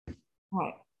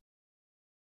Right.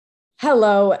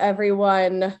 Hello,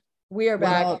 everyone. We are What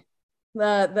back. up?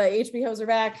 The HBOs are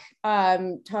back.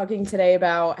 Talking today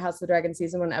about House of the Dragon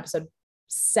season 1, episode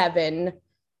 7,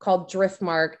 called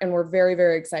Driftmark, and we're very,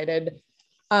 very excited.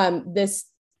 This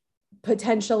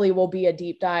potentially will be a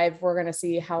deep dive. We're gonna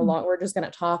see how long we're just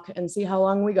gonna talk and see how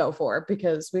long we go for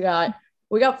because we got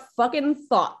fucking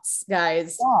thoughts,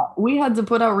 guys. Yeah, we had to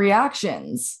put out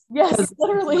reactions Yes, because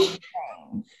literally.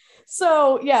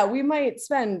 So yeah, we might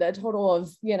spend a total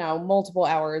of, multiple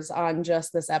hours on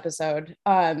just this episode.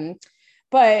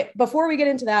 But before we get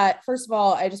into that, first of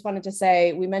all, I just wanted to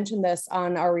say we mentioned this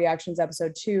on our reactions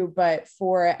episode 2, but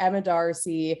for Emma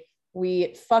Darcy,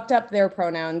 we fucked up their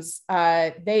pronouns.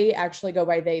 They actually go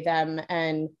by they, them,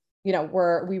 and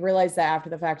we realized that after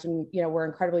the fact, and we're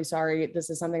incredibly sorry. This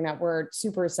is something that we're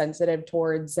super sensitive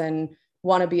towards and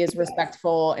want to be as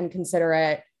respectful and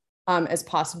considerate as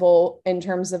possible in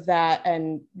terms of that.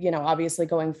 And, obviously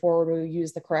going forward, we'll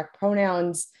use the correct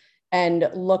pronouns and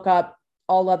look up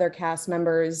all other cast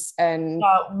members. And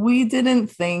we didn't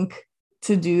think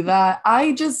to do that.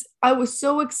 I was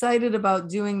so excited about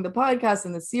doing the podcast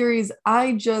and the series.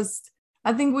 I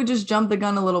think we just jumped the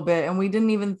gun a little bit and we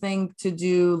didn't even think to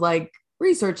do like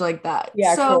research like that. the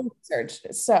actual research.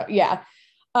 So yeah.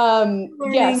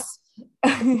 Yes.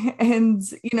 And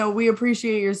we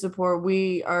appreciate your support.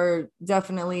 We are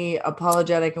definitely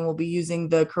apologetic and we'll be using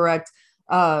the correct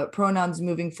pronouns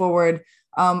moving forward.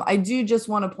 I do just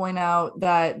want to point out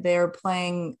that they're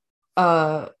playing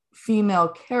a female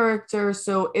character,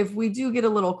 so if we do get a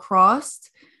little crossed,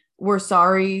 we're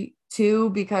sorry too,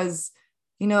 because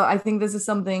I think this is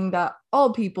something that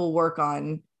all people work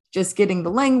on, just getting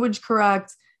the language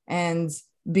correct and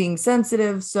being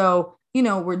sensitive. So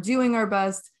we're doing our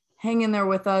best. Hang in there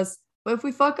with us. But if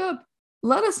we fuck up,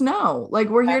 let us know. Like,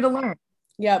 we're here to learn.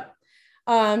 Yep.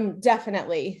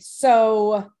 Definitely.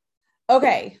 So,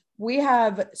 okay, we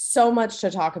have so much to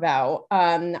talk about.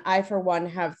 I, for one,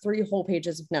 have 3 whole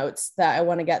pages of notes that I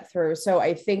want to get through. So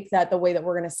I think that the way that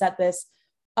we're going to set this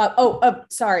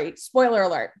up, sorry, spoiler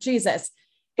alert. Jesus.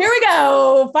 Here we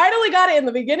go. Finally got it in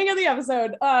the beginning of the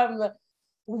episode.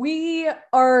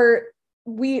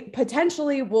 We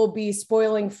potentially will be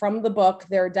spoiling from the book.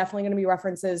 There are definitely going to be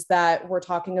references that we're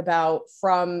talking about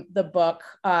from the book,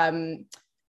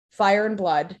 Fire and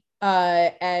Blood,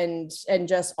 and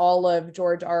just all of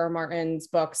George R. R. Martin's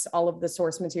books, all of the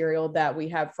source material that we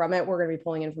have from it. We're going to be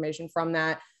pulling information from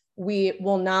that. We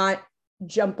will not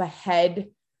jump ahead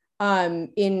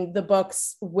in the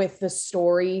books with the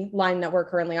storyline that we're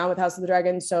currently on with House of the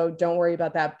Dragon, so don't worry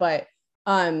about that. But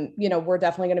we're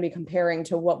definitely going to be comparing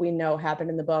to what we know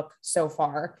happened in the book so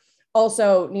far.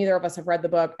 Also, neither of us have read the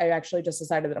book. I actually just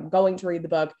decided that I'm going to read the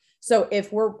book. So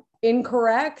if we're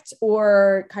incorrect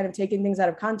or kind of taking things out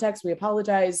of context, we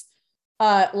apologize.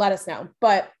 Let us know.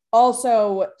 But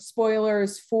also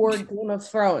spoilers for Game of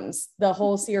Thrones, the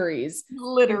whole series.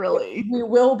 Literally. We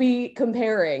will be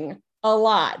comparing a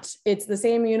lot. It's the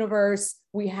same universe.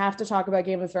 We have to talk about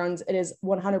Game of Thrones. It is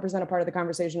 100% a part of the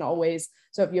conversation always.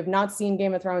 So if you have not seen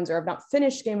Game of Thrones or have not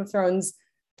finished Game of Thrones,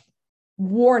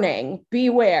 warning,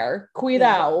 beware,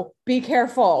 cuidado, be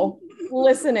careful,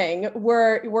 listening.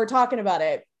 We're talking about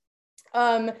it.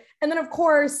 And then of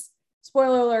course,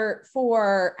 spoiler alert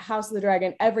for House of the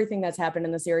Dragon, everything that's happened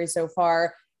in the series so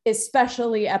far,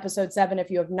 especially episode 7. If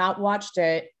you have not watched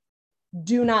it,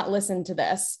 do not listen to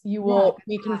this. You will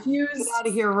be confused. Get out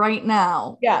of here right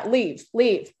now. Yeah, leave.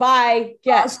 Bye.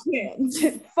 Get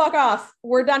fuck off.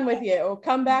 We're done with you.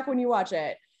 Come back when you watch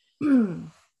it.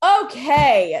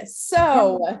 Okay,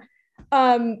 so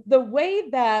the way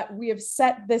that we have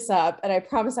set this up, and I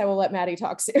promise I will let Maddie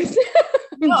talk soon.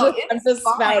 I'm just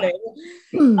spouting.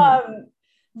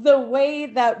 The way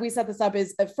that we set this up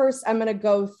is, at first I'm going to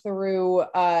go through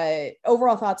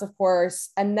overall thoughts, of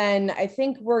course, and then I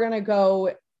think we're going to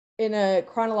go in a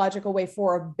chronological way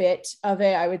for a bit of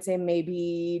it. I would say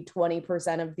maybe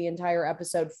 20% of the entire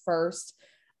episode first.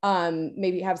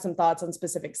 Maybe have some thoughts on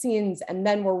specific scenes, and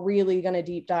then we're really going to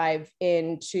deep dive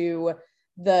into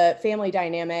the family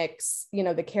dynamics,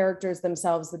 the characters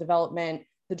themselves, the development,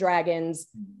 the dragons,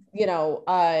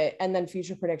 and then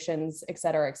future predictions, et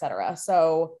cetera.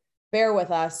 So bear with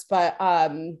us. But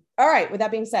all right, with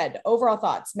that being said, overall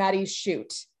thoughts. Maddie,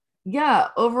 shoot. Yeah,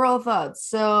 overall thoughts.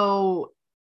 So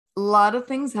a lot of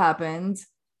things happened.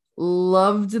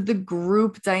 Loved the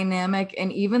group dynamic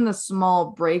and even the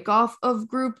small break off of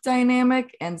group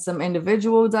dynamic and some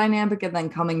individual dynamic and then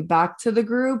coming back to the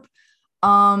group.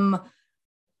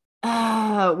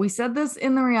 We said this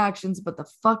in the reactions, but the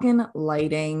fucking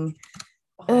lighting,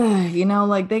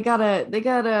 like they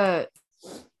gotta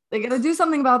They gotta do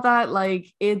something about that.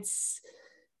 Like,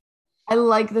 I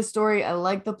like the story, I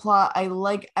like the plot, I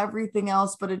like everything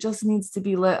else, but it just needs to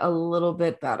be lit a little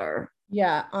bit better.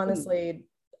 Yeah, honestly,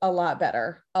 a lot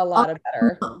better. A lot of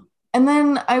better. And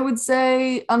then I would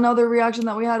say another reaction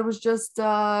that we had was just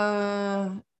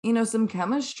some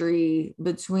chemistry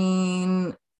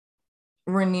between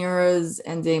Rhaenyra's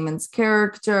and Daemon's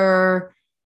character,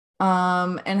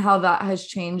 and how that has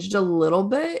changed a little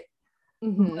bit.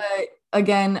 Mm-hmm. But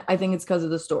again, I think it's because of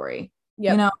the story.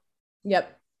 Yep.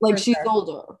 Yep. Like, she's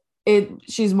older.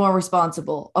 She's more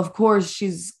responsible. Of course,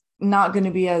 she's not going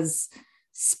to be as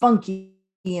spunky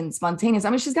and spontaneous. I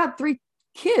mean, she's got 3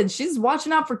 kids. She's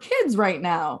watching out for kids right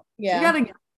now. Yeah. She got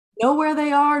to know where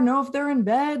they are, know if they're in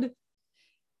bed.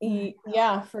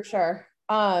 Yeah, for sure.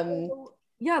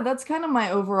 Yeah, that's kind of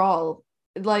my overall,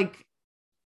 like,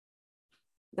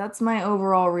 that's my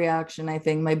overall reaction, I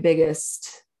think, my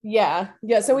biggest. Yeah.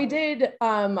 So we did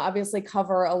obviously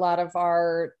cover a lot of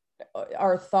our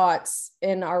thoughts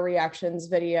in our reactions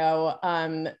video.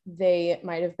 They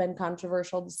might have been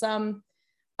controversial to some.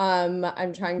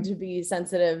 I'm trying to be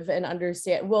sensitive and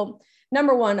understand. Well,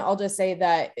 number one, I'll just say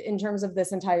that in terms of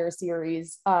this entire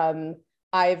series,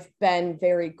 I've been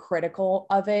very critical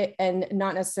of it, and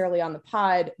not necessarily on the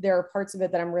pod. There are parts of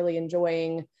it that I'm really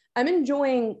enjoying. I'm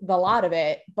enjoying the lot of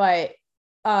it, but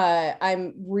I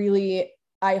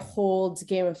hold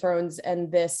Game of Thrones and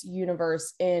this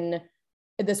universe, in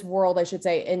this world, I should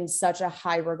say, in such a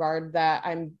high regard that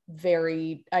I'm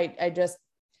very, I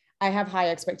have high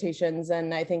expectations,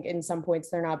 and I think in some points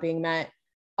they're not being met.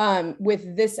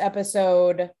 With this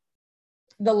episode,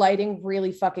 the lighting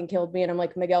really fucking killed me. And I'm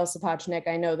like, Miguel Sapochnik,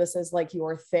 I know this is like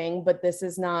your thing, but this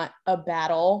is not a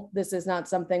battle. This is not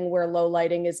something where low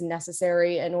lighting is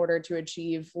necessary in order to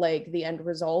achieve like the end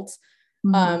result.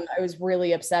 I was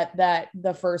really upset that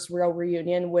the first real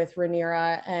reunion with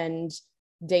Rhaenyra and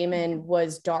Daemon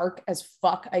was dark as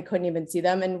fuck. I couldn't even see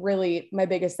them. And really, my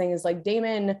biggest thing is like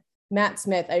Matt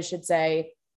Smith, I should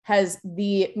say, has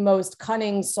the most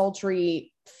cunning,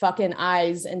 sultry fucking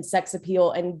eyes and sex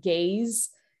appeal and gaze.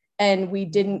 And we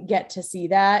didn't get to see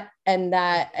that. And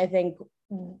that, I think,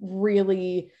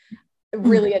 really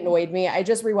annoyed me. I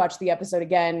just rewatched the episode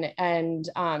again. And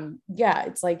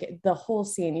it's like the whole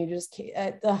scene, you just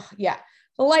can't, the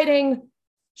lighting,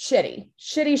 shitty.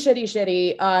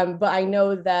 But I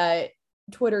know that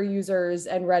Twitter users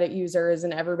and Reddit users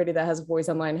and everybody that has a voice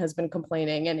online has been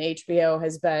complaining, and HBO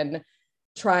has been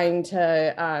trying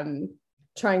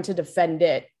to defend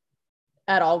it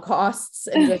at all costs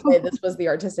and just say this was the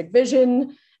artistic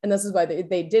vision and this is why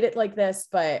they did it like this.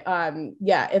 But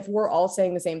if we're all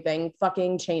saying the same thing,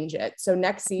 fucking change it. So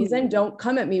next season, don't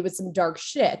come at me with some dark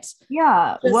shit.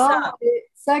 Yeah, well,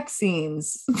 sex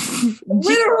scenes.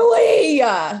 Literally.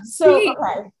 So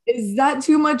okay. Is that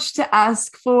too much to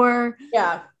ask for?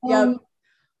 Yeah. But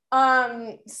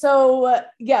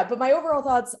my overall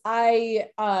thoughts, I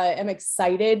am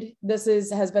excited. This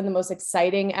has been the most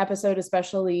exciting episode,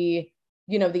 especially,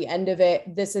 the end of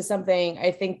it. This is something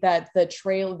I think that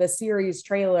the series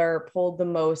trailer pulled the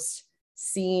most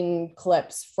scene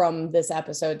clips from this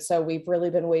episode. So we've really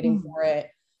been waiting for it.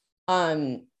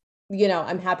 I'm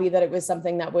happy that it was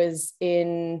something that was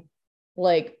in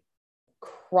like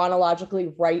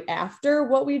chronologically right after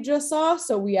what we just saw.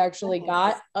 So we actually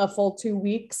got a full 2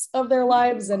 weeks of their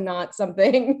lives and not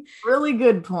something. Really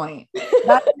good point.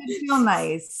 That did feel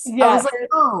nice. Yeah. I was like,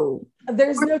 oh,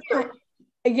 there's no time.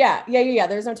 Yeah.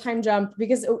 There's no time jump,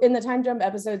 because in the time jump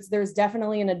episodes, there's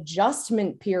definitely an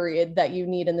adjustment period that you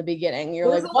need in the beginning. You're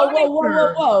like,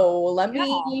 whoa, let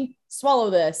me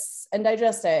swallow this and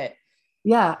digest it.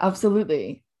 Yeah,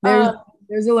 absolutely.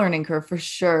 There's a learning curve for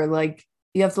sure. Like,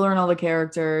 you have to learn all the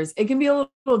characters. It can be a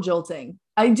little jolting.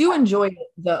 I do enjoy it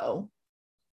though.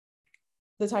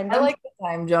 The time jumps? I like the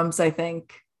time jumps, I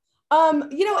think.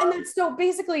 And that's so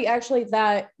basically, actually,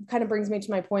 that kind of brings me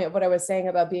to my point of what I was saying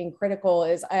about being critical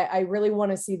is I really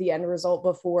want to see the end result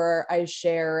before I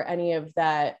share any of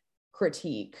that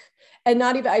critique. And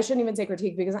I shouldn't even say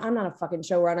critique, because I'm not a fucking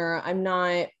showrunner. I'm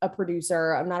not a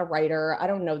producer. I'm not a writer. I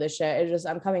don't know this shit. It's just,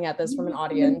 I'm coming at this from an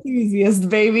audience. Enthusiast,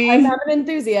 baby. I'm not an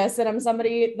enthusiast, and I'm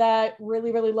somebody that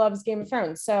really, really loves Game of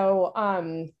Thrones. So,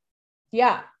 I'm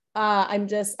going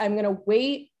to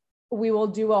wait. We will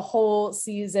do a whole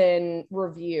season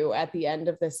review at the end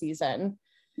of the season.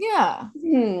 Yeah.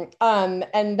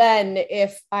 And then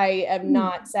if I am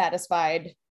not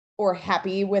satisfied or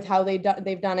happy with how they've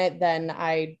done it, then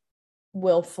I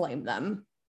will flame them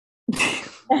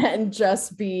and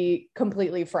just be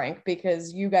completely frank,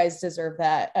 because you guys deserve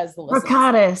that as the listeners.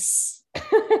 Ricotta's.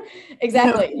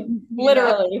 Exactly.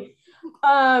 Literally.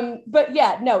 But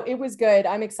yeah, no, it was good.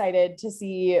 I'm excited to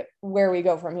see where we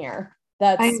go from here.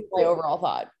 That's my overall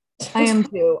thought. I am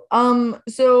too.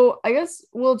 So I guess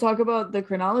we'll talk about the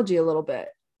chronology a little bit.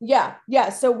 Yeah.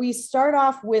 So we start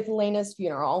off with Lena's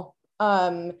funeral.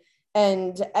 And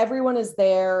everyone is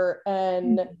there.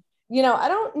 And I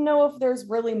don't know if there's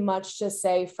really much to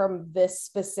say from this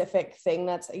specific thing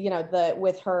that's, the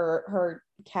with her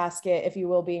casket, if you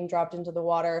will, being dropped into the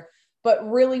water. But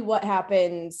really what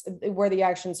happens, where the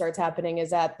action starts happening,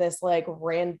 is at this like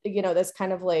this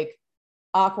kind of like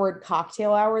awkward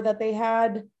cocktail hour that they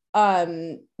had.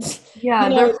 They're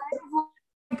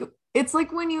like, it's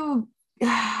like when you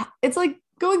it's like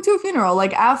going to a funeral,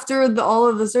 like after all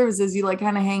of the services, you like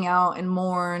kind of hang out and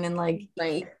mourn and like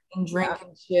drink and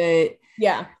shit.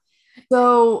 Yeah.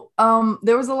 So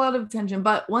there was a lot of tension,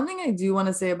 but one thing I do want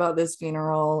to say about this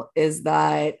funeral is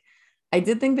that I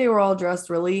did think they were all dressed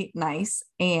really nice,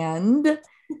 and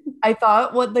I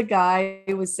thought what the guy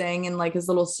was saying in like his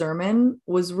little sermon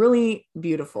was really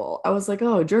beautiful. I was like,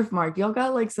 oh, Driftmark, y'all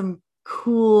got like some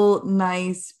cool,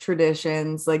 nice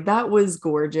traditions. Like that was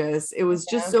gorgeous. It was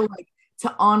just so like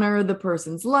to honor the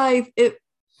person's life. It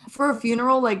for a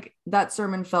funeral, like that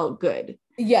sermon felt good.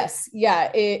 Yes. Yeah,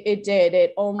 it did.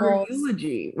 It almost, or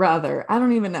eulogy, rather. I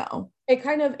don't even know. It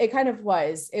kind of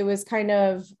was. It was kind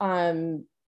of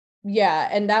yeah,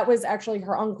 and that was actually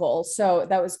her uncle. So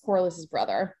that was Corliss's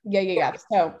brother. Yeah.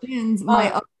 So and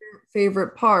my other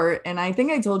favorite part, and I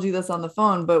think I told you this on the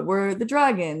phone, but were the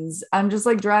dragons. I'm just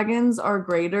like, dragons are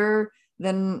greater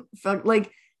than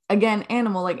like, again,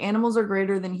 animals are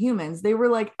greater than humans. They were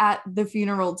like at the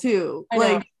funeral too.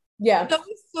 Like, yeah, that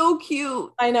was so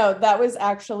cute. I know, that was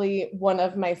actually one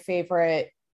of my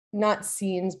favorite, not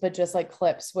scenes, but just like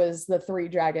clips, was the three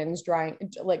dragons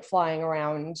flying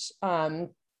around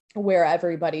where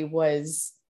everybody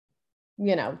was,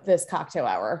 this cocktail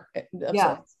hour.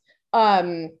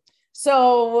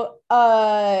 So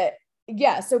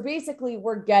basically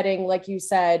we're getting, like you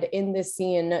said, in this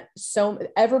scene, so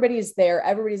everybody's there,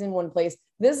 everybody's in one place.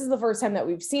 This is the first time that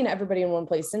we've seen everybody in one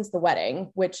place since the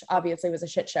wedding, which obviously was a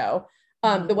shit show.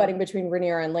 The wedding between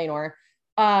Rhaenyra and Laenor.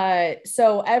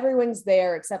 So everyone's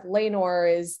there except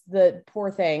Laenor. Is the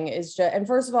poor thing is just, and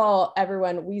first of all,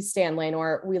 everyone, we stan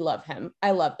Laenor. We love him.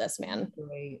 I love this man.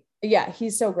 Great. Yeah,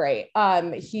 he's so great.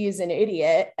 He's an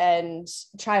idiot and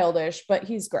childish, but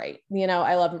he's great.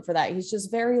 I love him for that. He's just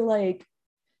very like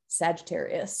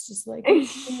Sagittarius, just like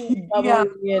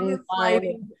bubbly and fun.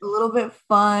 A little bit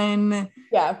fun.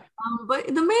 Yeah. But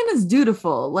the man is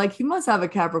dutiful. Like he must have a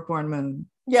Capricorn moon.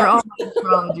 Yeah. For all the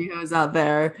astrology hoes out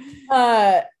there.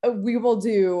 We will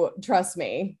do, trust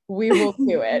me, we will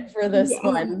do it for this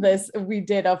one. We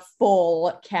did a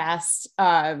full cast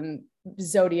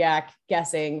zodiac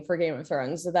guessing for Game of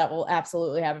Thrones, so that will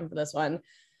absolutely happen for this one.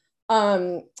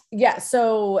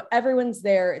 So everyone's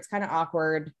there. It's kind of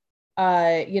awkward.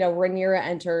 Rhaenyra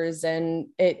enters, and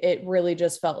it really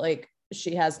just felt like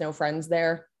she has no friends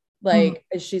there. Like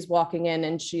she's walking in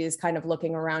and she's kind of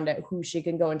looking around at who she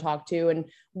can go and talk to. And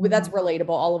that's relatable.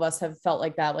 All of us have felt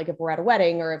like that. Like if we're at a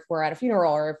wedding, or if we're at a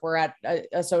funeral, or if we're at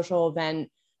a social event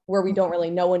where we don't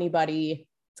really know anybody,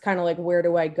 it's kind of like, where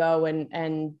do I go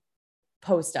and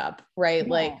post up, right?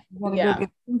 Like, go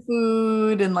get some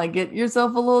food and like get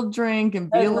yourself a little drink and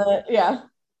be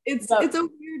it's a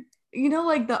weird,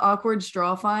 like the awkward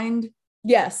straw find.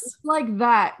 Yes. It's like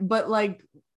that, but like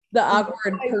the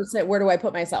awkward person, where do I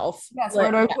put myself? Yes, where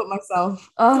do I put myself?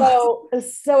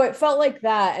 So it felt like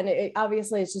that. And it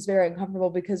obviously it's just very uncomfortable,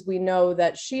 because we know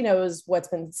that she knows what's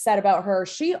been said about her.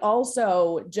 She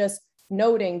also, just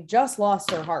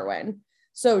lost her Harwin.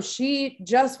 So she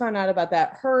just found out about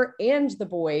that. Her and the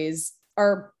boys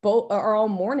are all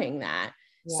mourning that.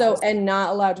 Yes. So, and not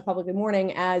allowed to publicly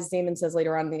mourning, as Damon says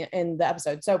later on in the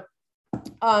episode. So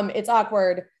it's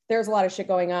awkward. There's a lot of shit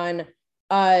going on.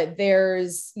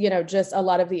 There's, just a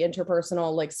lot of the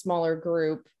interpersonal, like smaller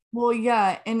group. Well,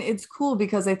 yeah. And it's cool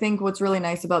because I think what's really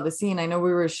nice about the scene, I know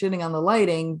we were shitting on the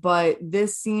lighting, but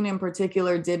this scene in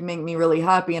particular did make me really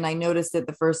happy. And I noticed it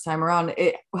the first time around.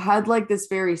 It had like this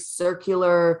very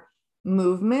circular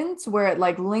movement where it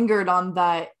like lingered on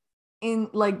that, in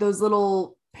like those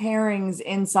little pairings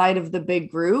inside of the big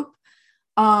group.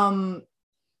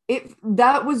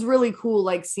 That was really cool,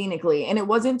 like scenically, and it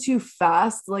wasn't too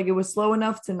fast. Like it was slow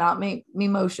enough to not make me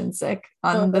motion sick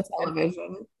on the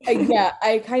television.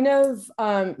 I kind of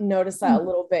noticed that a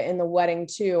little bit in the wedding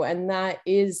too, and that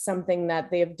is something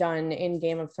that they've done in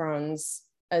Game of Thrones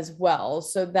as well.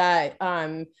 So that,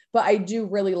 but I do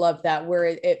really love that, where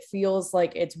it feels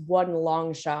like it's one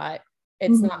long shot.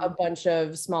 It's not a bunch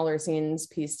of smaller scenes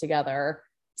pieced together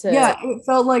Yeah, it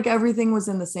felt like everything was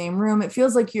in the same room. It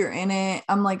feels like you're in it.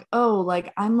 I'm like, oh,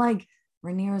 like I'm like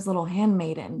Rhaenyra's little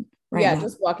handmaiden right yeah, now.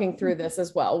 just walking through this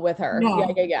as well with her. Yeah.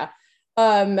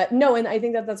 Yeah. No, and I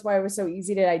think that that's why it was so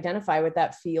easy to identify with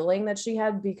that feeling that she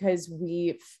had, because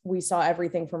we saw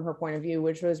everything from her point of view,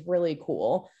 which was really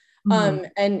cool. Mhm.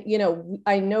 And you know,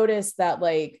 I noticed that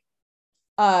like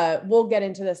we'll get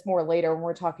into this more later when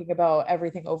we're talking about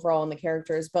everything overall in the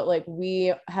characters, but like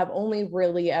we have only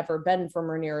really ever been from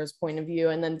Rhaenyra's point of view,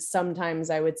 and then sometimes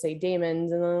I would say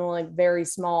Daemon's, and then like very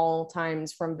small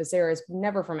times from Viserys,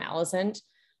 never from Alicent.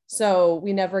 So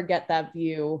we never get that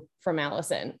view from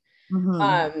Alicent.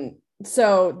 Mhm.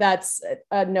 So that's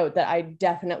a note that I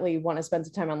definitely want to spend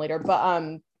some time on later. But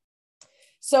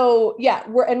so yeah,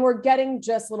 we're getting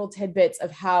just little tidbits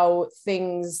of how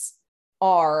things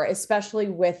are, especially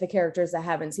with the characters that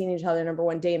haven't seen each other. Number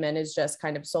one, Daemon is just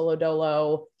kind of solo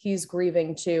dolo. He's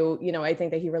grieving too. You know, I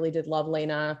think that he really did love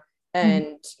Lena Mhm.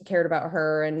 and cared about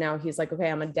her. And now he's like,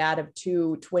 okay, I'm a dad of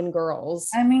two twin girls.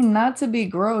 I mean, not to be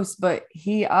gross, but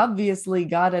he obviously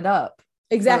got it up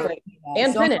for Exactly. that.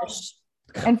 And So finished.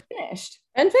 and finished.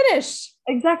 And finished.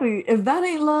 Exactly. If that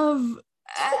ain't love,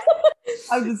 eh,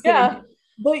 I'm just Yeah. kidding.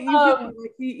 But you feel Um,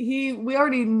 like we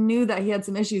already knew that he had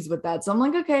some issues with that. So I'm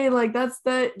like, okay, like that's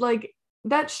that like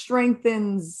that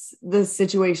strengthens the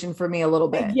situation for me a little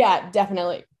bit. yeah,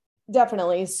 definitely.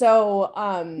 So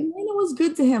Lena was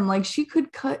good to him. Like she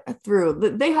could cut through.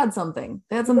 They had something.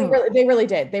 They had they something. really, they really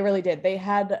did. They really did. They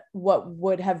had what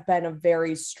would have been a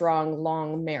very strong,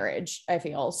 long marriage, I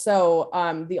feel. So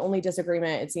the only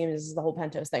disagreement, it seems, is the whole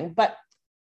Pentos thing, but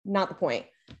not the point.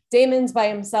 Damon's by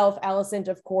himself. Alicent,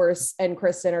 of course, and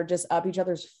Kristen are just up each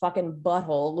other's fucking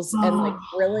buttholes and like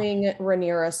grilling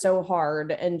Rhaenyra so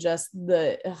hard, and just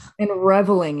the And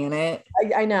reveling in it.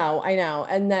 I know.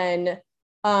 And then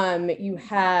you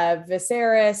have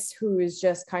Viserys, who is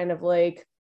just kind of like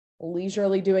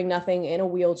leisurely doing nothing in a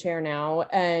wheelchair now,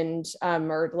 and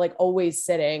or like always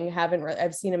sitting.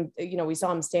 I've seen him, you know, we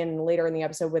saw him standing later in the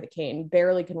episode with a cane,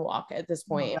 barely can walk at this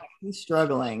Oh my point. God, he's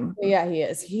struggling. Yeah, he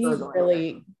is. He Struggling.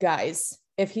 really, guys,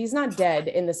 if he's not dead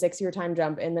in the 6-year time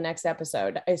jump in the next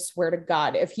episode, I swear to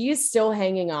God, if he's still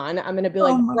hanging on, I'm gonna be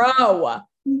like, Oh my bro, God.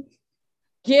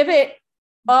 give it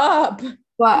up.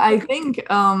 But I think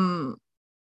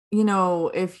you know,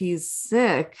 if he's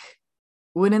sick,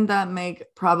 wouldn't that make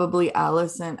probably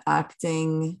Alicent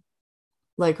acting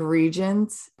like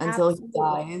regent until he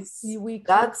Absolutely. dies? We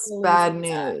That's clearly bad see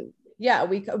that. news. Yeah,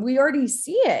 we already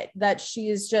see it, that she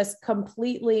is just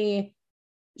completely,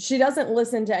 she doesn't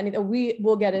listen to anything. We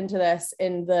will get into this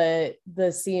in the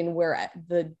scene where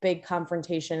the big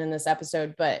confrontation in this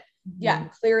episode, but yeah,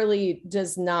 clearly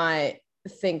does not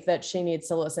think that she needs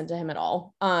to listen to him at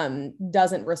all.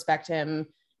 Doesn't respect him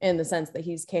in the sense that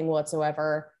he's king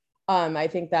whatsoever. I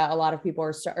think that a lot of people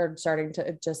are starting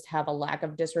to just have a lack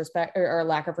of disrespect or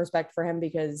lack of respect for him,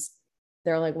 because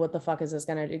they're like, what the fuck is this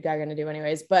guy gonna do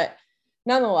anyways? But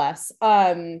nonetheless,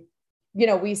 you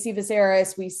know, we see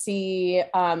Viserys, we see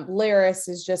Larys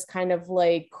is just kind of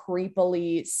like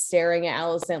creepily staring at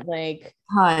Alicent like,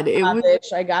 God, it was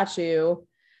bitch, I got you.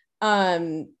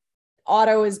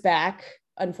 Otto is back,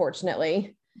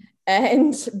 unfortunately.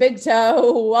 And Big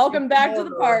Toe, welcome back to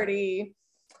the party.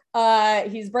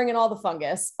 He's bringing all the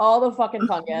fungus, all the fucking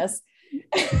fungus.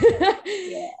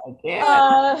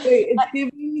 yeah, wait, it's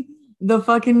giving the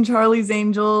fucking Charlie's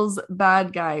Angels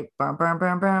bad guy. Bum, bum,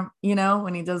 bum, bum. You know,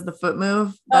 when he does the foot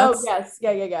move. That's yes,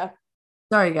 yeah.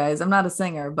 sorry guys, I'm not a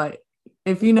singer, but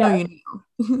if you know, Yeah.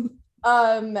 you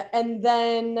know. And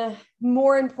then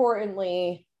more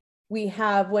importantly, we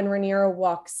have when Rhaenyra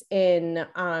walks in,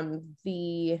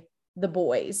 the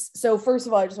boys. So first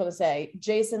of all, I just want to say,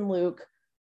 Jason, Luke,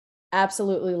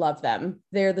 absolutely love them.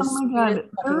 They're the Oh my sweetest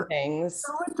God, fucking things.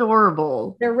 so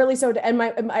adorable. They're really so. And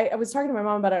I was talking to my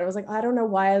mom about it. I was like, I don't know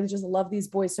why I just love these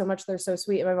boys so much. They're so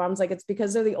sweet. And my mom's like, it's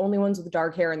because they're the only ones with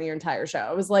dark hair in the entire show.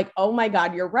 I was like, oh my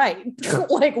God, you're right.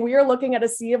 Like, we are looking at a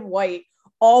sea of white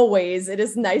always. It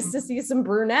is nice to see some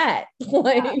brunette.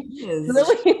 Like,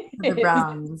 really, the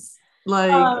Browns,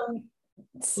 like,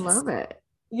 love it.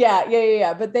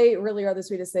 Yeah. But they really are the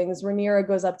sweetest things. Rhaenyra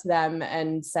goes up to them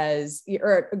and says,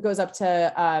 or goes up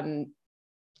to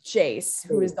Jace,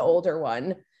 who is the older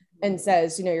one, and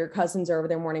says, you know, your cousins are over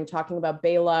there mourning, talking about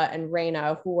Bela and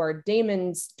Rhaena, who are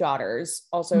Damon's daughters,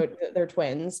 also they're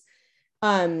twins.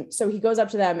 So he goes up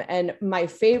to them, and my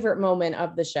favorite moment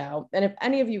of the show, and if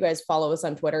any of you guys follow us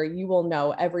on Twitter, you will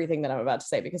know everything that I'm about to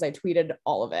say because I tweeted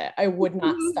all of it. I would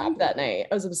not stop that night.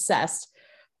 I was obsessed.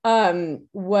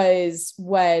 Was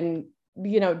when,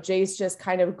 you know, Jace just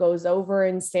kind of goes over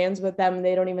and stands with them, and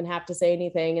they don't even have to say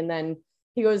anything. And then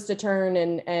he goes to turn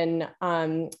and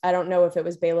I don't know if it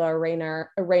was Bela or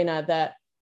Rhaena that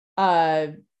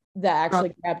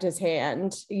actually grabbed his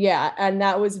hand. Yeah. And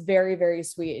that was very, very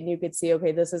sweet. And you could see,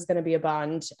 okay, this is going to be a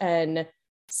bond. And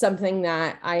something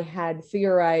that I had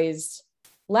theorized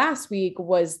last week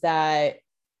was that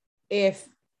if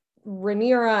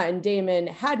Rhaenyra and Daemon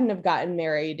hadn't have gotten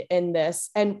married in this,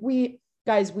 and we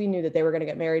knew that they were going to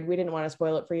get married. We didn't want to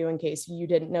spoil it for you in case you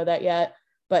didn't know that yet,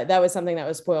 but that was something that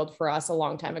was spoiled for us a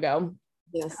long time ago.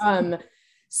 Yes.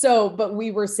 But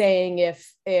we were saying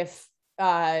if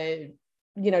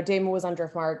Daemon was on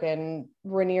Driftmark and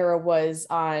Rhaenyra was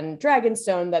on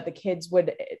Dragonstone, that the kids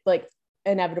would like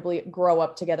inevitably grow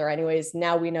up together anyways.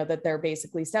 Now we know that they're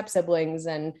basically step siblings,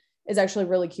 and it's actually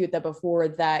really cute that before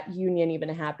that union even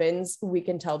happens, we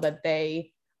can tell that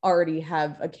they already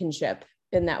have a kinship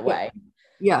in that way.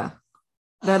 Yeah,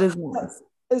 that is nice.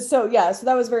 So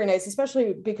that was very nice,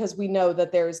 especially because we know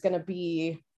that there's going to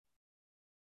be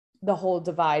the whole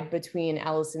divide between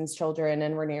Alicent's children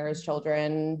and Rhaenyra's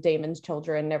children, Daemon's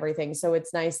children, and everything. So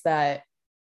it's nice that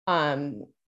Rhaenyra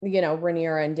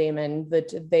and Daemon,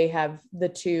 that they have the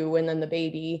two and then the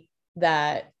baby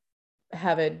that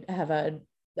have a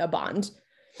bond.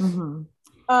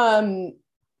 Mm-hmm.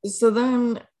 So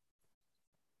then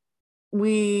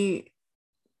we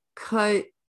cut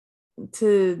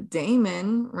to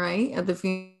Daemon, right, at the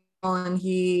funeral, and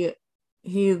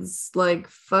he's like,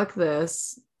 fuck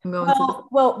this. I'm going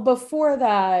well, before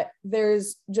that,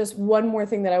 there's just one more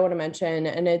thing that I want to mention,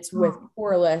 and it's with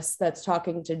Corlys that's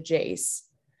talking to Jace.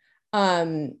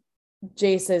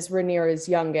 Jace is Rhaenyra's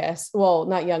youngest, well,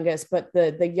 not youngest, but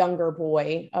the younger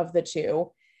boy of the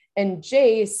two. And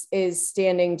Jace is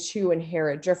standing to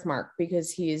inherit Driftmark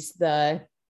because he's the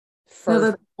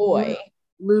first boy.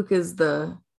 Luke is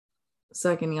the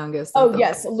second youngest. Oh,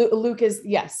 yes. Luke is,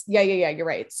 yes. Yeah, you're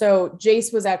right. So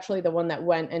Jace was actually the one that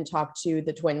went and talked to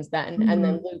the twins then. Mm-hmm. And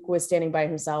then Luke was standing by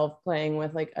himself playing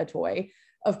with like a toy.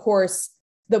 Of course,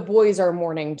 the boys are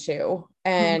mourning too.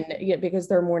 And because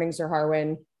they're mourning Sir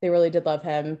Harwin, they really did love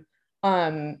him.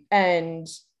 And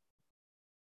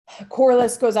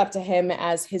Corlys goes up to him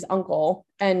as his uncle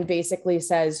and basically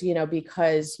says,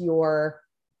 because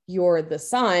you're the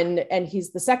son and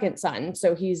he's the second son,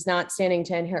 so he's not standing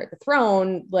to inherit the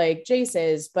throne like Jace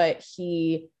is, but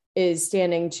he is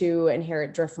standing to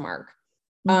inherit Driftmark.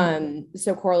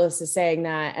 So Corlys is saying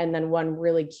that, and then one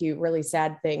really cute, really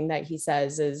sad thing that he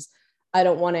says is, I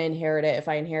don't want to inherit it. If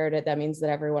I inherit it, that means that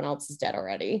everyone else is dead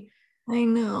already. I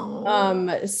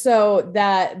know. So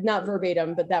that, not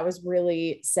verbatim, but that was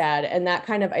really sad, and that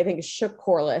kind of, I think, shook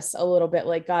Corlys a little bit,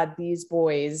 like, God, these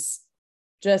boys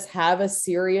just have a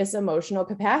serious emotional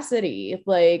capacity,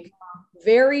 like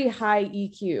very high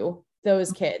EQ,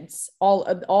 those kids,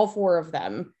 all four of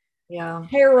them. Yeah.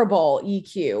 Terrible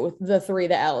EQ, the three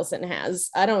that Alicent has.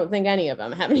 I don't think any of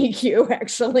them have an EQ,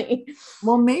 actually.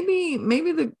 Well, maybe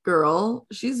the girl,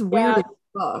 she's weird as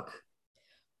fuck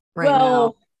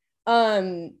now.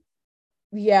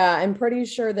 Yeah, I'm pretty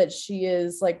sure that she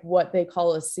is like what they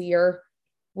call a seer,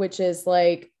 which is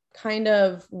like kind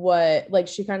of what, like,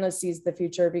 she kind of sees the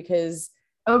future because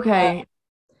that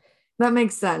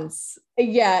makes sense.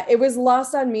 Yeah, it was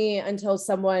lost on me until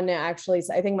someone actually,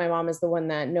 I think my mom is the one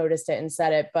that noticed it and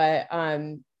said it, but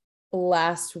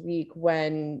last week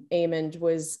when Aemond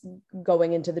was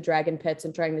going into the dragon pits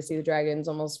and trying to see the dragons,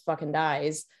 almost fucking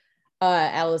dies,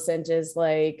 Alicent is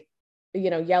like,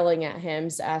 yelling at him,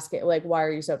 asking like, why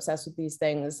are you so obsessed with these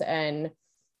things? And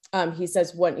he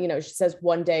says, she says,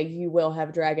 one day you will have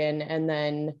a dragon. And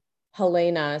then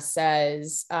Helena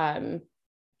says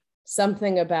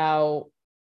something about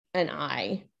an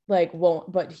eye, like,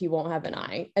 but he won't have an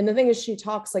eye. And the thing is, she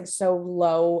talks like so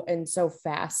low and so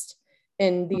fast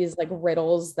in these like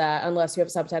riddles that unless you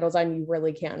have subtitles on, you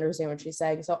really can't understand what she's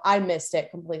saying. So I missed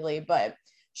it completely, but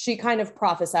she kind of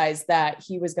prophesized that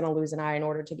he was going to lose an eye in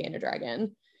order to gain a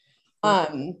dragon.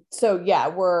 So yeah,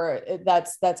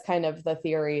 that's kind of the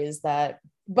theory is that,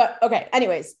 but okay.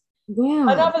 Anyways,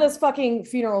 enough of this fucking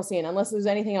funeral scene, unless there's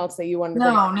anything else that you wanted to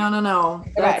bring up. No.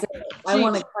 Okay. I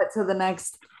want to cut to the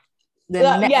next.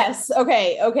 Yes.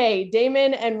 Okay.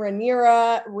 Daemon and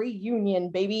Rhaenyra reunion,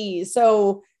 baby.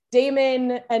 So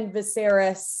Daemon and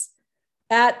Viserys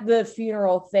at the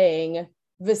funeral thing,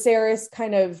 Viserys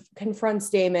kind of confronts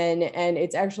Daemon, and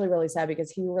it's actually really sad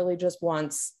because he really just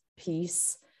wants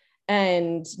peace.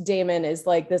 And Daemon is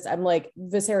like this. I'm like,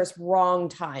 Viserys, wrong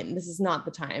time. This is not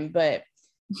the time. But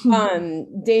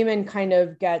Daemon kind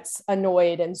of gets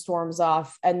annoyed and storms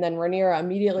off. And then Rhaenyra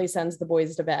immediately sends the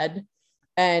boys to bed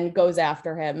and goes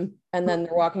after him. And then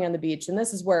they're walking on the beach. And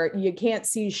this is where you can't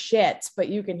see shit, but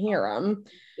you can hear them.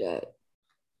 Yeah.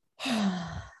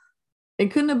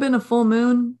 It couldn't have been a full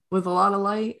moon with a lot of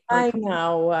light. I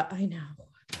know.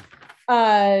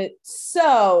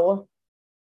 So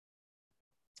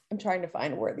I'm trying to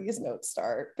find where these notes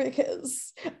start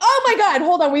because, oh my God,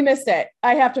 hold on. We missed it.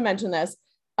 I have to mention this.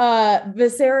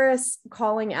 Viserys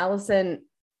calling Alicent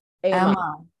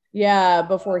Emma. Yeah,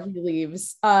 before he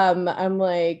leaves. I'm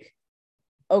like,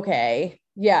 okay.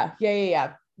 Yeah.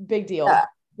 Big deal. Yeah.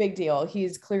 Big deal.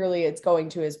 He's clearly, it's going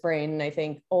to his brain. And I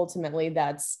think ultimately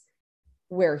that's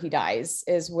where he dies,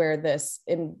 is where this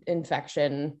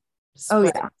infection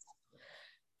spreads.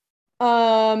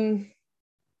 Oh yeah.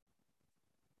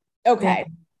 Okay.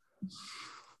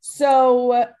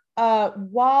 So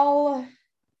while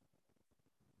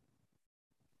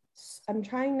I'm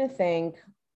trying to think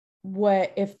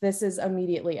what if this is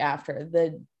immediately after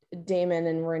the Daemon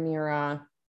and Rhaenyra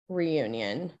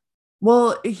reunion.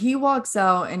 Well, he walks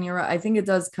out and you're right. I think it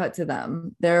does cut to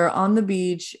them. They're on the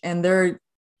beach and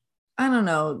I don't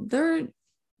know, they're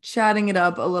chatting it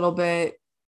up a little bit.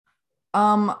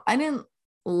 I didn't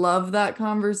love that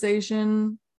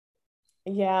conversation.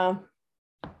 Yeah.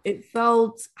 It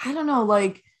felt, I don't know,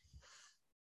 like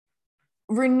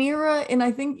Rhaenyra, and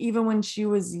I think even when she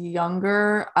was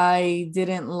younger, I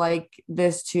didn't like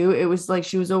this too. It was like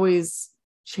she was always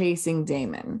chasing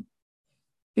Daemon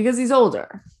because he's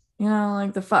older,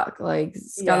 like the fuck, like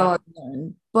he's got a lot to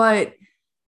learn. But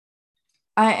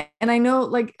I know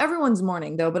like everyone's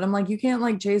mourning though, but I'm like, you can't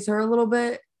like chase her a little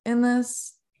bit in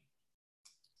this.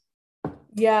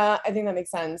 Yeah, I think that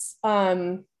makes sense.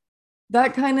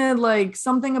 That kind of like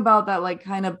something about that like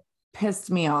kind of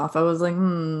pissed me off. I was like,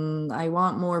 I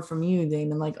want more from you,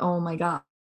 Damon. Like, oh my God.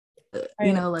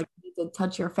 Like to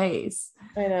touch your face.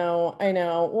 I know.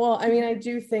 Well, I mean, I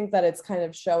do think that it's kind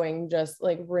of showing just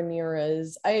like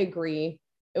Rhaenyra's, I agree.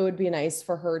 It would be nice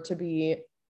for her to be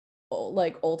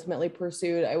like ultimately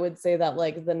pursued. I would say that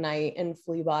like the night in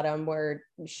Flea Bottom where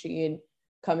she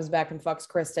comes back and fucks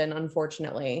Kristen,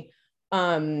 unfortunately,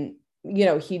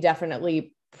 he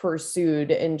definitely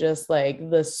pursued in just like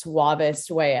the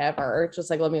suavest way ever. Just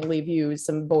like, let me leave you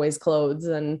some boys' clothes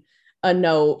and a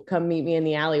note, come meet me in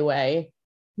the alleyway.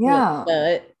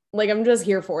 Yeah. Like I'm just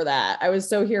here for that. I was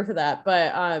so here for that.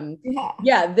 But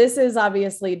yeah, this is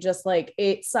obviously just like,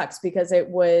 it sucks because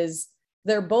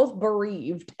they're both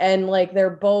bereaved and like they're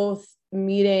both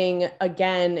meeting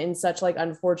again in such like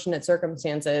unfortunate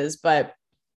circumstances. But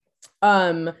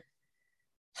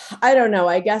I don't know.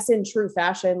 I guess in true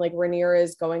fashion, like Rhaenyra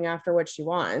is going after what she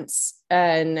wants.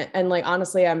 And like,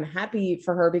 honestly, I'm happy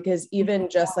for her because even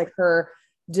just like her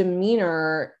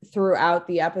demeanor throughout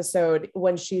the episode,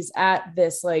 when she's at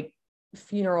this like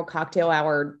funeral cocktail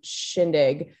hour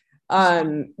shindig,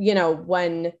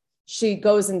 when she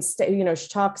goes and she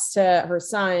talks to her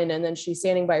son and then she's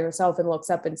standing by herself and looks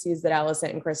up and sees that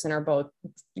Alicent and Kristen are both,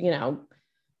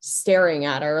 staring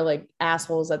at her like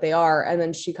assholes that they are. And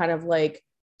then she kind of like,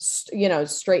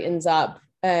 straightens up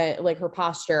like her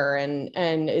posture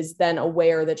and is then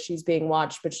aware that she's being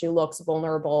watched, but she looks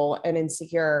vulnerable and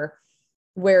insecure.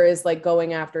 Whereas like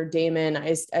going after Daemon,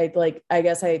 I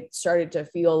guess I started to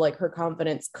feel like her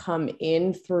confidence come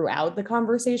in throughout the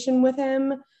conversation with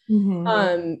him.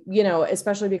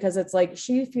 Especially because it's like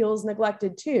she feels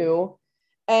neglected too.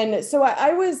 And so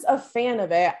I was a fan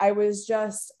of it. I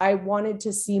wanted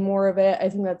to see more of it. I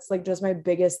think that's like just my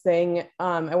biggest thing.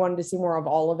 I wanted to see more of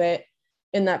all of it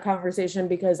in that conversation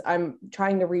because I'm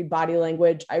trying to read body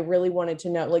language. I really wanted to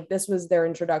know, like, this was their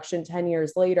introduction 10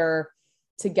 years later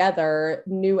together,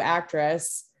 new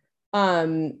actress,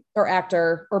 or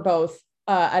actor, or both.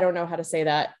 I don't know how to say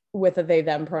that with a they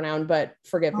them pronoun, but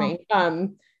forgive me.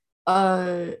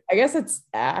 I guess it's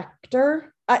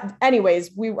actor.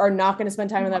 Anyways, we are not going to spend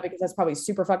time on that because that's probably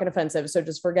super fucking offensive. So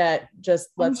just forget.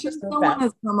 Let's just someone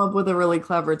has come up with a really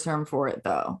clever term for it,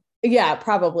 though. Yeah,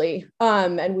 probably.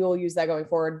 And we will use that going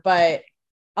forward. But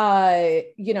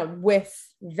with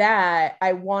that,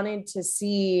 I wanted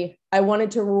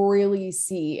to really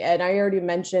see, and I already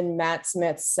mentioned Matt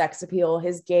Smith's sex appeal,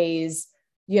 his gaze,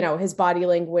 his body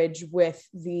language with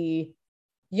the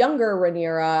younger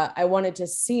Rhaenyra. I wanted to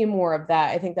see more of that.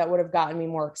 I think that would have gotten me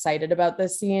more excited about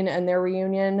this scene and their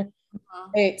reunion.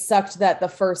 It sucked that the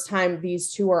first time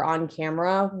these two are on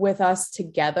camera with us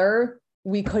together,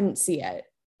 we couldn't see it.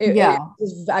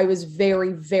 I was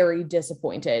very, very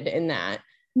disappointed in that.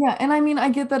 Yeah. And I mean, I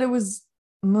get that it was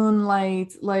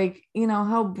moonlight, like,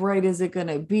 how bright is it going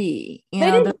to be?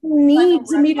 They didn't need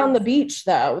to meet on the beach,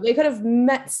 though. They could have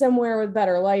met somewhere with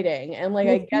better lighting. And like,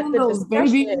 I get the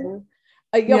discussion.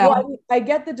 Yeah, Yeah. well, I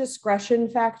get the discretion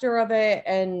factor of it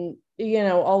and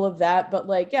all of that, but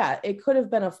like, yeah, it could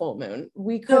have been a full moon.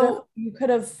 So You could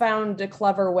have found a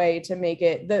clever way to make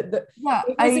it yeah,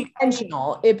 it was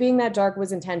intentional. It being that dark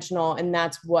was intentional, and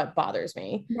that's what bothers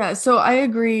me. yeah, so I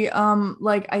agree.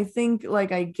 Like I think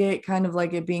like I get kind of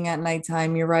like it being at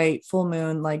nighttime. You're right, full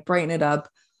moon, like brighten it up.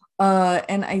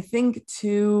 And I think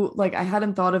too, like I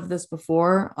hadn't thought of this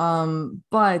before.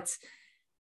 But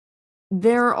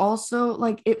there also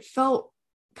like it felt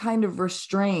kind of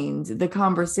restrained, the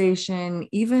conversation,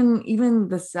 even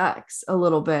the sex a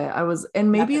little bit. I was, and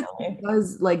maybe it's Definitely.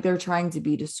 because like they're trying to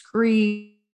be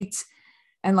discreet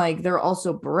and like they're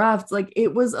also bereft. Like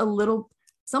it was a little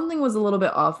something was a little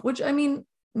bit off, which I mean,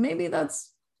 maybe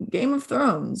that's Game of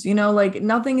Thrones, like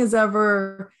nothing is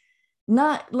ever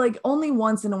not like only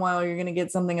once in a while you're gonna get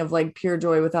something of like pure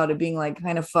joy without it being like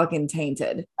kind of fucking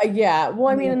tainted. Yeah, well,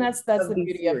 I I mean, and mean, that's of the these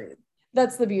beauty of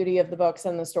series. the books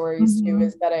and the stories too, Mhm.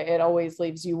 is that it always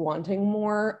leaves you wanting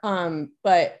more.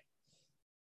 But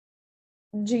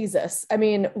Jesus, I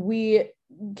mean, we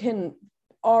can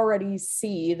already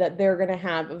see that they're going to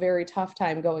have a very tough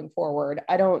time going forward.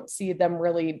 I don't see them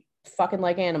really fucking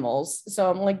like animals. So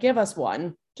I'm like, give us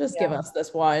one. Just give Yeah. us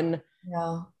this one.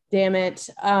 Yeah. Damn it.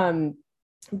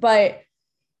 But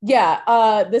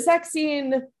yeah, the sex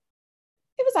scene, it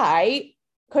was I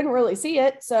couldn't really see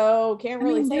it, so can't I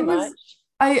really mean, say there much. was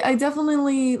I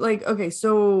definitely like okay,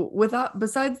 so without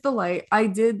besides the light, I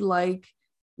did like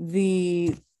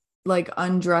the like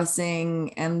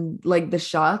undressing and like the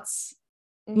shots,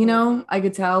 Mhm. I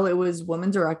could tell it was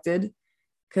woman directed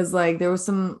because like there was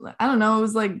some I don't know, it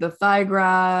was like the thigh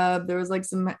grab, there was like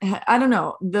some I don't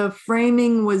know, the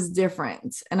framing was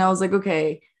different. And I was like,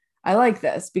 okay, I like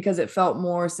this because it felt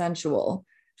more sensual.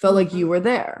 Felt like you Mhm. were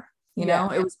there,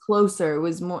 Yeah. it was closer, it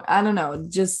was more, I don't know,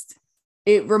 just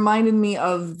it reminded me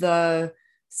of the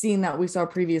scene that we saw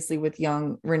previously with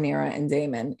young Rhaenyra and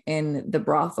Daemon in the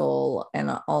brothel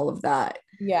and all of that.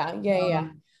 Yeah. Yeah. Yeah.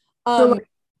 Um, so Um, like,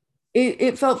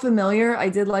 it felt familiar. I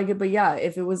did like it, but yeah,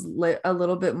 if it was lit a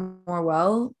little bit more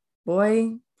well,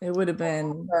 boy, it would have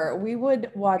been Sure. We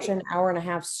would watch great. an hour and a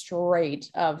half straight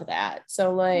of that.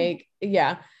 So like,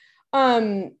 yeah.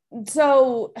 Um,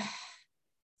 so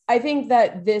I think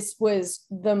that this was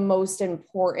the most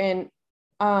important,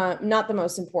 not the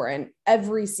most important.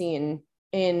 Every scene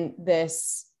in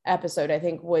this episode, I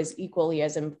think, was equally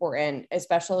as important,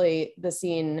 especially the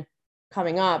scene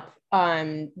coming up,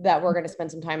 that we're going to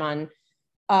spend some time on,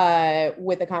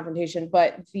 with the confrontation.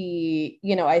 But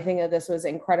I think that this was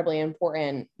incredibly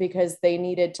important because they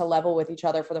needed to level with each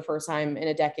other for the first time in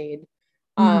a decade,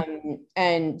 Mhm.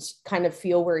 and kind of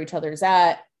feel where each other's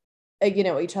at,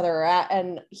 each other are at.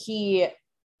 And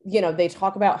they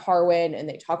talk about Harwin and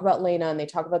they talk about Lena and they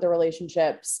talk about the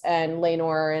relationships and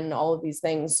Lenor and all of these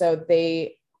things. So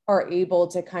they are able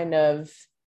to kind of,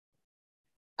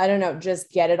 I don't know,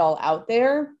 just get it all out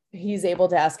there. He's able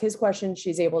to ask his questions,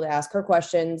 she's able to ask her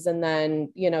questions, and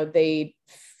then they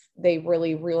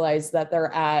really realize that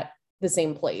they're at the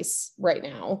same place right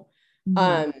now. Mhm.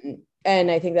 um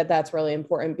and I think that that's really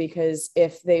important because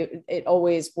it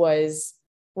always was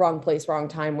wrong place wrong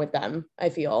time with them, I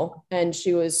feel. And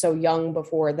she was so young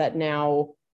before that,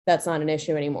 now that's not an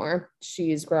issue anymore.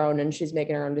 She's grown and she's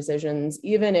making her own decisions,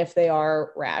 even if they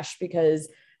are rash, because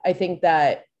I think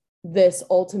that this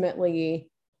ultimately,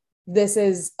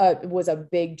 was a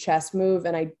big chess move,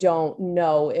 and I don't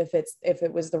know if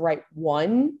it was the right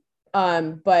one.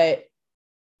 But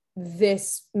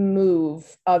this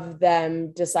move of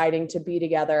them deciding to be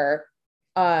together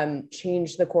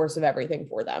changed the course of everything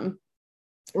for them.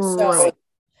 So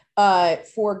Right.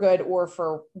 for good or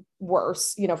for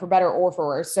worse, for better or for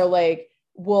worse. So like,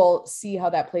 we'll see how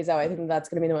that plays out. I think that's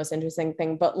going to be the most interesting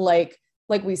thing. But like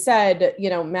we said,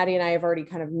 Maddie and I have already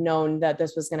kind of known that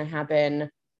this was going to happen.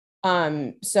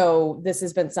 So this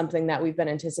has been something that we've been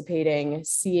anticipating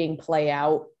seeing play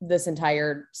out this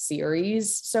entire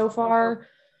series so far.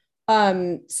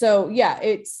 So yeah,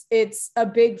 it's a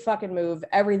big fucking move.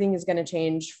 Everything is going to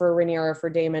change for Rhaenyra, for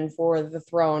Daemon, for the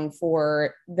throne,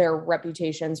 for their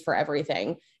reputations, for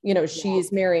everything.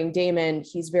 She's marrying Daemon.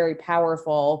 He's very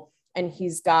powerful, and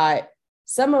he's got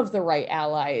some of the right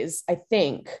allies, I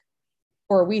think,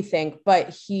 or we think, but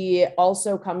he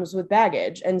also comes with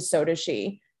baggage, and so does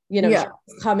she. She's Yeah.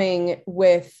 coming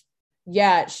with,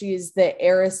 yeah, she's the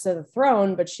heiress to the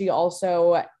throne, but she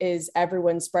also is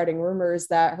everyone spreading rumors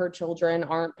that her children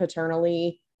aren't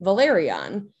paternally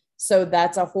Valerian. So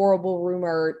that's a horrible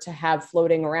rumor to have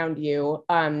floating around you.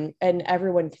 And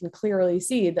everyone can clearly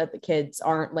see that the kids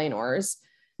aren't Laenor's. So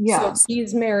Yeah.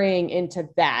 she's marrying into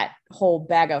that whole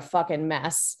bag of fucking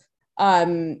mess.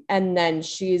 And then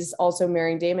she's also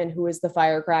marrying Daemon, who is the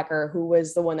firecracker, who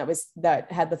was the one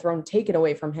that had the throne taken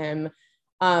away from him,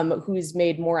 who's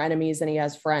made more enemies than he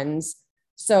has friends.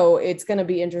 So it's going to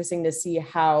be interesting to see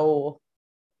how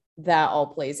that all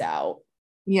plays out.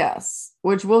 Yes,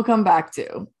 which we'll come back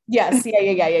to. Yes,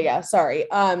 yeah. Sorry.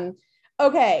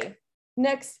 Okay.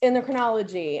 Next in the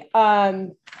chronology,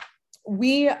 I'm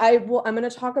going to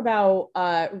talk about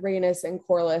Rhaenys and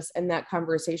Corlys and that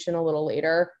conversation a little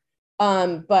later.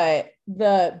 But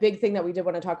the big thing that we did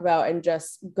want to talk about and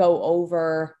just go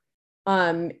over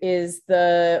is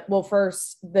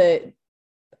first the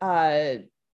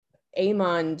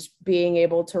Aemond being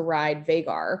able to ride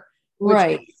Vhagar, which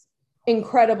Right. is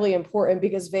incredibly important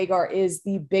because Vhagar is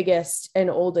the biggest and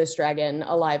oldest dragon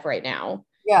alive right now.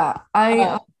 Yeah,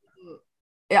 I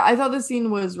thought the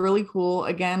scene was really cool.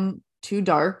 Again, too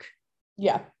dark.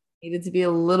 Yeah. Needed to be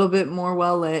a little bit more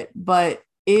well lit, but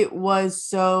it was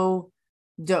so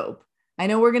dope. I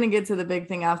know we're gonna get to the big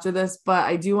thing after this, but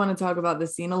I do want to talk about the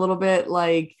scene a little bit.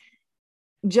 Like,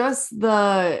 just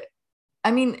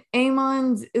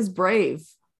Aemond is brave,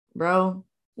 bro.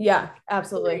 Yeah,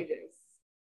 absolutely.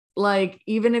 Like,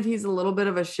 even if he's a little bit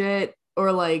of a shit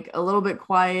or like a little bit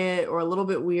quiet or a little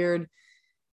bit weird,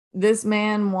 this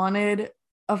man wanted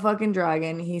a fucking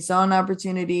dragon. He saw an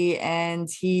opportunity and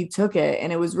he took it.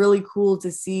 And it was really cool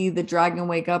to see the dragon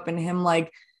wake up and him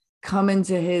like come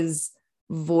into his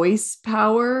voice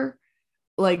power,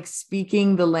 like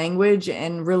speaking the language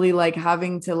and really like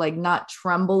having to like not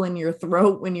tremble in your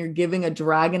throat when you're giving a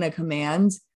dragon a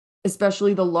command,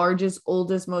 especially the largest,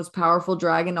 oldest, most powerful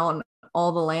dragon on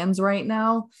all the lands right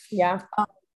now. Yeah.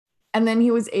 And then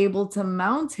he was able to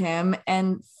mount him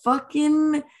and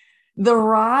fucking the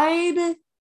ride.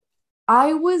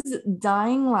 I was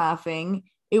dying laughing.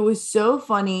 It was so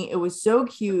funny. It was so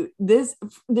cute. The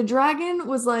dragon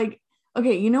was like,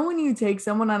 okay, you know when you take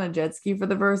someone on a jet ski for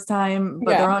the first time,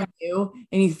 but they're on you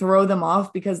and you throw them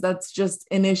off because that's just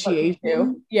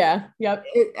initiation. Yeah. Yep.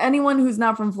 Anyone who's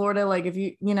not from Florida, like if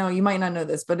you might not know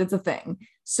this, but it's a thing.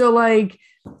 So like,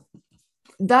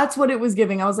 that's what it was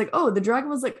giving. I was like, oh, the dragon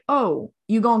was like, oh,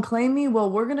 you gonna claim me?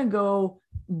 Well, we're gonna go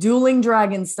dueling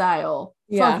dragon style.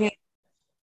 Yeah. Fucking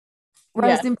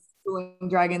rest in dueling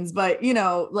dragons, but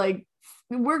like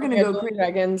we're gonna go crazy.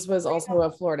 Dragons was also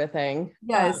a Florida thing.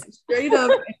 Yes, straight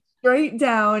up, straight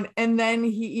down, and then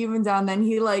he evened down. Then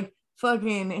he like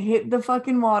fucking hit the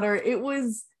fucking water. It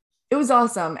was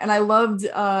awesome, and I loved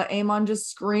Aemon just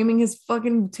screaming his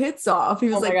fucking tits off. He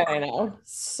was like, God, I know,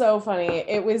 so funny.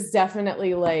 It was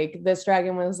definitely like this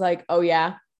dragon was like, oh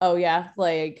yeah,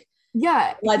 like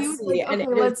yeah. Let's see, like, okay,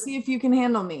 let's see if you can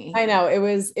handle me. I know it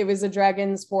was a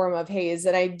dragon's form of haze,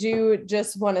 and I do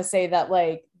just want to say that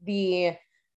like the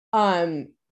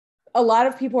a lot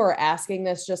of people are asking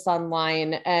this just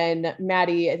online, and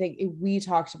Maddie, I think we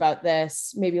talked about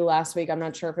this maybe last week. I'm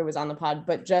not sure if it was on the pod,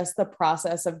 but just the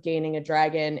process of gaining a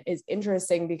dragon is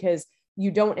interesting because you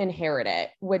don't inherit it,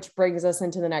 which brings us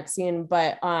into the next scene.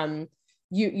 But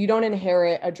you don't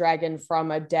inherit a dragon from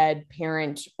a dead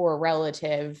parent or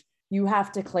relative. You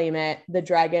have to claim it. The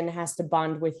dragon has to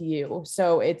bond with you.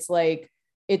 So it's like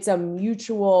it's a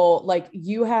mutual, like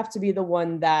you have to be the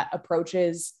one that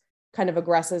approaches, kind of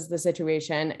aggresses the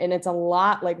situation. And it's a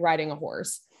lot like riding a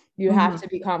horse. You have to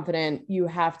be confident. You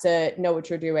have to know what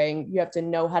you're doing. You have to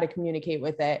know how to communicate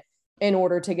with it in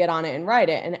order to get on it and ride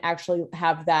it and actually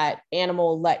have that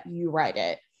animal let you ride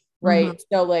it. Right.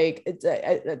 So like,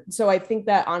 so I think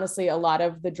that honestly, a lot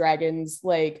of the dragons,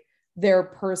 like their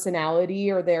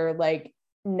personality or their like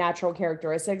natural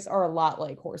characteristics are a lot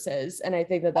like horses. And I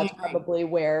think that that's probably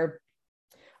where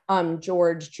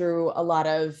George drew a lot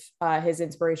of his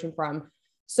inspiration from.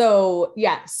 So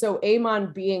yeah, so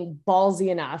Aemon being ballsy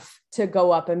enough to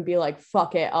go up and be like,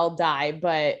 fuck it, I'll die.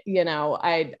 But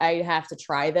I have to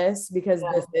try this because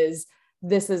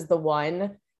this is the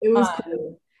one. It was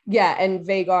cool. Yeah. And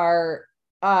Vhagar,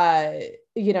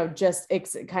 just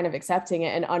kind of accepting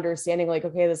it and understanding like,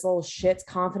 okay, this little shit's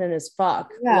confident as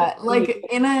fuck. Yeah. Like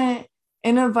in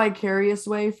a vicarious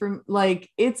way from like,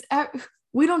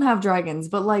 we don't have dragons,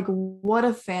 but like, what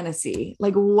a fantasy,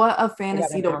 to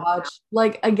watch.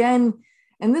 Like, again,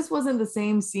 and this wasn't the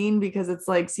same scene because it's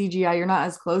like CGI, you're not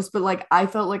as close, but like, I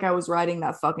felt like I was riding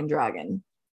that fucking dragon.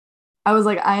 I was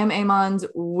like, I am Aemond.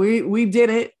 We did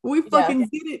it. We fucking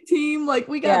did it, team. Like,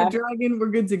 we got a dragon. We're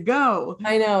good to go.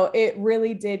 I know it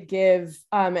really did give.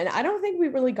 And I don't think we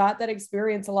really got that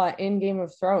experience a lot in Game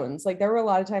of Thrones. Like, there were a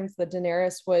lot of times that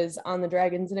Daenerys was on the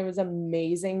dragons, and it was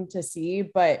amazing to see.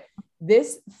 But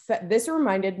this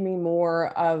reminded me more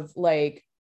of like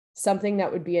something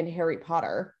that would be in Harry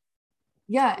Potter.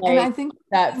 Yeah, and I like think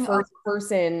that first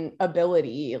person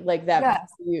ability, like that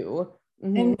view.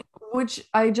 And which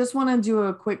I just want to do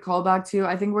a quick callback to.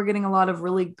 I think we're getting a lot of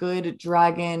really good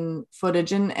dragon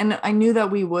footage, and I knew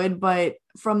that we would, but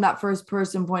from that first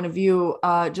person point of view,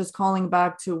 just calling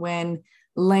back to when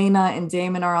Lena and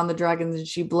Damon are on the dragons and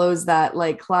she blows that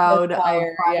like cloud of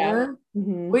fire. Yeah.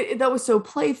 Mm-hmm. That was so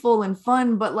playful and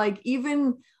fun, but like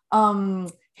even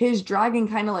his dragon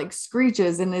kind of like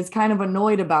screeches and is kind of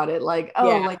annoyed about it, like,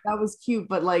 oh, like that was cute,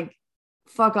 but like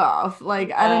fuck off.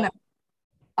 Like, I don't know.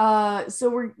 So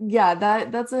we're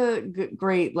that's a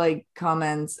great like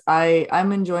comments.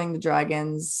 I'm enjoying the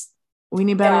dragons. We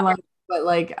need better luck, but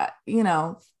like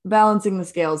balancing the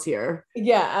scales here.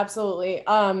 Yeah, absolutely.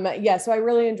 So I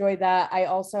really enjoyed that. I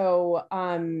also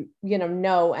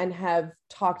know and have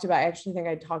talked about, I actually think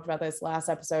I talked about this last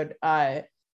episode,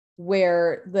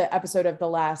 where the episode of the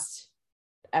last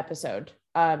episode,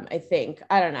 I think,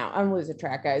 I don't know, I'm losing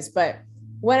track, guys, but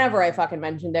whenever I fucking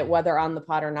mentioned it, whether on the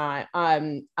pod or not,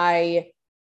 I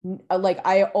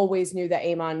always knew that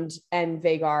Aemond and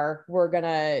Vhagar were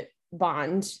gonna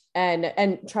bond,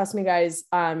 and trust me, guys,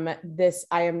 this,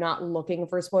 I am not looking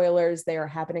for spoilers, they are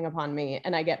happening upon me,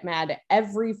 and I get mad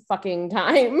every fucking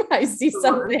time I see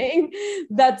something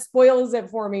that spoils it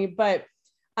for me. But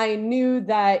I knew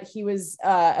that he was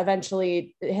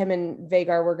eventually, him and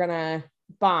Vhagar were gonna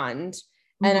bond.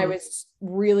 And I was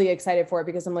really excited for it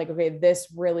because I'm like, okay, this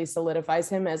really solidifies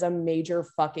him as a major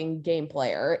fucking game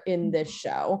player in this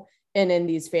show and in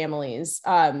these families,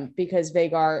 because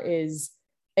Vhagar is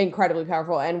incredibly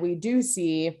powerful. And we do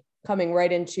see coming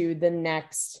right into the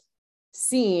next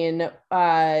scene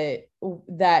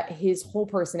that his whole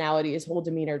personality, his whole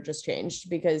demeanor just changed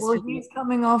because he's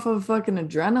coming off of fucking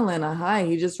adrenaline, a high.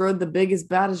 He just rode the biggest,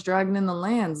 baddest dragon in the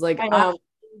lands. Like, I know.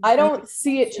 I don't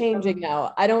see it changing though.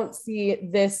 I don't see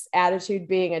this attitude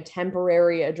being a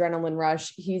temporary adrenaline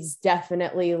rush. He's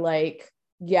definitely like,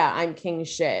 yeah, I'm king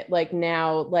shit. Like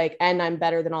now, like, and I'm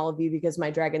better than all of you because my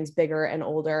dragon's bigger and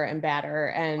older and badder.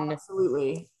 And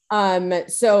absolutely.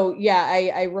 So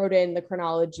yeah, I wrote in the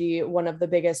chronology. One of the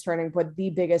biggest turning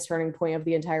point of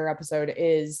the entire episode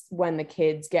is when the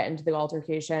kids get into the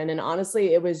altercation. And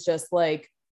honestly, it was just like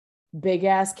big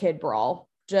ass kid brawl.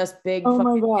 Just big. Oh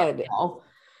my God.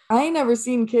 I ain't never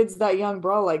seen kids that young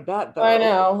brawl like that though. I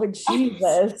know.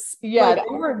 Jesus. Yeah, like,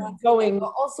 they were going.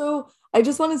 Also, I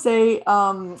just want to say,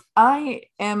 I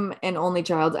am an only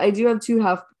child. I do have two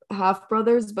half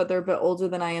brothers, but they're a bit older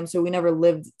than I am, so we never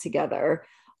lived together.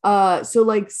 So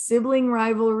like sibling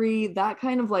rivalry, that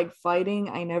kind of like fighting,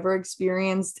 I never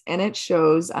experienced, and it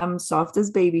shows. I'm soft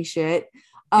as baby shit.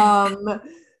 But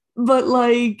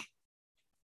like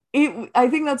I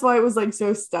think that's why it was like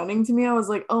so stunning to me. I was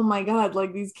like, oh my God,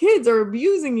 like these kids are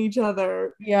abusing each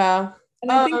other. Yeah. And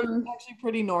I think it's actually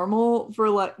pretty normal for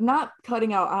like not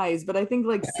cutting out eyes, but I think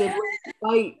like siblings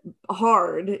fight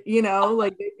hard,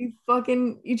 like they be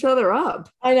fucking each other up.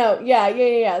 I know.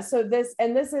 Yeah. So this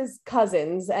is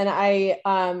cousins. And I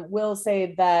will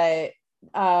say that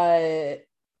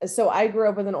so I grew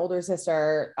up with an older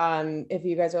sister. If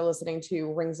you guys are listening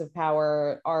to Rings of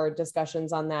Power, our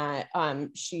discussions on that,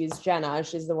 she's Jenna.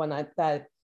 She's the one that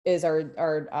is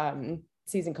our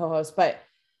season co-host. But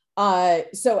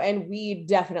so, and we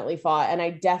definitely fought, and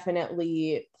I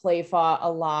definitely fought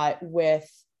a lot with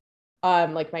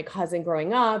like my cousin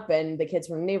growing up and the kids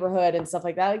from the neighborhood and stuff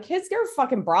like that. Like kids are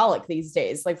fucking brawlic these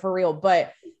days, like for real.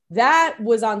 But that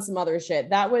was on some other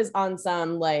shit. That was on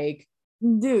some like,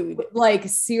 dude, like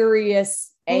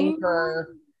serious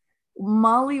anger.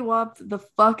 Molly whopped the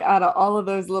fuck out of all of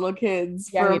those little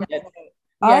kids. Yeah, he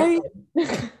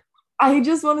did. I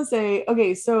just want to say,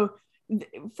 okay, so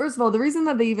first of all, the reason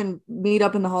that they even meet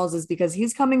up in the halls is because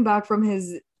he's coming back from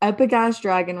his epic ass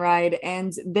dragon ride,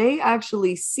 and they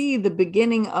actually see the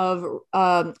beginning of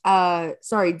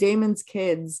Damon's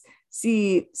kids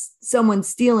see someone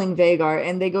stealing Vhagar,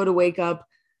 and they go to wake up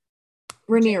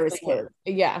Rhaenyra's kid.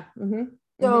 Yeah.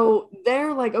 So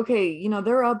they're like, okay,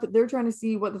 they're up, they're trying to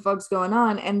see what the fuck's going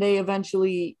on, and they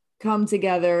eventually come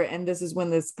together, and this is when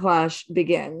this clash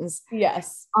begins.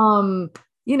 Yes. And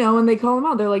they call him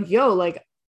out. They're like, yo, like,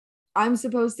 I'm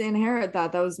supposed to inherit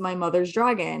that. That was my mother's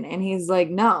dragon. And he's like,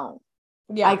 no.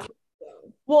 Yeah.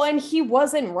 Well, and he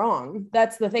wasn't wrong.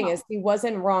 That's the thing, is he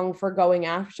wasn't wrong for going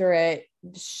after it.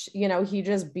 He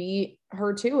just beat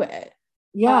her to it.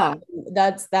 Yeah.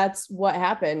 That's what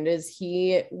happened, is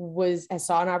he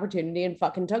saw an opportunity and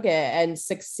fucking took it and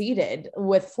succeeded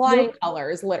with flying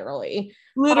colors, literally.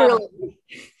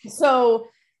 So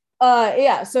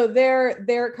so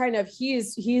they're kind of,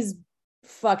 he's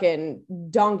fucking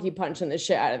donkey punching the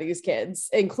shit out of these kids,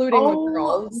 including the Oh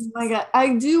girls. my God.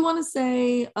 I do want to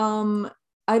say,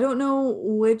 I don't know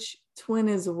which twin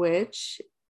is which.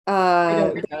 I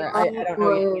don't either. I don't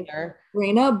know either.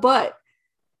 Raina, but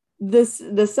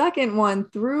the second one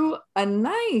threw a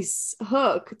nice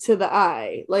hook to the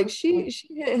eye. Like she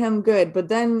hit him good, but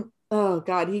then oh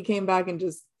God, he came back and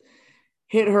just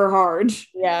hit her hard.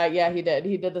 Yeah, he did.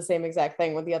 He did the same exact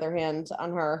thing with the other hand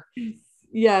on her.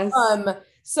 Yes.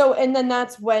 So and then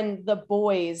that's when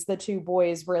the two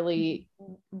boys really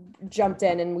jumped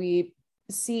in, and we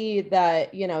see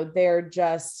that, you know, they're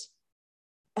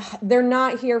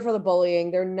not here for the bullying.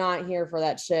 They're not here for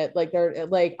that shit. Like they're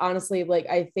like, honestly, like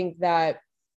I think that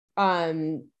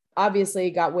obviously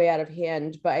it got way out of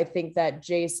hand, but I think that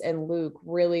Jace and Luke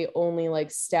really only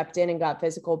like stepped in and got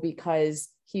physical because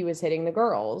he was hitting the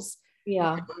girls.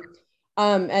 Yeah.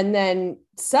 And then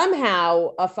somehow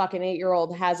a fucking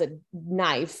 8-year-old has a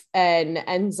knife and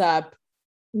ends up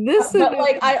but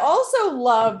like I also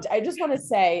loved, I just want to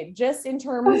say, just in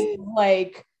terms of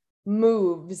like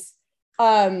moves,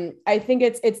 I think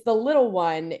it's the little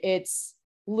one, it's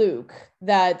Luke,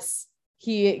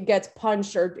 he gets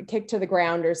punched or kicked to the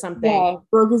ground or something. Yeah,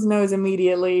 broke his nose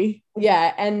immediately.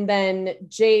 Yeah, and then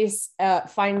Jace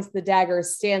finds the dagger,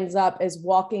 stands up, is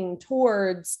walking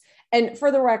towards, and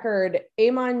for the record,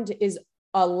 Aemond is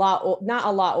not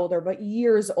a lot older, but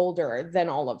years older than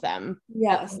all of them.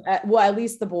 Yes. Well, at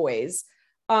least the boys.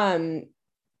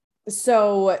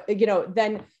 So, you know,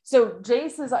 then so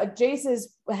Jace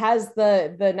has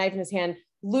the knife in his hand.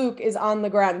 Luke is on the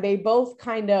ground. They both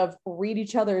kind of read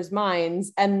each other's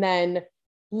minds, and then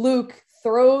Luke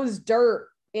throws dirt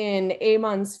in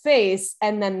Aemon's face,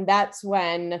 and then that's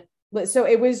when. So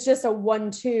it was just a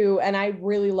 1-2, and I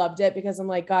really loved it because I'm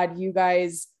like, God, you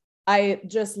guys, I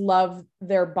just love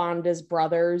their bond as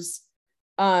brothers.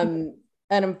 And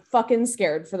I'm fucking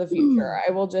scared for the future.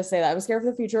 I will just say that. I'm scared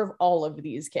for the future of all of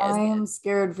these kids. I am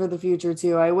scared for the future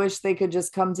too. I wish they could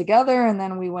just come together and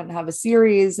then we wouldn't have a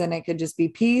series and it could just be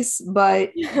peace.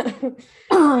 But you know,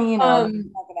 it's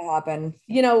not gonna happen.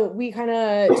 You know, we kind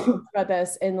of talked about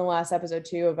this in the last episode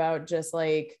too, about just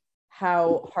like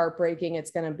how heartbreaking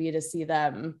it's gonna be to see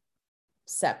them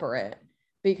separate.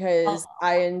 Because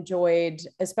I enjoyed,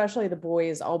 especially the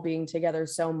boys all being together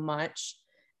so much.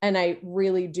 And I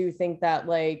really do think that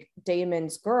like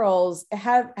Daemon's girls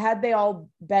had they all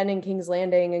been in King's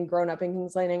Landing and grown up in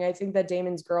King's Landing, I think that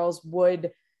Daemon's girls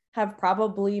would have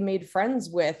probably made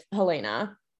friends with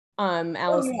Helena,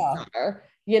 Alice's daughter,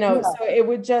 you know, so it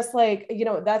would just like, you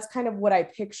know, that's kind of what I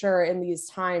picture in these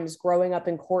times, growing up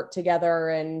in court together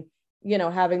and, you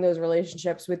know, having those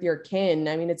relationships with your kin.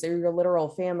 I mean, it's your literal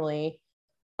family.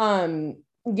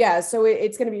 Yeah, so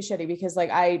it's going to be shitty because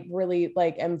like I really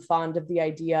like am fond of the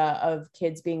idea of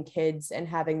kids being kids and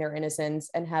having their innocence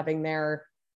and having their,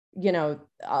 you know,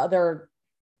 other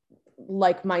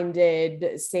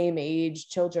like-minded same age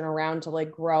children around to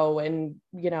like grow and,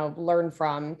 you know, learn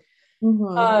from.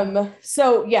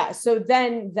 So yeah, so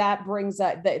then that brings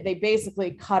up they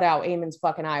basically cut out Aemon's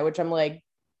fucking eye, which I'm like,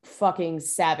 fucking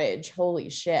savage, holy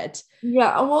shit.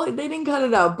 Yeah, well, they didn't cut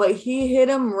it out, but he hit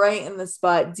him right in the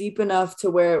spot, deep enough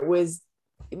to where it was,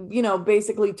 you know,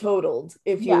 basically totaled,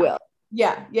 if you will.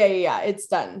 Yeah, it's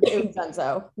done. It was done.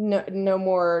 So no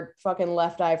more fucking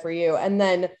left eye for you. And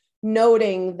then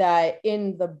noting that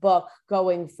in the book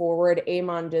going forward,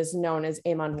 Aemond is known as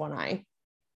Aemond One Eye.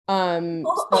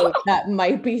 So that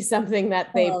might be something that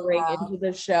they bring into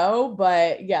the show,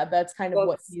 but yeah, that's kind of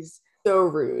what he's so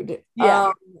rude.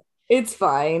 Yeah. It's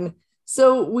fine.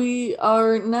 So we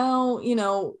are now, you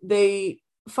know, they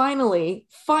finally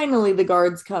the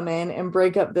guards come in and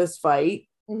break up this fight.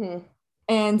 And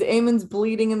Aemon's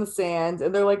bleeding in the sand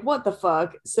and they're like, what the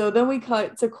fuck? So then we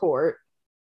cut to court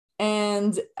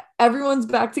and everyone's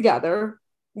back together,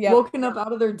 woken up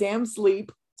out of their damn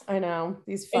sleep. I know,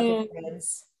 these fucking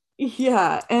kids.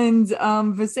 Yeah, and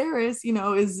Viserys, you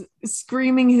know, is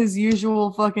screaming his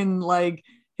usual fucking like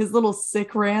his little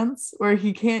sick rants where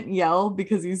he can't yell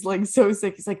because he's like so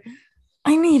sick. He's like,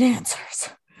 I need answers.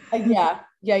 Yeah.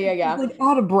 He's like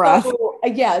out of breath.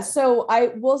 So I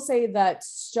will say that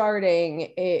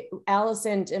starting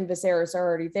Alicent and Viserys are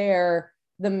already there.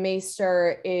 The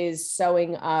Maester is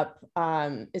sewing up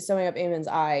Aemon's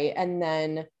eye, and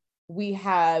then we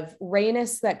have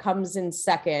Rhaenys that comes in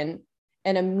second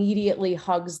and immediately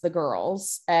hugs the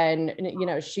girls, and you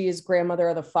know, she's grandmother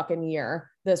of the fucking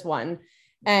year, this one.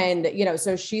 And, you know,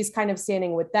 so she's kind of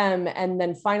standing with them. And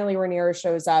then finally Rhaenyra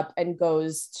shows up and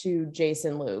goes to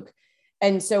Jason Luke.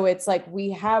 And so it's like,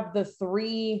 we have the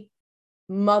three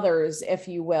mothers, if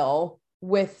you will,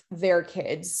 with their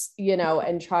kids, you know,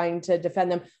 and trying to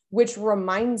defend them, which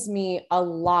reminds me a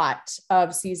lot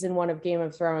of season 1 of Game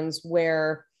of Thrones,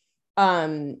 where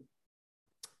Nymeria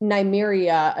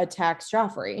attacks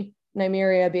Joffrey.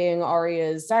 Nymeria, being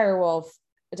Arya's direwolf,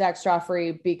 attacks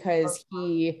Joffrey because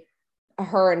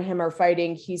her and him are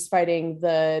fighting. He's fighting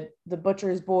the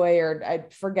butcher's boy, or I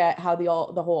forget how the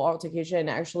whole altercation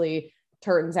actually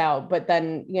turns out. But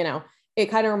then, you know, it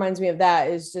kind of reminds me of that.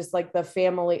 Is just like the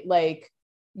family, like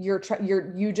you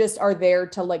just are there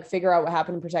to like figure out what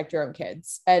happened and protect your own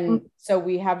kids. And so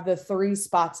we have the 3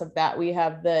 spots of that. We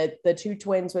have the 2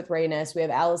 twins with Rhaenys, we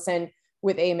have Alicent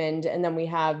with Aemond, and then we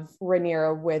have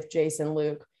Rhaenyra with Jason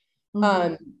Luke.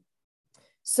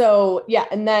 So yeah,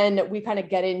 and then we kind of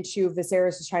get into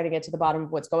Viserys is trying to get to the bottom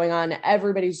of what's going on.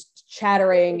 Everybody's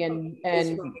chattering and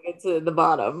trying to get to the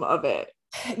bottom of it.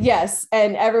 Yes,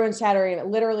 and everyone's chattering. It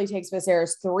literally takes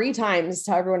Viserys 3 times to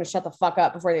tell everyone to shut the fuck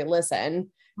up before they listen.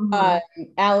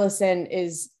 Alicent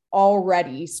is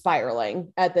already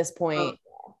spiraling at this point.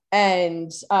 And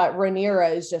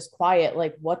Rhaenyra is just quiet,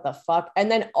 like, what the fuck?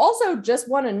 And then also just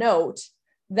want to note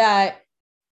that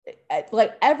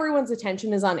like everyone's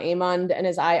attention is on Aemond and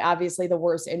his eye, obviously the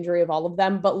worst injury of all of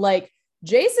them, but like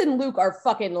Jason and Luke are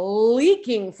fucking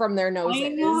leaking from their noses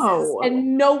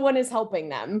and no one is helping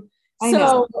them.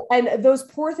 And those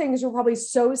poor things were probably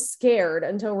so scared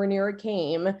until Rhaenyra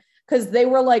came, because they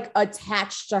were like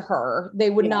attached to her. They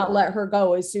would not let her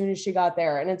go as soon as she got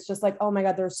there. And it's just like, oh my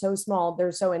God, they're so small.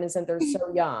 They're so innocent. They're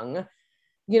so young.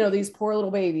 You know, these poor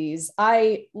little babies.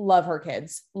 I love her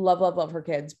kids. Love her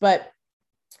kids. But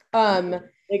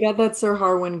they got that Sir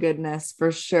Harwin goodness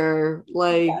for sure.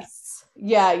 Like, yes.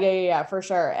 Yeah, for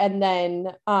sure. And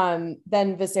then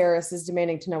Viserys is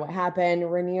demanding to know what happened.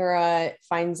 Rhaenyra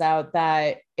finds out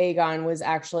that Aegon was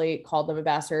actually called them a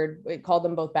bastard. It called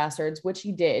them both bastards, which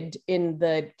he did in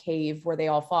the cave where they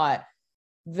all fought.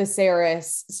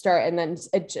 Viserys and then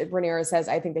Rhaenyra says,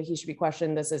 I think that he should be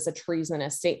questioned. This is a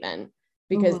treasonous statement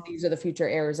because these are the future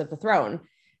heirs of the throne.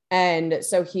 And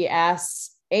so he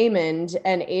asks Aemond,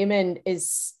 and Aemond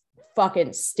is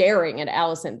fucking staring at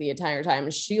Alicent the entire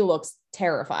time. She looks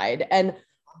terrified. And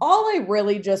all I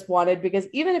really just wanted, because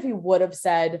even if he would have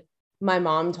said, my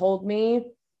mom told me,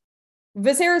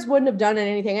 Viserys wouldn't have done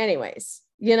anything anyways,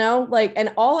 you know, like,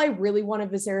 and all I really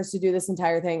wanted Viserys to do this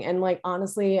entire thing. And like,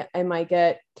 honestly, I might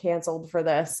get canceled for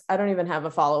this. I don't even have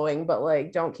a following, but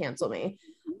like, don't cancel me.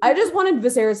 I just wanted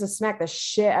Viserys to smack the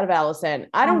shit out of Alicent.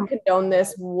 I don't condone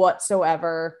this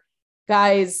whatsoever.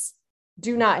 Guys,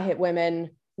 do not hit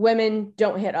women. Women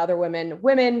don't hit other women.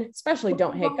 Women especially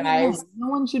don't hit guys. No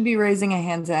one should be raising a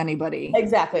hand to anybody.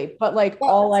 Exactly. But like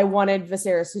all I wanted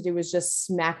Viserys to do was just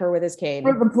smack her with his cane.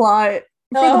 For the plot.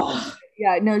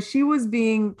 Yeah, no, she was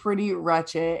being pretty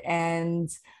wretched, and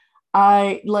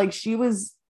she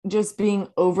was just being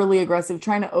overly aggressive,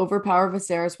 trying to overpower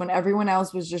Viserys when everyone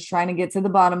else was just trying to get to the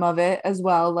bottom of it as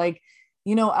well. Like,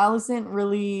 you know, Alicent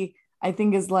really, I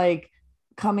think, is like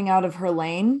coming out of her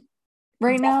lane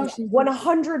right now. She's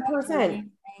 100%.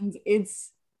 And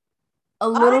it's a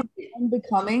little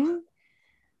unbecoming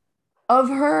of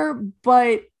her,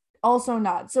 but also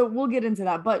not. So we'll get into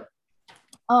that. But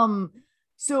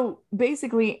so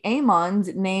basically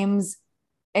Aemond names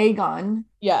Aegon.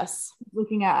 Yes.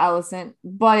 Looking at Alicent,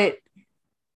 but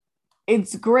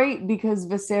it's great because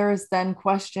Viserys then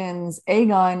questions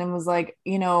Aegon and was like,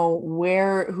 you know,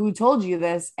 who told you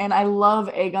this? And I love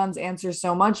Aegon's answer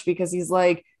so much because he's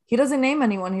like, he doesn't name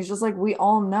anyone. He's just like, we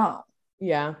all know.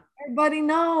 Yeah. Everybody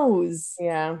knows.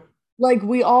 Yeah. Like,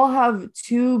 we all have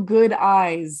 2 good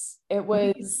eyes. It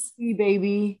was,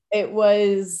 baby. It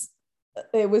was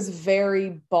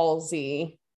very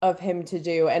ballsy of him to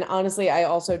do. And honestly, I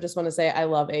also just want to say I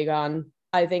love Aegon.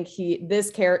 I think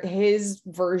his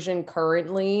version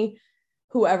currently,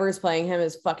 whoever is playing him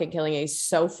is fucking killing it. He's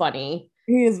so funny.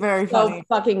 He is very funny. So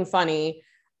fucking funny.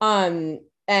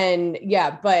 And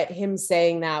yeah, but him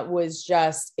saying that was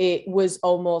just, it was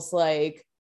almost like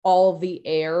all the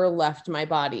air left my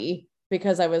body,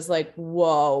 because I was like,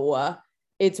 whoa,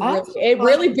 it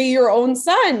really be your own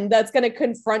son that's going to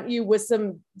confront you with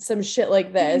some shit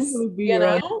like this, you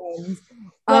know?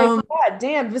 Like, God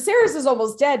damn, Viserys is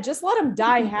almost dead. Just let him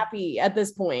die happy at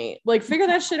this point. Like, figure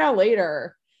that shit out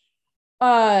later.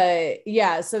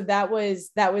 Yeah, so that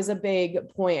was a big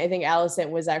point. I think Alicent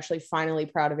was actually finally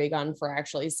proud of Aegon for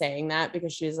actually saying that,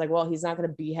 because she's like, well, he's not going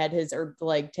to behead his, or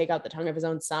like take out the tongue of his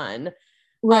own son.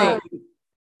 Right.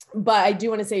 But I do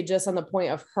want to say, just on the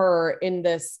point of her in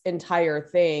this entire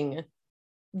thing,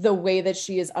 the way that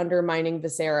she is undermining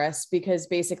Viserys, because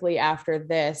basically after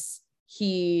this,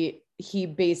 he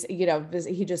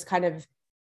just kind of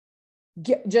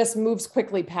just moves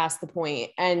quickly past the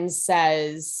point and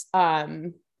says,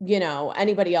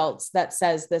 anybody else that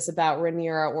says this about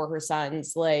Rhaenyra or her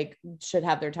sons, like, should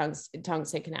have their tongues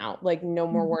taken out. Like, no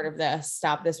more word of this.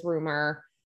 Stop this rumor,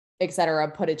 etc.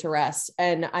 Put it to rest.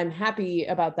 And I'm happy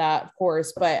about that, of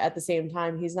course. But at the same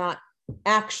time, he's not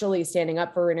actually standing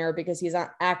up for Rhaenyra because he's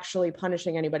not actually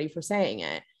punishing anybody for saying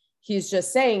it. He's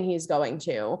just saying he's going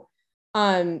to.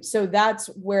 So that's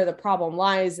where the problem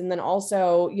lies. And then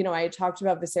also, I talked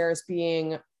about Viserys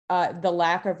being the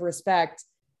lack of respect.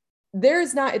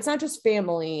 It's not just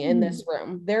family in this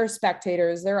room. There are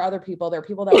spectators, there are other people, there are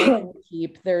people that want to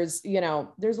keep. There's a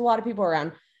lot of people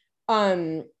around.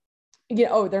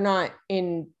 They're not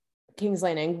in King's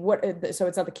Landing. So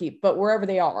it's not the keep, but wherever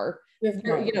they are,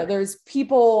 there's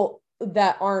people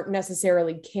that aren't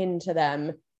necessarily kin to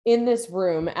them in this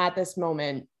room at this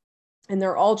moment. And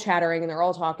they're all chattering and they're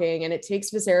all talking. And it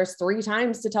takes Viserys 3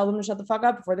 times to tell them to shut the fuck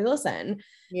up before they listen.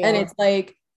 Yeah. And it's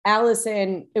like,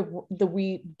 Allison,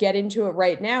 we get into it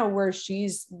right now where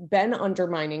she's been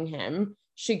undermining him.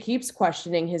 She keeps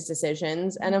questioning his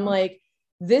decisions. And I'm like,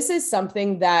 this is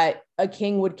something that a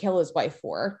king would kill his wife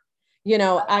for.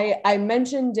 I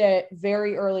mentioned it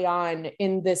very early on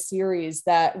in this series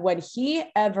that when he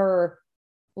ever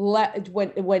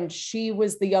when she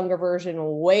was the younger version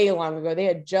way long ago, they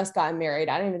had just gotten married.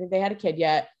 I don't even think they had a kid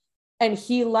yet. And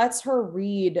he lets her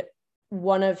read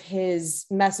one of his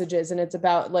messages, and it's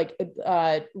about like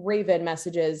Raven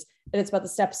messages, and it's about the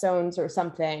stepstones or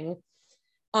something.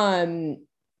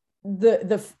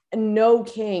 The no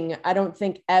king, I don't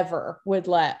think ever would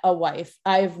let a wife.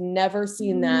 I've never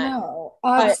seen that. No,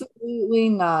 absolutely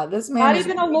not. This man, not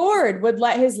even a lord, would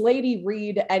let his lady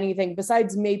read anything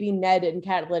besides maybe Ned and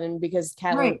Catelyn, because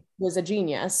Catelyn was a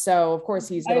genius. So of course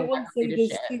he's going to read his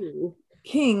shit. Too.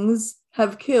 Kings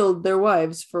have killed their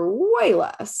wives for way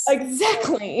less.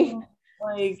 Exactly.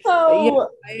 So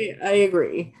yeah, I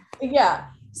agree. Yeah.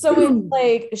 So it's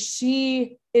like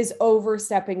she is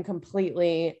overstepping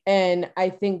completely. And I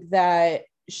think that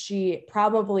she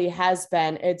probably has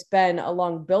been. It's been a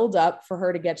long buildup for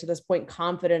her to get to this point,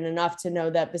 confident enough to know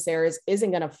that Viserys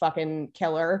isn't going to fucking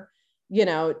kill her,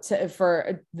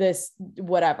 for this,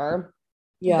 whatever.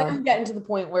 Yeah. Then getting to the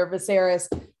point where Viserys,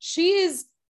 she's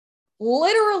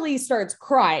literally starts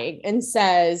crying and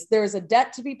says, there's a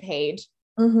debt to be paid.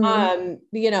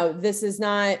 This is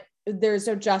not, there's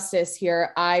no justice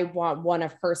here. I want one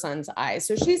of her son's eyes.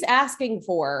 So she's asking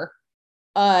for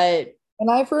an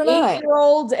eye for an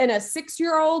 8-year-old and a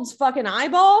 6-year-old's fucking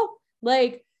eyeball.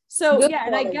 Like, so yeah,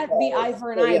 and I get the eye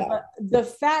for an eye, but the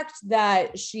fact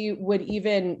that she would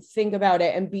even think about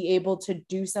it and be able to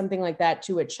do something like that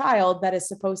to a child that is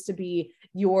supposed to be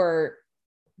your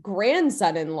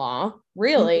grandson-in-law,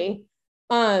 really.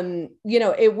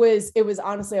 It was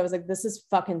honestly, I was like, this is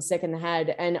fucking sick in the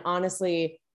head. And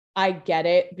honestly, I get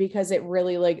it, because it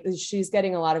really, like, she's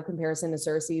getting a lot of comparison to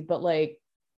Cersei, but like,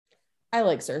 I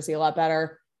like Cersei a lot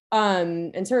better.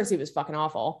 And Cersei was fucking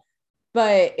awful,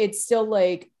 but it's still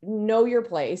like, know your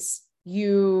place.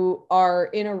 You are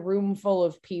in a room full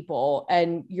of people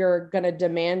and you're going to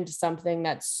demand something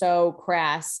that's so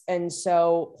crass and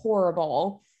so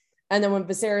horrible. And then when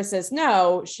Viserys says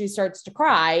no, she starts to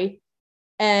cry.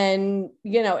 And,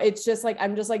 it's just like,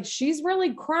 I'm just like, she's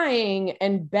really crying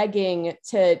and begging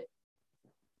to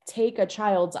take a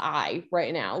child's eye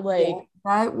right now. Like,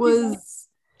 that was,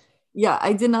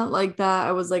 I did not like that.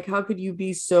 I was like, how could you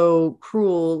be so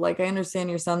cruel? Like, I understand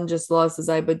your son just lost his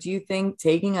eye, but do you think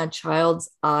taking a child's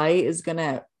eye is going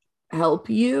to help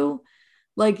you?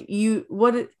 Like, I'm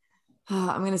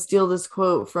going to steal this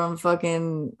quote from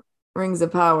fucking Rings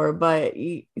of Power, but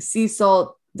sea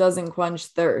salt doesn't quench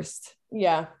thirst.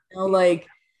 Yeah. Like,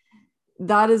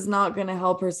 that is not going to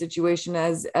help her situation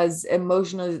as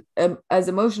emotional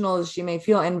as she may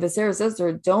feel. And Viserys says to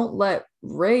her, don't let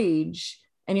rage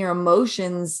and your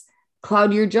emotions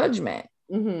cloud your judgment.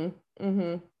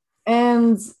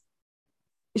 And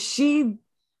she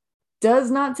does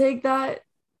not take that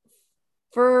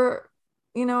for,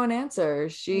 an answer.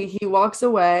 He walks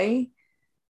away.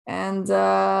 And he's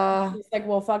like,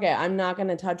 well, fuck it. I'm not going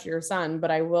to touch your son, but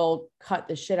I will cut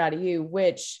the shit out of you,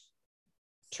 which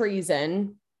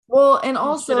treason. Well, and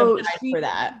also she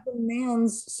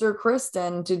demands Sir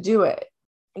Criston to do it.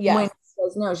 Yeah. When he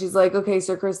says no, she's like, okay,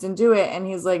 Sir Criston, do it. And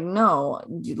he's like, no,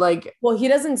 like, well, he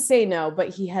doesn't say no, but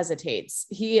he hesitates.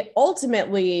 He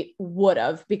ultimately would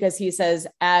have, because he says,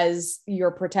 as your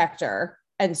protector,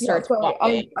 and starts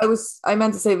walking. I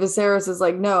meant to say Viserys is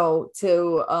like, no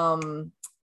to,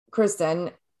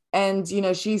 Criston, and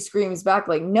she screams back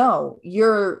like, no,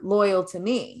 you're loyal to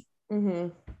me.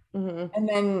 And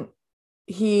then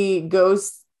he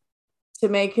goes to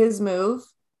make his move.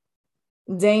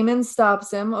 Daemon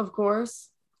stops him, of course.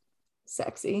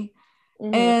 Sexy.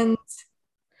 Mm-hmm. And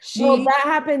well, that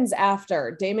happens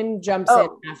after. Daemon jumps in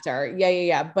after.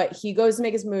 Yeah. But he goes to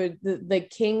make his move. The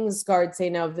King's guard say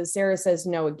no. Viserys says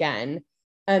no again.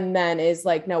 And then is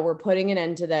like, no, we're putting an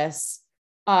end to this.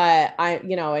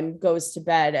 And goes to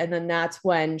bed. And then that's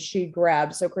when she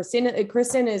grabs. So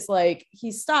Kristen is like,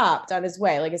 he stopped on his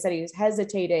way. Like I said, he was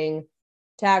hesitating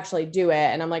to actually do it.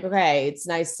 And I'm like, okay, it's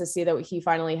nice to see that he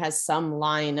finally has some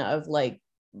line of like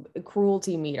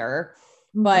cruelty meter.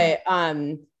 But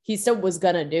he still was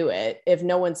gonna do it. If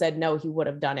no one said no, he would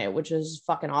have done it, which is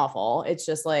fucking awful. It's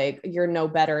just like, you're no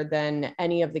better than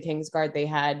any of the King's Guard they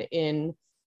had in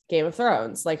Game of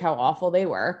Thrones, like how awful they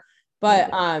were. But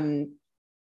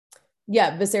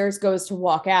Viserys goes to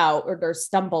walk out or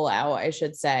stumble out, I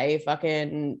should say,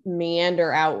 fucking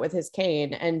meander out with his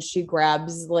cane, and she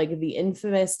grabs like the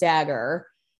infamous dagger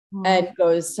and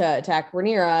goes to attack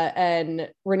Rhaenyra, and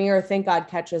Rhaenyra, thank God,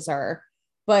 catches her.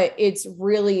 But it's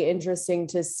really interesting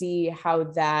to see how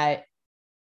that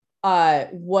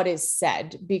what is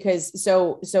said, because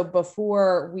so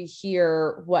before we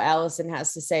hear what Alicent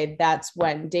has to say, that's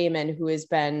when Daemon, who has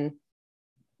been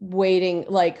waiting,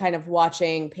 like kind of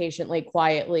watching patiently,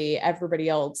 quietly, everybody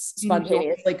else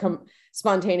spontaneously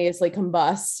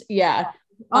combust.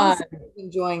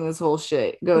 Enjoying this whole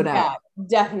shit go down. Yeah,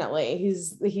 definitely.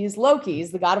 He's Loki.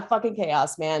 He's the god of fucking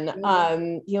chaos, man.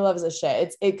 He loves this shit.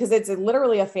 It's because it's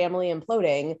literally a family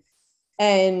imploding.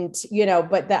 And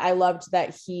but that I loved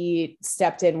that he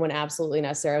stepped in when absolutely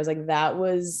necessary. I was like, that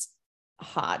was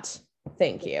hot.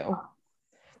 Thank you.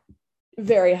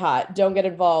 Very hot. Don't get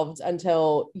involved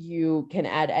until you can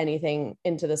add anything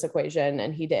into this equation.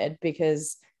 And he did,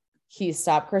 because he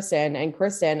stopped Kristen. And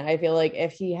Kristen, I feel like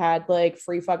if he had like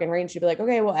free fucking reign, she'd be like,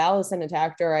 okay, well, Alicent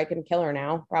attacked her. I can kill her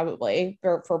now, probably,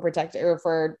 for protecting or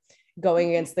for going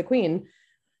against the queen.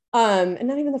 And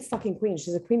not even the fucking queen.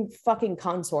 She's a queen fucking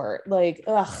consort. Like,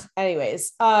 ugh.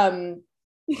 Anyways,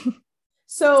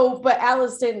 so, but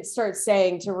Alicent starts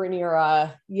saying to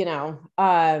Rhaenyra,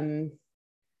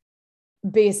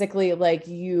 basically like,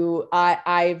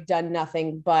 I've done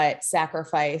nothing but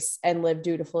sacrifice and live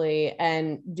dutifully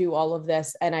and do all of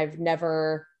this, and I've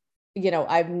never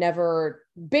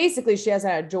basically, she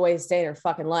hasn't had a joyous day in her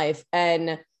fucking life.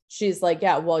 And she's like,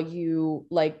 yeah, well, you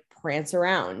like prance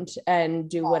around and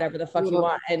do whatever the fuck you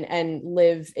want and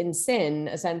live in sin,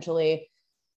 essentially.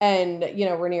 And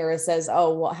Rhaenyra says,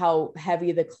 oh, well, how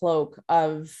heavy the cloak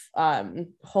of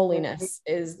holiness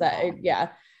is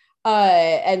that.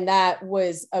 And that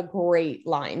was a great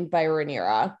line by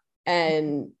Rhaenyra.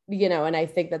 And and I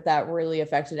think that really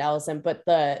affected Alicent. But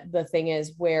the thing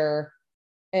is, where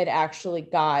it actually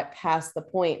got past the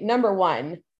point, number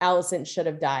one, Alicent should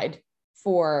have died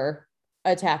for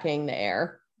attacking the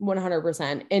heir.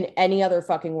 100%. In any other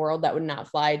fucking world, that would not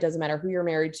fly. It doesn't matter who you're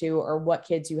married to or what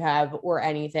kids you have or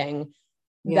anything.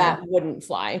 That wouldn't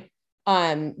fly.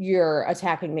 You're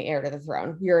attacking the heir to the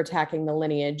throne. You're attacking the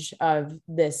lineage of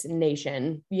this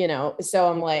nation,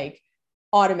 so I'm like,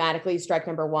 automatically strike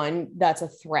number one, that's a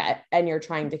threat, and you're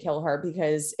trying to kill her,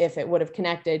 because if it would have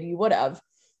connected, you would have.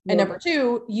 And number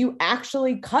two, you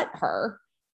actually cut her.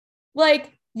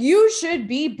 Like, you should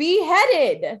be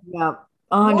beheaded. Yep.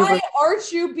 100%. Why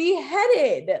aren't you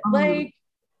beheaded? Like,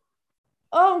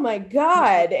 oh my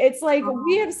God. It's like,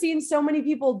 we have seen so many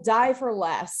people die for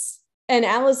less. And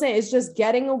Alicent is just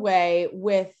getting away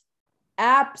with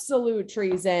absolute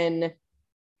treason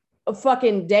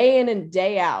fucking day in and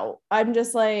day out. I'm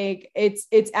just like, it's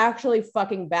actually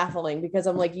fucking baffling, because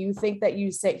I'm like, you think that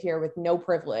you sit here with no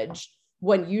privilege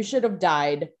when you should have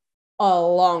died a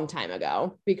long time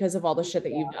ago because of all the shit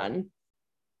that you've done.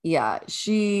 Yeah,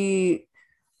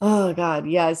 oh God,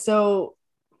 yeah. So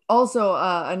also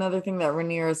another thing that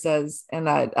Rhaenyra says, and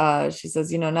that she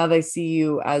says, now they see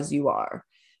you as you are,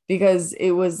 because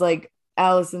it was like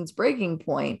Alicent's breaking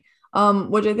point,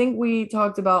 which I think we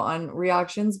talked about on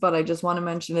reactions, but I just want to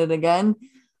mention it again.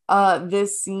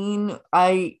 This scene,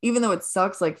 even though it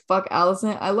sucks, like fuck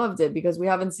Alicent, I loved it, because we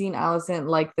haven't seen Alicent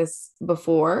like this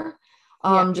before.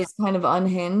 Just kind of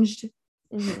unhinged.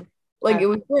 Mm-hmm. Like, it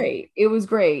was great. It was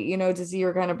great, to see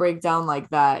her kind of break down like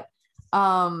that.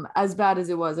 As bad as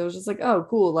it was just like, oh,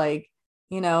 cool. Like,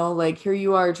 like, here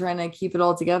you are trying to keep it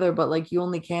all together, but like, you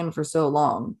only can for so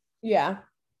long. Yeah.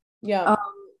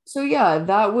 So yeah,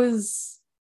 that was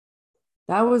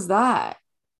that.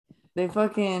 They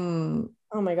fucking,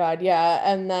 oh my God, yeah.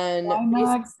 And then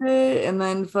climaxed it, and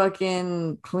then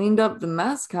fucking cleaned up the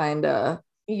mess, kinda.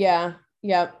 Yeah.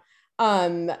 Yep.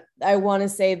 I want to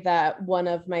say that one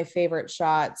of my favorite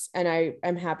shots, and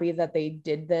I'm happy that they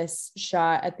did this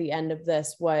shot at the end of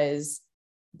this, was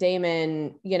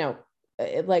Daemon,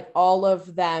 like all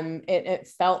of them, it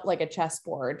felt like a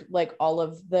chessboard, like all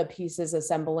of the pieces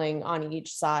assembling on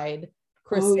each side.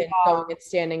 Kristen going and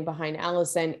standing behind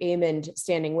Alicent, Aemond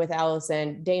standing with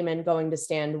Alicent, Daemon going to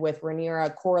stand with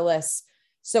Rhaenyra, Corlys.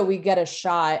 So we get a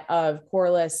shot of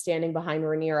Corlys standing behind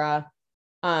Rhaenyra,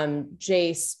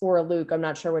 Jace or Luke, I'm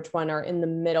not sure which one, are in the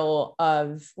middle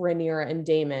of Rhaenyra and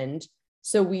Daemon.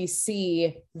 So we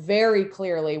see very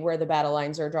clearly where the battle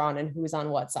lines are drawn and who's on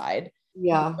what side.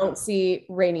 Yeah. We don't see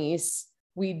Rhaenys.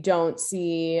 We don't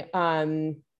see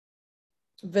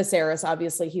Viserys.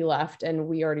 Obviously he left, and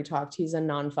we already talked, he's a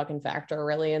non-fucking factor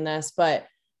really in this, but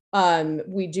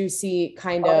we do see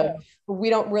kind of,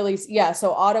 we don't really,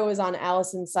 so Otto is on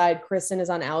Alicent's side, Kristen is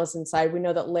on Alicent's side. We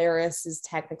know that Larys is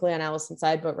technically on Alicent's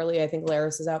side, but really I think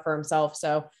Larys is out for himself,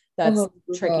 so that's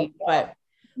tricky.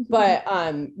 But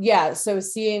so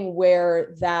seeing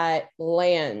where that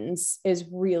lands is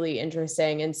really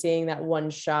interesting, and seeing that one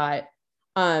shot,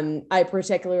 I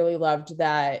particularly loved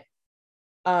that.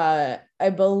 I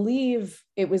believe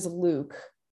it was Luke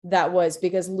that was,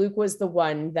 because Luke was the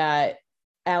one that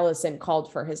Alicent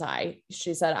called for his eye.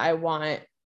 She said, I want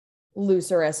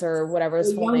Lucerys or whatever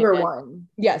his full name. The younger one.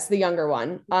 Yes, the younger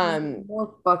one.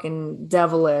 More fucking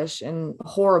devilish and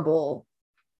horrible.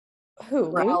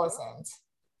 Who? For Alicent.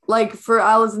 Like for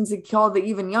Alicent to call the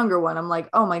even younger one, I'm like,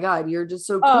 oh my God, you're just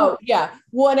so cool. Oh yeah.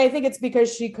 Well, and I think it's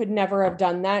because she could never have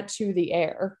done that to the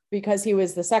heir, because he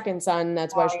was the second son.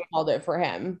 That's why she called it for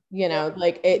him.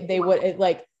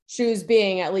 She was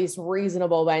being at least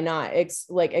reasonable by not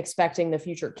expecting the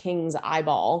future king's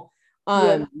eyeball.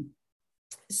 So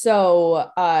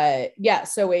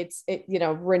it's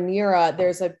Rhaenyra,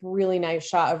 there's a really nice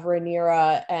shot of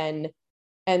Rhaenyra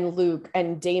and Luke,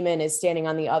 and Daemon is standing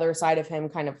on the other side of him,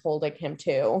 kind of holding him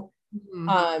too.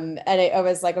 And I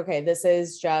was like, okay, this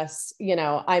is just,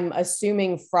 I'm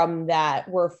assuming from that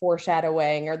we're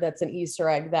foreshadowing, or that's an Easter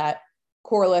egg, that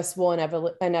Corlys will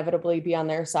inevitably be on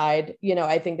their side.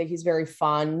 I think that he's very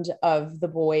fond of the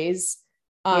boys.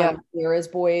 There is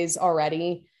boys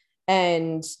already,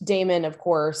 and Daemon, of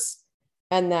course.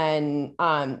 And then,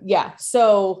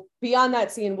 so beyond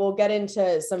that scene, we'll get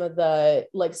into some of the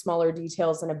smaller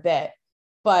details in a bit.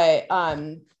 But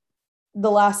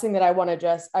the last thing that I want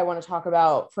to talk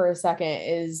about for a second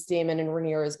is Daemon and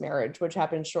Rhaenyra's marriage, which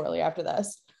happened shortly after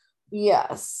this.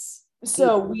 Yes.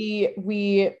 So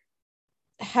we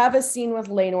have a scene with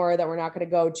Laenor that we're not going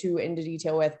to go too into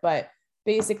detail with, but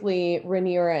basically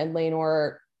Rhaenyra and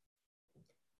Laenor,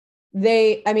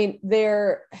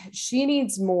 she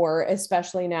needs more,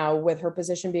 especially now with her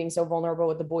position being so vulnerable,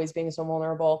 with the boys being so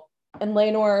vulnerable. And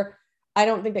Laenor, I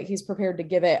don't think that he's prepared to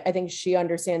give it. I think she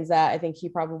understands that. I think he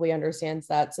probably understands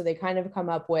that. So they kind of come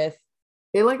up with,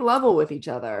 they level with each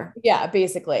other. Yeah,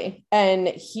 basically. And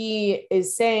he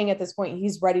is saying at this point,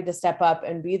 he's ready to step up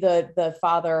and be the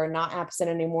father, not absent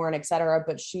anymore, and etc.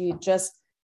 But she just,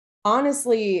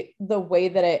 honestly, the way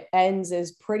that it ends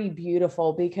is pretty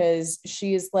beautiful, because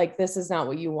she's like, this is not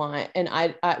what you want. And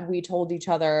we told each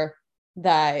other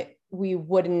that we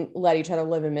wouldn't let each other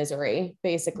live in misery,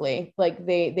 basically.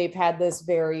 They've had this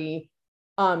very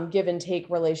give and take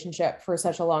relationship for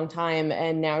such a long time.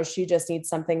 And now she just needs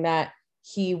something that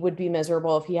he would be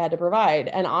miserable if he had to provide.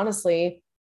 And honestly,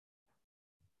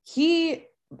 even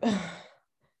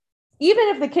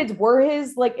if the kids were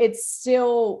his, it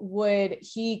still would,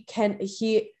 he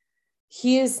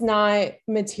is not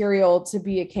material to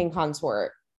be a king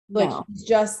consort. No. He's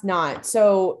just not.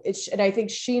 So and I think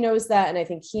she knows that, and I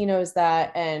think he knows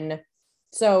that. And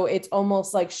so it's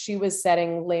almost like she was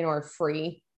setting Laenor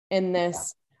free in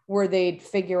this, where they'd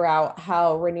figure out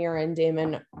how Rhaenyra and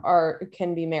Daemon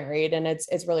can be married. And it's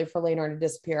really for Laenor to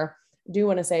disappear. I do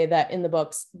want to say that in the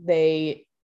books, he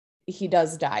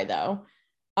does die though.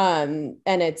 And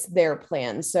it's their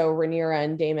plan. So Rhaenyra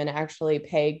and Daemon actually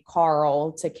pay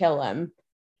Carl to kill him,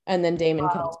 and then Daemon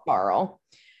kills Carl.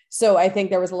 So I think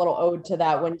there was a little ode to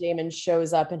that when Daemon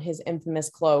shows up in his infamous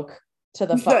cloak to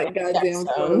the fucking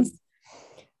stones.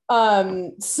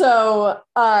 But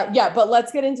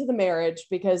let's get into the marriage,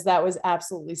 because that was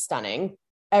absolutely stunning.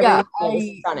 Everything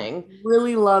was stunning.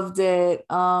 Really loved it.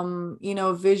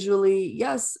 Visually,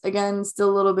 yes, again, still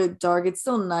a little bit dark. It's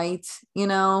still night,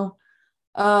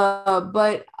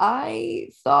 but I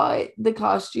thought the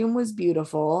costume was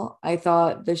beautiful. I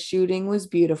thought the shooting was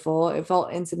beautiful. It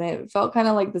felt intimate. It felt kind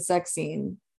of like the sex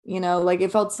scene,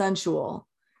 it felt sensual,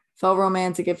 felt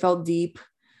romantic. It felt deep.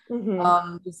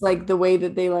 Just the way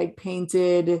that they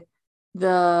painted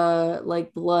the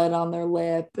like blood on their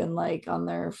lip and like on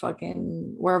their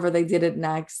fucking wherever they did it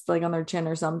next, like on their chin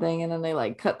or something, and then they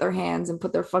like cut their hands and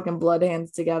put their fucking blood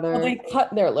hands Well, together. they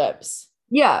cut their lips.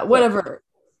 Yeah, whatever.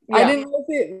 I Yeah. didn't know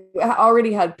if it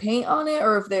already had paint on it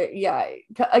or if they, yeah,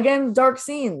 again, dark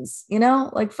scenes, you know,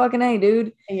 like fucking A,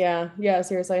 dude. Yeah. Yeah.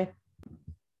 Seriously.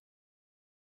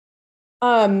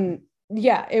 Um,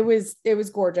 yeah, it was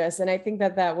gorgeous. And I think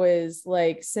that that was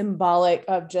like symbolic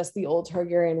of just the old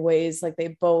Targaryen ways. Like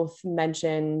they both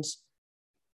mentioned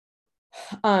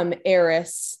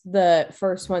Eris, the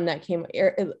first one that came,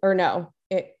 or no,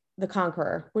 the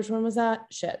Conqueror. Which one was that?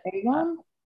 Shit. Aegon?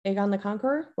 Aegon the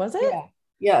Conqueror, was it? Yeah.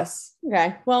 Yes.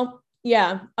 Okay. Well,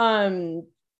 yeah.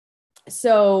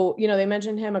 So, they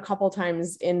mentioned him a couple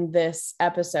times in this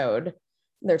episode.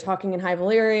 They're talking in High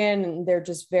Valyrian and they're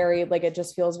just very, like, it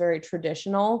just feels very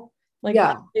traditional, like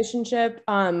Yeah. the relationship.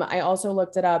 I also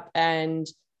looked it up, and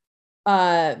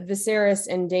Viserys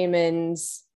and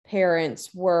Daemon's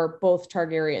parents were both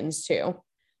Targaryens too.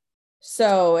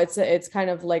 So it's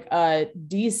kind of like a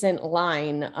decent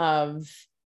line of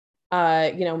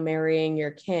marrying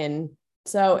your kin.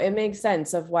 So it makes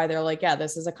sense of why they're like, yeah,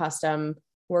 this is a custom.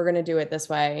 We're gonna do it this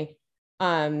way.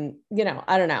 I don't know.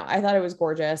 I thought it was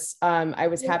gorgeous. I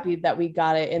was happy that we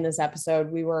got it in this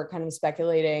episode. We were kind of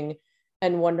speculating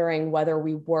and wondering whether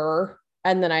we were.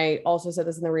 And then I also said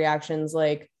this in the reactions,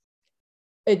 like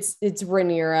it's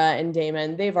Rhaenyra and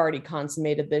Daemon. They've already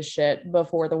consummated this shit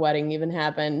before the wedding even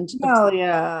happened. Hell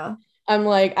yeah. I'm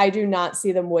like, I do not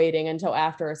see them waiting until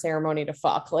after a ceremony to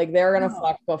fuck. Like they're gonna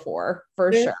fuck before,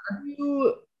 for They're sure.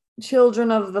 two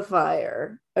children of the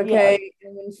fire. Yeah. Okay.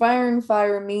 And when fire and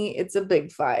fire meet, it's a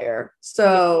big fire. Yeah.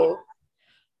 So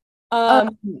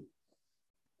Um,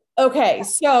 okay,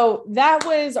 so that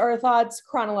was our thoughts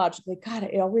chronologically. God,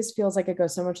 it always feels like it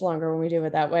goes so much longer when we do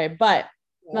it that way. But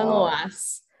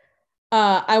nonetheless,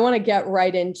 I want to get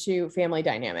right into family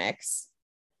dynamics.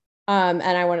 And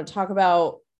I want to talk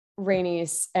about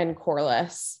Rhaenys and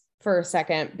Corlys for a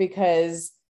second,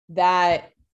 because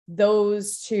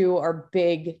those two are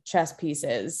big chess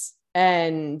pieces,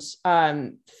 and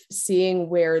seeing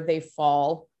where they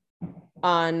fall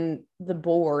on the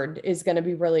board is going to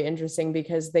be really interesting,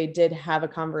 because they did have a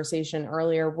conversation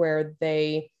earlier where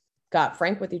they got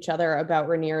frank with each other about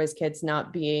Rhaenyra's kids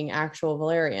not being actual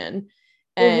Valyrian.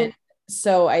 And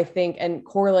so I think, and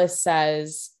Corlys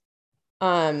says,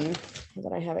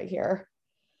 that I have it here.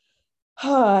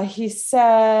 He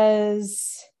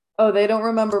says, oh, they don't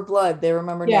remember blood. They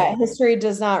remember names. History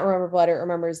does not remember blood, it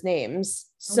remembers names.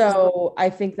 So I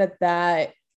think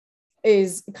that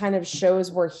is kind of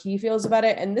shows where he feels about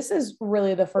it. And this is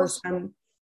really the first time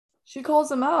she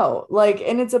calls him out, like,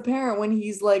 and it's apparent when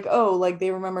he's like, oh, like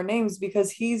they remember names,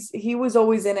 because he was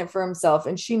always in it for himself,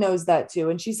 and she knows that too,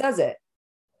 and she says it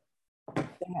to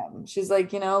him. She's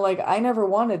like, like, I never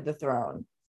wanted the throne.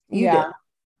 You did.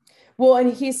 Well,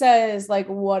 and he says, like,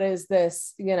 what is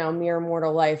this, mere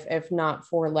mortal life if not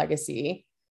for legacy?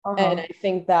 And I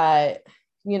think that,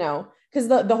 because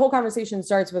the whole conversation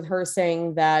starts with her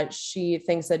saying that she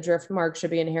thinks that Driftmark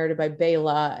should be inherited by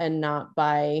Baela and not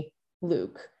by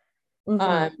Luke.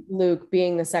 Luke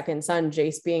being the second son,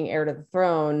 Jace being heir to the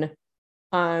throne.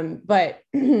 But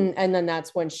and then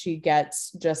that's when she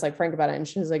gets just like frank about it, and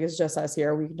she's like, it's just us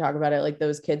here, we can talk about it, like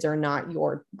those kids are not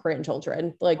your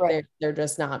grandchildren, like they're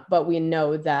just not, but we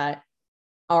know that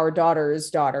our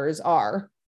daughters are,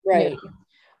 right.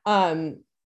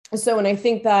 So, and I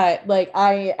think that, like,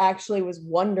 I actually was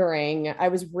wondering, I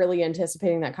was really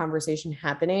anticipating that conversation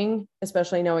happening,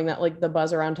 especially knowing that, like, the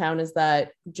buzz around town is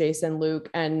that Jason, Luke,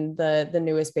 and the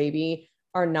newest baby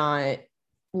are not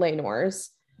Laenor's.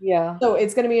 Yeah. So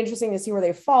it's going to be interesting to see where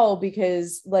they fall,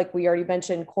 because, like we already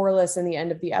mentioned, Corlys in the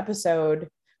end of the episode,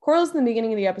 Corlys in the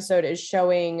beginning of the episode is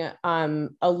showing a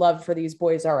love for these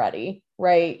boys already,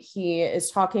 right? He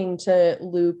is talking to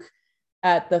Luke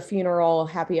at the funeral,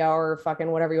 happy hour, fucking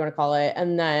whatever you want to call it.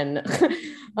 And then,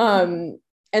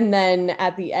 and then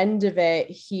at the end of it,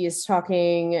 he is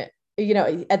talking,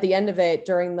 at the end of it,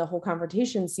 during the whole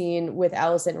confrontation scene with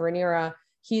Alicent and Rhaenyra,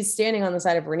 he's standing on the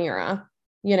side of Rhaenyra,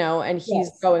 and he's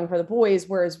going for the boys.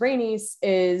 Whereas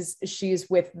Rhaenys she's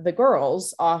with the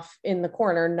girls off in the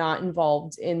corner, not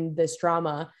involved in this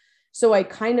drama. So I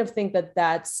kind of think that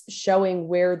that's showing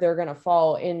where they're going to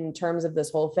fall in terms of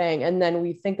this whole thing. And then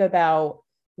we think about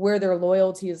where their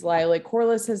loyalties lie. Like,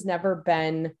 Corlys has never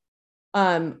been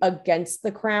against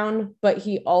the crown, but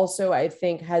he also, I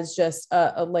think, has just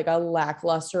a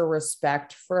lackluster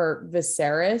respect for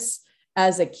Viserys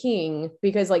as a king,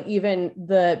 because, like, even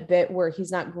the bit where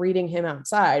he's not greeting him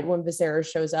outside when Viserys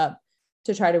shows up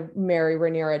to try to marry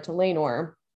Rhaenyra to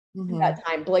Laenor, at that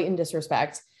time, blatant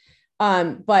disrespect.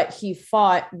 But he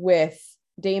fought with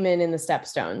Daemon in the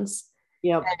Stepstones.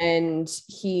 Yep. And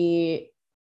he,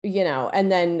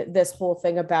 and then this whole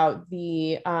thing about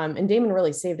and Daemon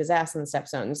really saved his ass in the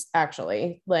Stepstones,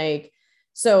 actually. Like,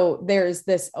 so there's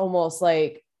this almost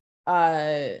like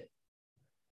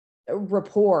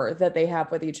rapport that they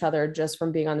have with each other just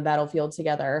from being on the battlefield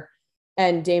together.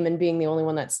 And Daemon being the only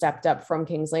one that stepped up from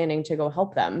King's Landing to go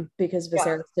help them, because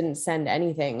Viserys didn't send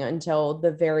anything until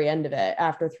the very end of it,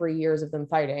 after 3 years of them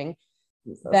fighting.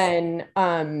 Jesus. Then,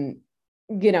 then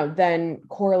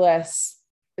Corlys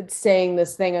saying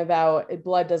this thing about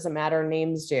blood doesn't matter,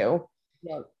 names do.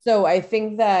 Yep. So I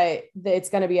think that it's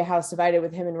going to be a house divided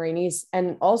with him and Rhaenys.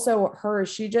 And also her,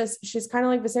 she's kind of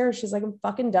like Viserys. She's like, I'm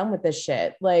fucking done with this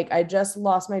shit. Like, I just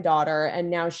lost my daughter, and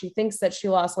now she thinks that she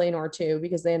lost Laenor too,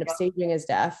 because they end up staging his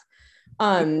death.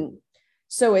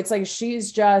 So it's like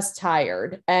she's just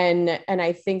tired. And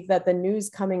I think that the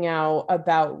news coming out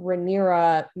about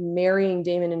Rhaenyra marrying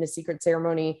Daemon in a secret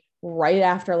ceremony right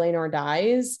after Laenor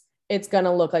dies, it's going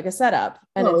to look like a setup.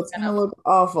 And it's going to look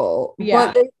awful. Yeah.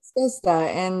 But they discussed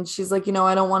that. And she's like,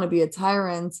 I don't want to be a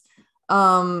tyrant.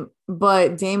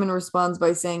 But Daemon responds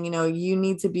by saying, you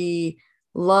need to be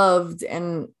loved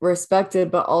and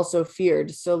respected, but also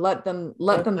feared. So let them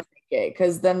think it,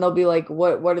 because then they'll be like,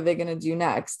 what are they going to do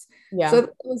next? Yeah. So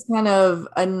that was kind of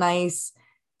a nice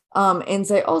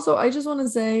insight. Also, I just want to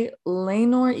say,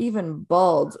 Laenor even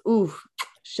bald. Oof.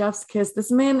 Chef's kiss.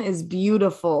 This man is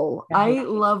beautiful. I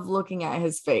love looking at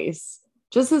his face.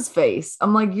 Just his face.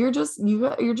 I'm like, you're just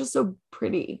so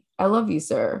pretty. I love you,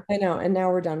 sir. I know. And now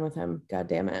we're done with him. God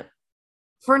damn it.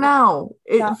 For now.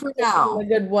 The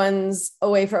good ones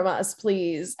away from us,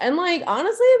 please. And like,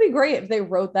 honestly, it'd be great if they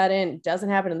wrote that in. It doesn't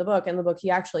happen in the book. In the book,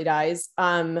 he actually dies.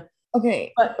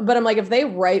 Okay. But I'm like, if they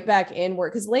write back in where,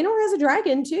 because Laenor has a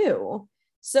dragon too.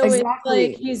 So exactly.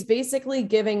 It's like he's basically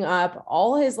giving up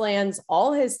all his lands,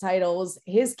 all his titles,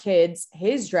 his kids,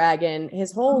 his dragon,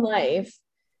 his whole life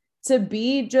to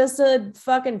be just a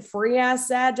fucking free ass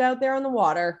Sag out there on the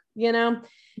water, Yeah.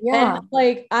 And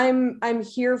like I'm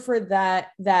here for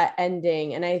that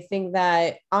ending. And I think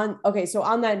that so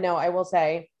on that note, I will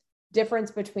say difference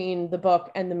between the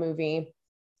book and the movie.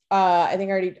 I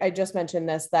think I just mentioned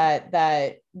this, that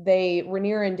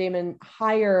Rhaenyra and Daemon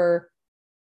hire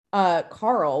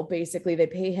Carl. Basically they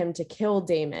pay him to kill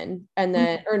Daemon and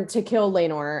then or to kill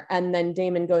Laenor, and then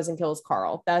Daemon goes and kills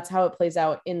Carl. That's how it plays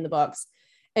out in the books.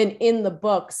 And in the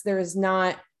books there's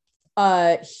not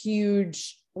a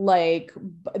huge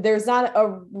there's not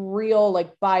a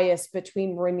real bias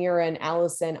between Rhaenyra and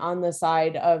Alicent on the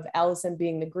side of Alicent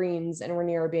being the greens and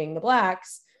Rhaenyra being the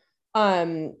blacks.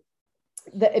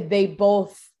 They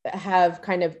both have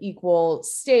kind of equal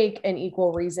stake and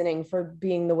equal reasoning for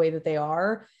being the way that they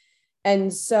are.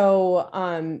 And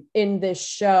so in this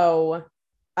show,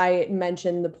 I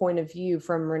mentioned the point of view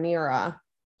from Rhaenyra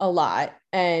a lot.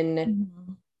 And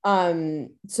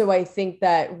so I think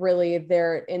that really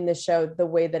they're in the show, the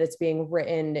way that it's being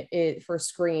written for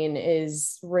screen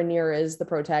is Rhaenyra is the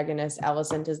protagonist,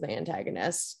 Alicent is the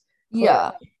antagonist.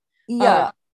 Yeah.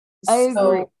 I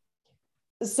agree.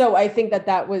 So I think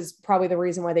that was probably the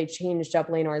reason why they changed up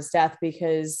Laenor's death,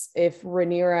 because if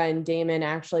Rhaenyra and Daemon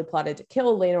actually plotted to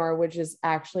kill Laenor, which is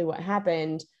actually what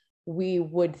happened, we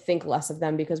would think less of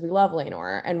them because we love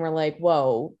Laenor. And we're like,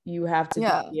 whoa, you have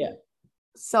to be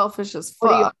selfish as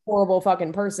pretty fuck. Horrible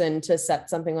fucking person to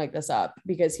set something like this up,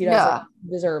 because he doesn't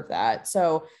deserve that.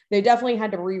 So they definitely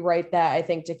had to rewrite that, I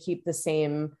think, to keep the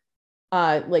same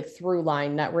through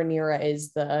line that Rhaenyra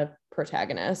is the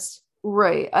protagonist.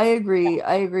 Right. I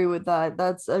agree with that.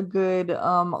 That's a good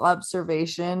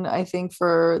observation, I think,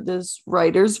 for this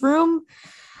writer's room.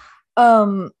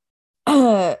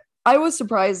 I was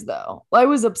surprised though. I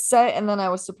was upset and then I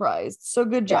was surprised. So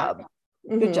good job.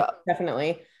 Good job.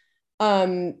 Definitely.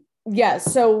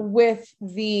 So with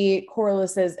the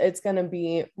Corlys's, it's going to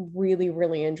be really,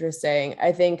 really interesting.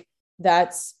 I think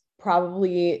that's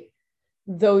probably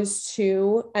those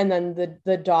two, and then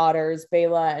the daughters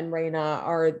Baela and Rhaena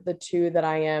are the two that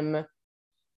I am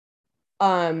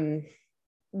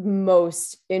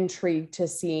most intrigued to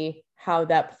see how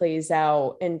that plays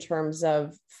out in terms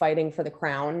of fighting for the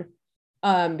crown,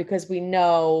 because we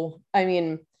know, I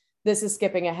mean, this is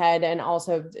skipping ahead and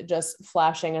also just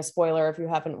flashing a spoiler if you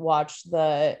haven't watched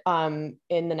the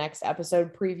in the next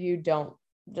episode preview, don't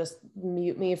just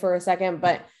mute me for a second,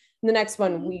 but in the next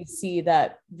one, we see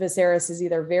that Viserys is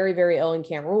either very, very ill and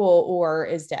can't rule or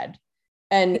is dead.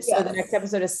 And so the next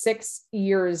episode is 6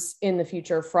 years in the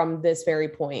future from this very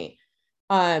point.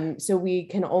 So we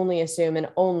can only assume and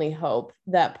only hope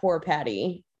that poor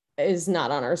Patty is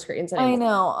not on our screens I anymore.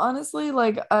 know. Honestly,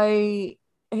 like I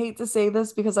hate to say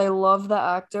this because I love the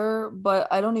actor, but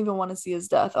I don't even want to see his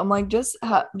death. I'm like, just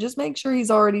make sure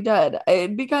he's already dead.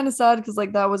 It'd be kind of sad because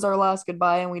like that was our last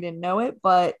goodbye and we didn't know it,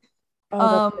 but Oh,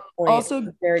 that's a good point. also That's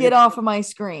a very get good. off of my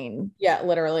screen. Yeah,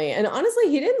 literally. And honestly,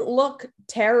 he didn't look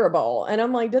terrible. And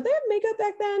I'm like, did they have makeup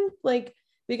back then? Like,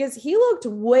 because he looked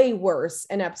way worse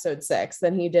in episode 6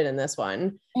 than he did in this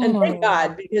one. I And don't thank even God,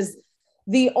 know. because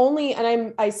the only,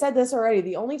 and I said this already,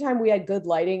 the only time we had good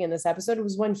lighting in this episode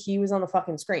was when he was on the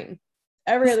fucking screen.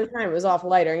 Every other time it was off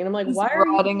lighting. And I'm like, Just why are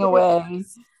you rotting doing away.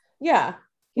 this? Yeah.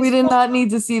 We He's did not need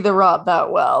to see the rot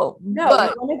that well, no, we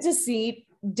but wanted to see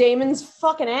Damon's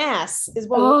fucking ass, is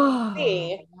what we wanted to oh,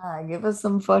 see. yeah, give us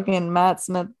some fucking Matt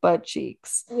Smith butt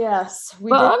cheeks. Yes, we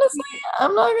But did. honestly,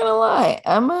 I'm not gonna lie.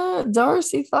 Emma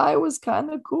Darcy thigh was kind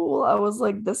of cool. I was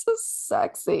like, this is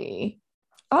sexy.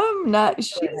 I'm not,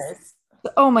 she's,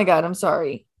 oh my God, I'm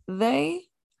sorry. They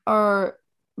are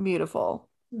beautiful.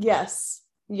 Yes.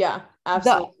 Yeah, That,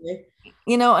 absolutely.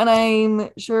 and I'm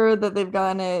sure that they've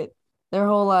gotten it their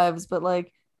whole lives, but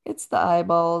like, it's the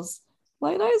eyeballs.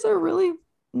 Light eyes are really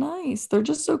nice. They're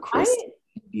just so I crisp,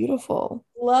 beautiful.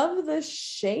 love the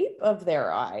shape of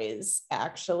their eyes,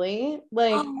 actually.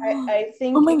 Like, Oh, I oh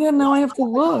think my it's God, now I less have to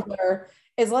about the look. color.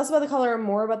 It's less about the color and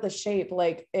more about the shape.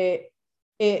 Like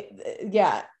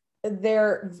yeah,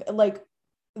 they're like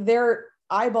their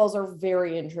eyeballs are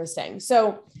very interesting.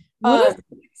 So, What um,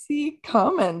 a sexy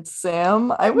comment,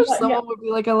 Sam. I wish yeah, someone would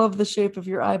be like, I love the shape of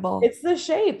your eyeball. it's the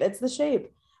shape. It's the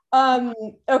shape.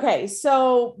 Okay,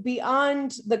 so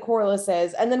beyond the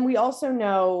corlices, and then we also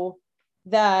know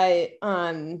that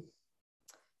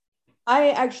I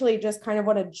actually just kind of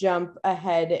want to jump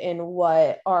ahead in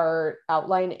what our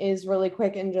outline is really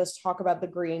quick and just talk about the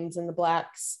greens and the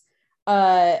blacks.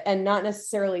 And not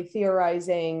necessarily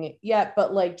theorizing yet,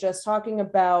 but like just talking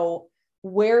about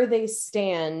where they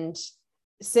stand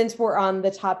since we're on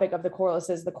the topic of the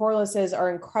corlices. The corlices are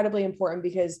incredibly important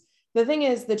because the thing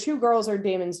is, the two girls are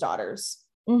Damon's daughters,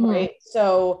 Mm-hmm. right?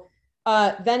 So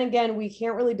then again, we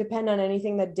can't really depend on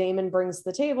anything that Damon brings to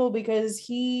the table because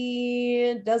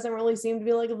he doesn't really seem to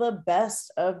be like the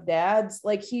best of dads.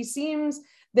 Like he seems,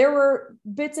 there were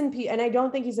bits and pieces, and I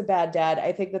don't think he's a bad dad.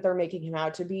 I think that they're making him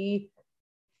out to be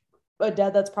a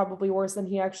dad that's probably worse than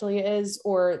he actually is,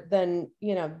 or than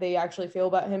they actually feel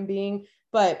about him being.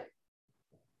 But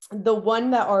the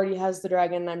one that already has the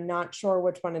dragon, I'm not sure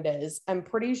which one it is. I'm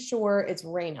pretty sure it's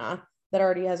Rhaena that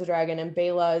already has a dragon, and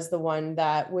Bela is the one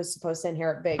that was supposed to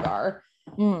inherit Vhagar.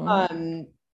 Mm. Um,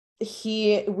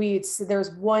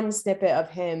 there's one snippet of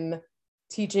him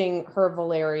teaching her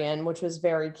Valerian, which was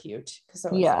very cute because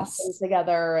it was Yes.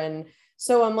 together. And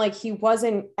so I'm like, he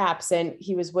wasn't absent.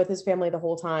 He was with his family the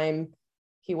whole time.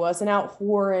 He wasn't out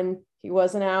whoring. He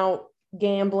wasn't out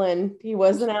gambling. He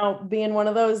wasn't out being one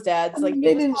of those I dads. Like mean, he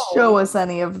they was didn't home. show us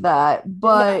any of that, No,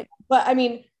 but but I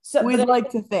mean, so we'd but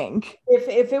like to think.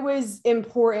 if it was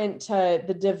important to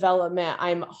the development,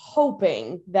 I'm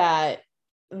hoping that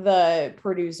the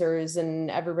producers and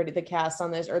everybody, the cast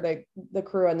on this or the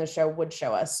crew on the show would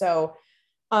show us. So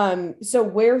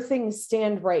where things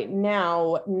stand right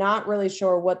now, not really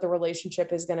sure what the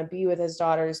relationship is going to be with his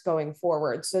daughters going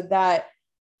forward. So that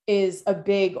is a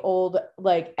big old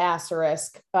like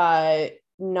asterisk,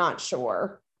 not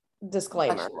sure,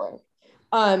 disclaimer.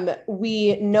 Sure.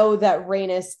 We know that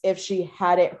Rhaenys, if she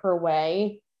had it her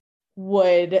way,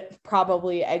 would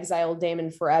probably exile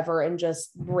Daemon forever and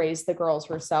just raise the girls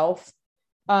herself.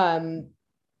 Um,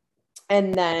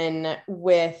 and then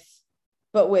with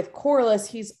Corlys,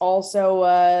 he's also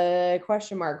a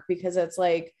question mark because it's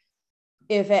like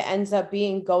if it ends up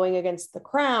being going against the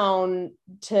crown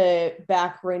to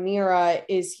back Rhaenyra,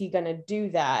 is he going to do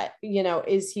that?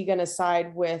 Is he going to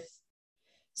side with?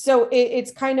 So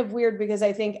it's kind of weird because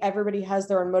I think everybody has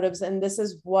their own motives, and this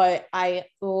is what I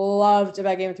loved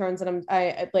about Game of Thrones. And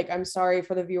I'm sorry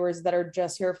for the viewers that are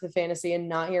just here for the fantasy and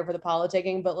not here for the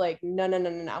politicking, but like no,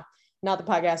 not the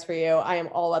podcast for you. I am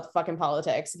all about the fucking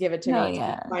politics. Give it to No, me.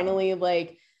 yeah. Finally,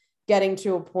 like getting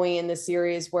to a point in the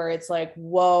series where it's like,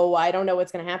 whoa, I don't know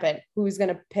what's going to happen. Who's going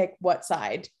to pick what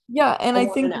side? Yeah, and I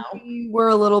think know. we were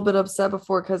a little bit upset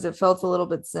before because it felt a little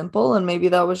bit simple, and maybe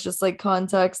that was just like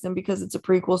context, and because it's a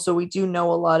prequel, so we do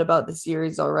know a lot about the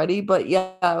series already. But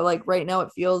yeah, like right now it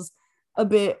feels a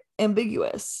bit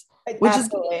ambiguous, which is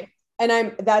good. Absolutely.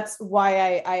 And that's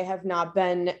why I have not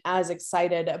been as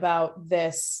excited about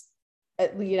this,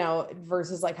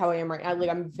 versus like how I am right now. Like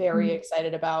I'm very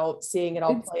excited about seeing it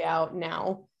all It's play out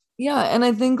now. Yeah, and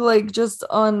I think like just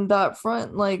on that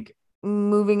front, like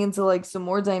moving into like some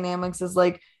more dynamics is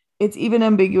like it's even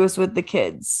ambiguous with the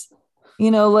kids.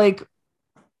 Like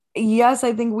yes,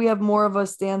 I think we have more of a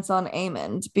stance on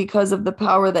Aemond because of the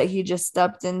power that he just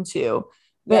stepped into.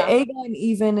 But Yeah. Aegon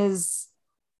even is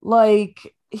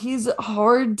like he's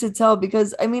hard to tell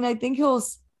because I mean I think he'll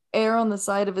err on the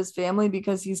side of his family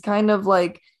because he's kind of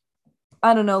like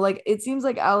I don't know, like it seems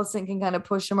like Allison can kind of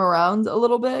push him around a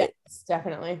little bit. Yes,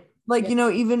 definitely. Like, Yeah. you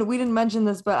know, even we didn't mention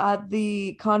this, but at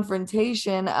the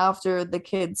confrontation after the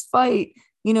kids fight,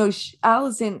 you know,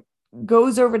 Allison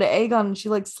goes over to Aegon and she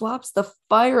like slaps the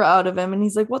fire out of him. And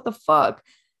he's like, what the fuck?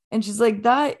 And she's like,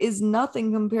 that is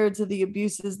nothing compared to the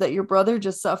abuses that your brother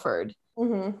just suffered.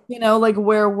 Mm-hmm. You know, like,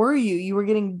 where were you? You were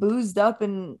getting boozed up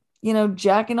and, you know,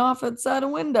 jacking off outside of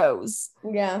windows.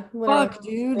 Yeah, literally. Fuck,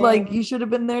 dude. Like, you should have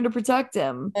been there to protect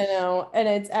him. I know. And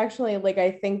it's actually like,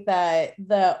 I think that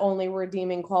the only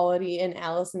redeeming quality in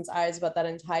Allison's eyes about that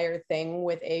entire thing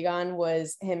with Aegon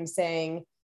was him saying,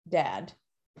 Dad,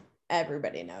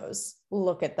 everybody knows.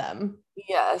 Look at them.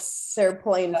 Yes. They're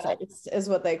plain faced, is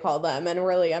what they call them. And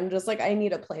really, I'm just like, I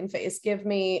need a plain face. Give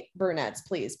me brunettes,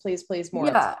 please, please, please, more.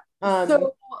 Yeah.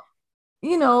 So,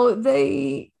 you know,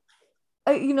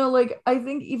 you know, like I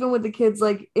think even with the kids,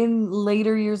 like in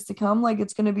later years to come, like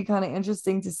it's going to be kind of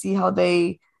interesting to see how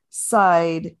they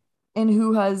side and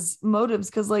who has motives.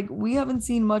 Cause like we haven't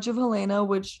seen much of Helena,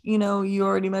 which, you know, you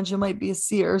already mentioned might be a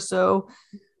seer. So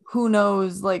who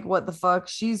knows, like what the fuck?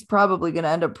 She's probably going to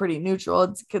end up pretty neutral.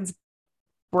 It's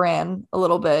Bran a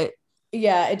little bit.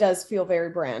 Yeah, it does feel very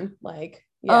Bran. Like,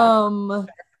 yeah. Um,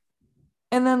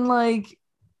 and then like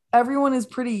everyone is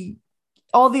pretty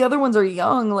all the other ones are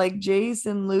young, like Jace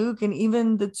and Luke, and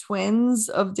even the twins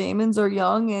of Damon's are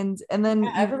young, and then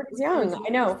Yeah, everybody's young. I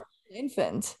know.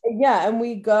 Infant. Yeah, and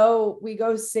we go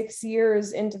 6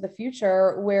 years into the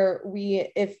future where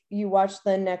if you watch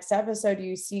the next episode,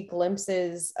 you see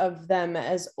glimpses of them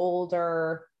as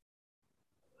older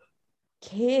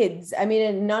kids. I mean,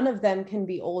 and none of them can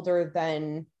be older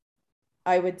than,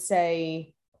 I would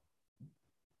say,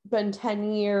 been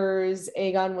 10 years.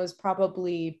 Aegon was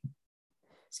probably,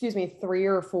 excuse me, 3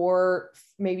 or 4,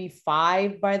 maybe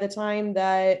 5 by the time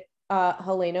that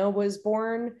Helena was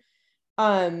born.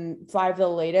 5 the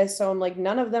latest. So I'm like,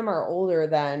 none of them are older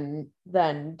than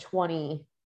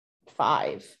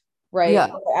 25, right? Yeah.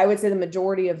 I would say the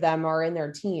majority of them are in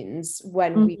their teens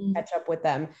when we Mhm. catch up with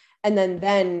them. And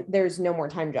then there's no more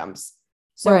time jumps.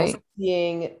 So Right.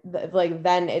 seeing like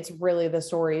then it's really the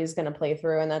story is going to play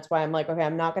through. And that's why I'm like, okay,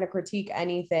 I'm not going to critique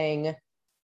anything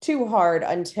too hard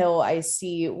until I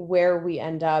see where we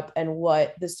end up and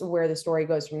where the story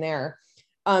goes from there.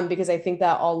 Because I think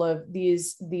that all of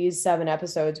these 7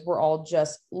 episodes were all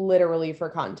just literally for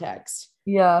context.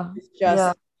 Yeah. It's just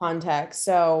Yeah. context.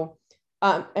 So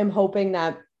I'm hoping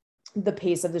that the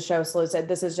pace of the show slows down.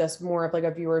 This is just more of like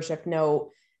a viewership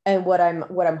note and what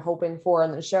I'm hoping for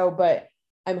on the show, but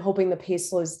I'm hoping the pace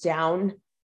slows down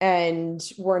and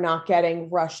we're not getting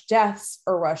rush deaths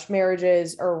or rush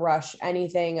marriages or rush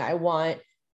anything. I want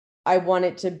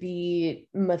it to be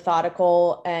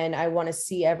methodical and I want to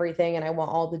see everything and I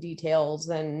want all the details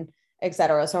and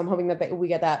etc. So I'm hoping that we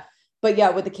get that. But yeah,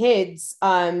 with the kids,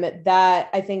 that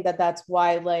I think that's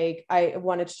why like I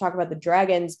wanted to talk about the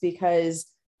dragons, because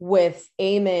with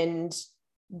Aemond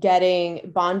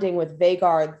bonding with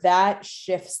Vhagar, that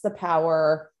shifts the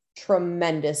power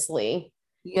tremendously.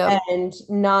 Yep. And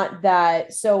not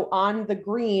that, so on the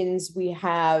greens we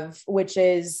have, which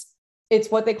is,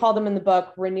 it's what they call them in the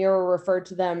book. Rhaenyra referred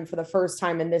to them for the first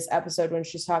time in this episode when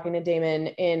she's talking to Daemon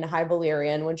in High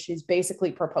Valyrian, when she's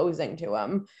basically proposing to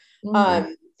him.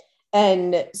 Mhm.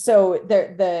 And so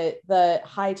the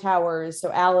high towers, so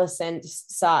Alicent's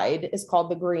side is called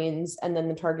the Greens, and then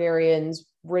the Targaryens,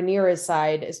 Rhaenyra's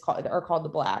side are called the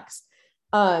Blacks.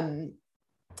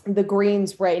 The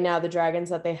Greens right now, the dragons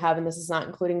that they have, and this is not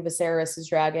including Viserys'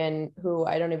 dragon, who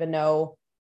I don't even know.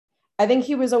 I think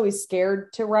he was always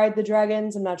scared to ride the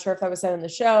dragons. I'm not sure if that was said in the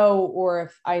show or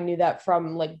if I knew that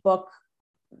from like book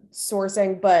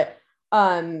sourcing, but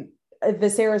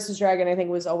Viserys' dragon, I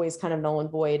think, was always kind of null and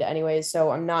void anyways.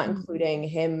 So I'm not including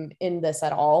him in this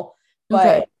at all.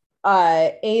 But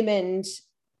Aemond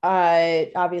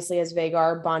obviously has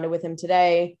Vhagar, bonded with him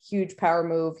today. Huge power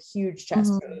move, huge chess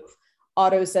move.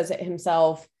 Otto says it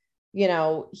himself. You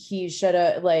know, he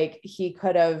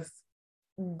could have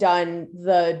done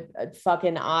the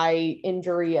fucking eye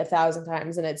injury 1,000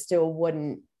 times and it still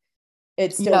wouldn't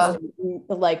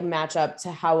like match up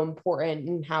to how important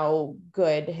and how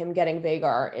good him getting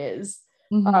Vhagar is.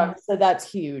 So that's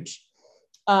huge.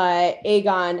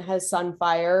 Aegon has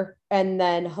Sunfire, and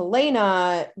then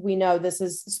Helena, we know this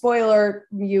is spoiler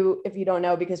if you don't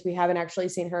know, because we haven't actually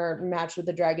seen her match with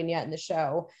the dragon yet in the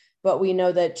show, but we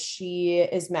know that she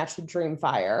is matched with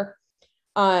Dreamfire.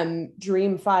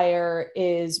 Dreamfire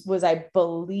was, I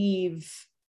believe,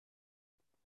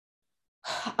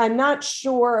 I'm not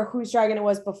sure whose dragon it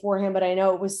was beforehand, but I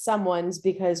know it was someone's,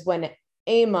 because when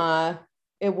Aema,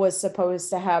 it was supposed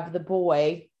to have the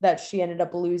boy that she ended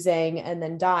up losing and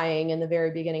then dying in the very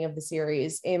beginning of the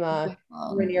series. Aema,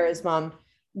 Rhaenyra's mom,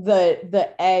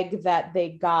 the egg that they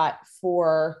got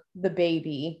for the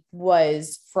baby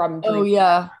was from Oh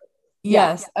yeah.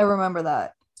 Yes, I remember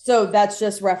that. So that's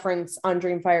just reference on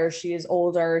Dreamfire. She is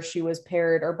older. She was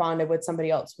paired or bonded with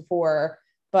somebody else before,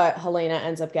 but Helena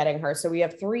ends up getting her. So we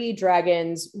have 3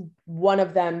 dragons, one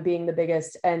of them being the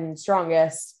biggest and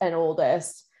strongest and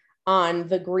oldest on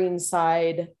the green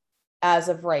side as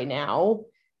of right now.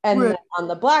 And then on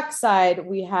the black side,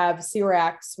 we have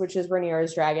Syrax, which is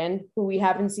Rhaenyra's dragon, who we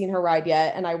haven't seen her ride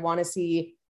yet. And I want to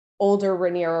see older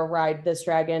Rhaenyra ride this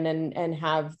dragon and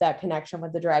have that connection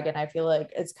with the dragon. I feel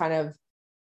like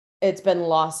it's been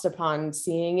lost upon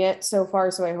seeing it so far.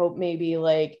 So I hope maybe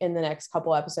like in the next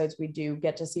couple episodes, we do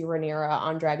get to see Rhaenyra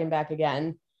on Dragonback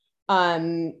again.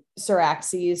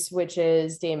 Syraxes, which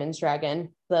is Daemon's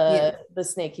dragon, the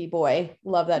snaky boy.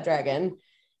 Love that dragon.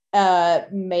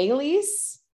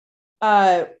 Meleys,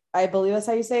 I believe that's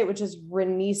how you say it, which is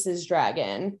Rhaenys's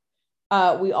dragon.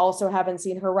 We also haven't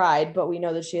seen her ride, but we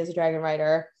know that she is a dragon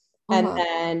rider. And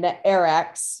then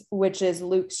Erex, which is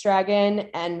Luke's dragon,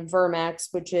 and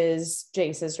Vermax, which is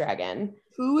Jace's dragon.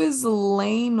 Who is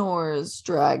Laenor's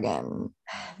dragon?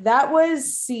 That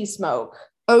was Sea Smoke.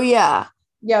 Oh yeah.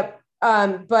 Yep.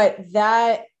 But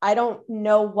that, I don't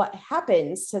know what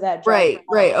happens to that dragon.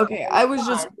 Right. Okay. I was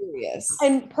just curious.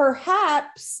 And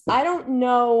perhaps, I don't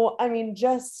know. I mean,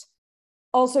 just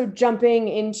also jumping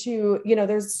into,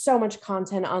 there's so much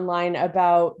content online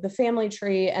about the family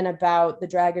tree and about the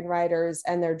dragon riders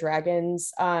and their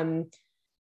dragons. We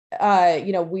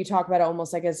talk about it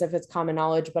almost like as if it's common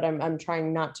knowledge, but I'm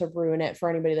trying not to ruin it for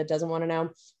anybody that doesn't want to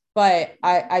know. But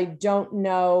I don't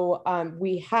know.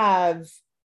 We have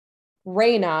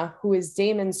Rhaena, who is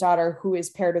Daemon's daughter, who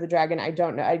is paired with the dragon. I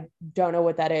don't know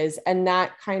what that is. And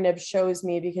that kind of shows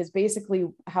me, because basically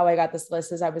how I got this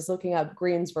list is I was looking up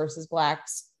greens versus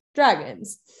blacks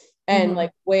dragons, and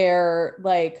like where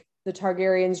like the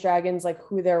Targaryens dragons, like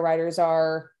who their riders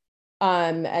are.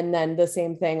 And then the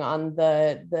same thing on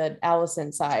the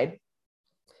Alicent side.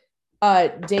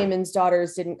 Daemon's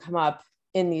daughters didn't come up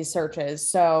in these searches.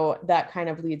 So that kind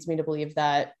of leads me to believe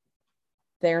that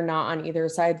they're not on either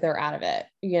side. They're out of it.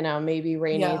 Maybe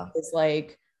Rhaenys is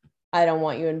like, I don't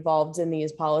want you involved in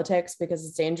these politics because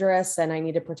it's dangerous and I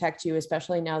need to protect you,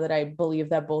 especially now that I believe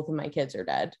that both of my kids are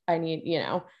dead. I need,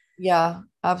 Yeah,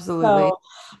 absolutely.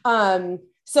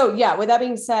 So yeah, with that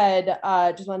being said,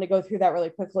 just wanted to go through that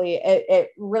really quickly. It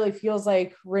really feels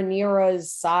like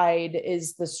Rhaenyra's side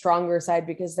is the stronger side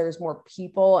because there's more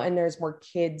people and there's more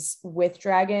kids with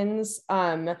dragons.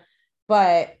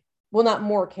 But well, not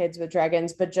more kids with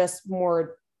dragons, but just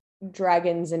more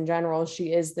dragons in general.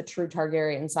 She is the true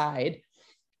Targaryen side.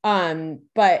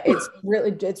 But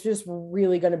it's just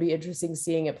really going to be interesting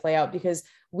seeing it play out, because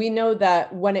we know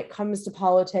that when it comes to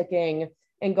politicking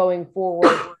and going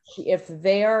forward, if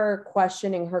they are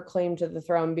questioning her claim to the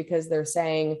throne because they're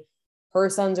saying her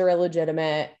sons are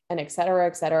illegitimate and et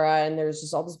cetera, and there's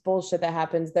just all this bullshit that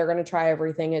happens, they're going to try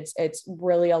everything. It's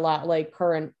really a lot like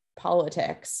current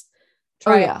politics.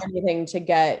 Try anything to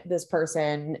get this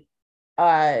person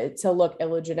to look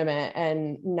illegitimate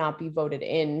and not be voted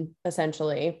in,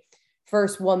 essentially.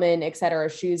 First woman,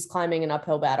 etc. She's climbing an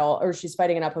uphill battle, or she's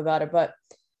fighting an uphill battle. But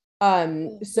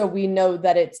so we know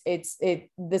that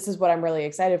this is what I'm really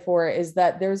excited for, is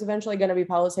that there's eventually going to be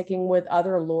politicking with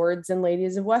other lords and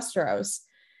ladies of Westeros.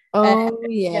 Oh,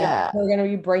 yeah. We're going to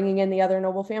be bringing in the other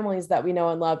noble families that we know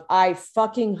and love. I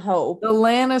fucking hope. The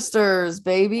Lannisters,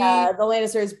 baby. The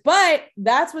Lannisters. But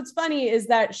that's what's funny, is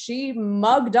that she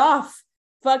mugged off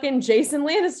fucking Jason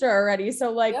Lannister already.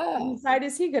 So like, whose side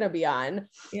is he going to be on?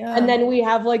 Yeah. And then we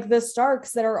have like the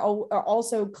Starks that are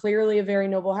also clearly a very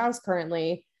noble house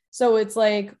currently. So it's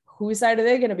like, whose side are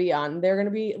they going to be on? They're going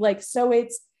to be like, so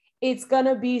it's going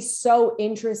to be so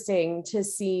interesting to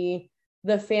see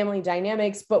the family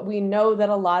dynamics, but we know that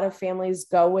a lot of families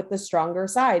go with the stronger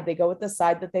side. They go with the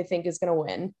side that they think is going to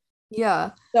win.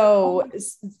 Yeah. So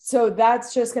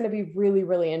that's just going to be really,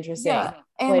 really interesting. Yeah.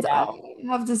 And I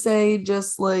have to say,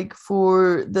 just like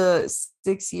for the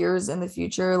 6 years in the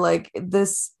future, like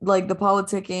this, like the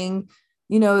politicking,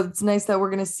 it's nice that we're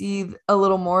going to see a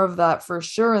little more of that for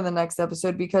sure in the next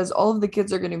episode, because all of the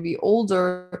kids are going to be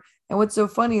older. And what's so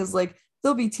funny is like,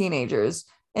 they'll be teenagers.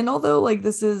 And although like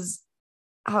this is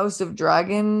House of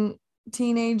Dragon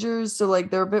teenagers, so like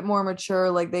they're a bit more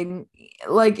mature, like they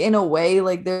like in a way,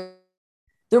 like they're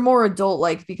they're more adult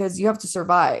like because you have to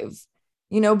survive,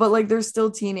 but like they're still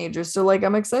teenagers. So like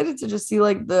I'm excited to just see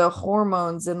like the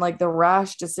hormones and like the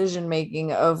rash decision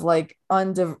making of like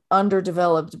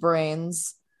underdeveloped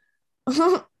brains.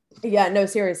 Yeah, no,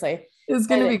 seriously. It's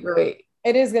gonna And be great.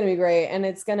 it is going to be great, and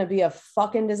it's going to be a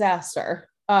fucking disaster.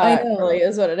 I know. Really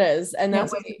is what it is, and Can't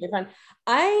that's what's going wait. to be fun.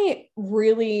 I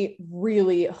really,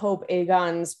 really hope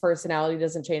Aegon's personality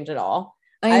doesn't change at all.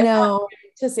 I I want know.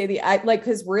 him to say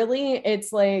because really,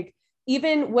 it's like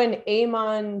even when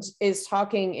Aemond is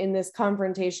talking in this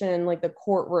confrontation in like the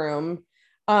courtroom,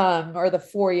 or the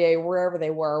foyer, wherever they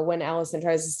were, when Allison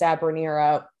tries to stab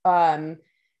Rhaenyra,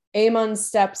 Aemon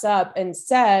steps up and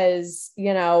says,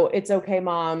 it's okay,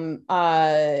 mom.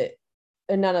 None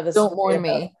of this is Don't warn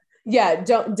about. me. Yeah,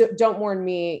 don't warn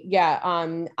me. Yeah,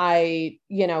 I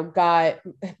got,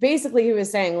 basically he was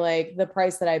saying like the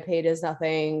price that I paid is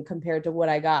nothing compared to what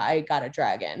I got. I got a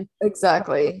dragon.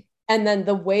 Exactly. And then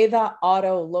the way that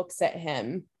Otto looks at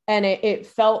him, and it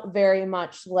felt very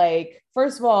much like,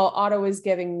 first of all, Otto is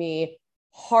giving me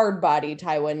hard body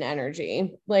Tywin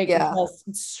energy, like Yeah.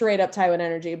 just straight up Tywin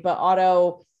energy. But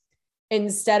Otto,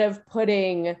 instead of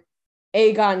putting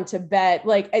Aegon to bed,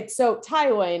 so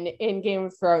Tywin in Game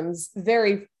of Thrones,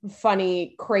 very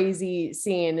funny, crazy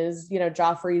scene is,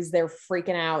 Joffrey's there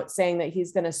freaking out, saying that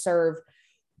he's going to serve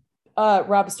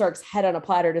Robb Stark's head on a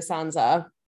platter to Sansa.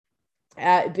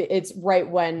 It's right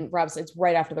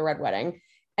after the Red Wedding.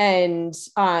 And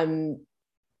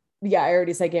yeah, I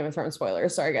already said Game of Thrones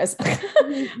spoilers. Sorry, guys.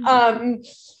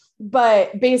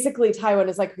 But basically, Tywin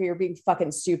is like, you're being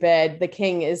fucking stupid. The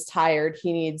king is tired.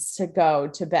 He needs to go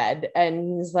to bed.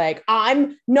 And he's like,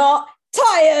 I'm not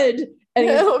tired. And,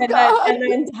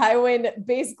 then Tywin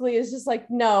basically is just like,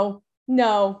 no,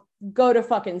 go to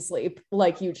fucking sleep,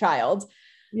 like you child.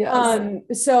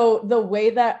 Yes. So the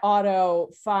way that Otto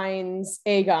finds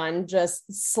Aegon just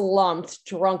slumped,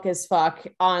 drunk as fuck,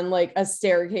 on like a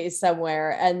staircase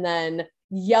somewhere, and then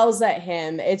yells at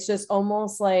him, it's just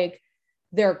almost like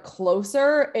they're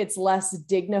closer. It's less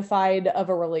dignified of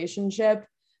a relationship.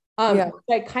 Which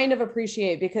I kind of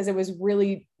appreciate, because it was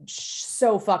really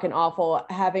so fucking awful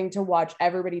having to watch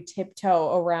everybody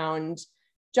tiptoe around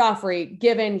Joffrey,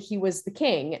 given he was the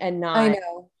king and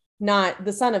not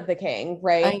the son of the king,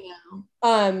 right? I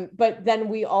know. But then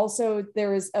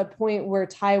there was a point where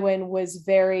Tywin was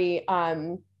very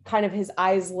kind of, his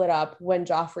eyes lit up when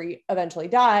Joffrey eventually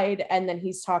died, and then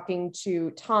he's talking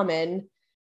to Tommen,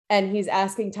 and he's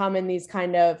asking Tommen these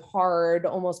kind of hard,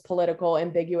 almost political,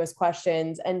 ambiguous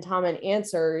questions, and Tommen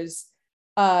answers.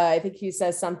 I think he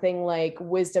says something like,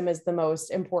 wisdom is the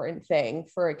most important thing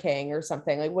for a king, or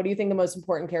something like, what do you think the most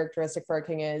important characteristic for a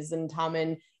king is? And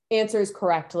Tommen answers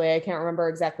correctly. I can't remember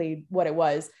exactly what it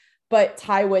was, but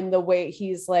Tywin, the way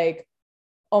he's like,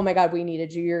 oh my God, we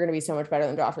needed you. You're going to be so much better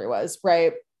than Joffrey was.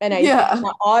 Right. And I think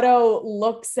Otto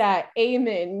looks at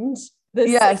Aemond the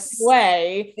same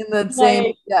way. In the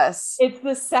same, yes. It's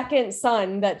the second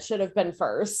son that should have been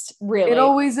first, really. It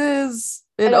always is.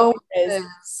 It always is.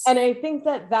 And I think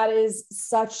that is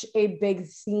such a big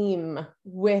theme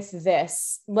with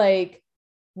this. Like,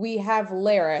 we have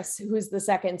Larys, who's the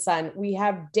second son. We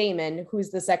have Daemon, who's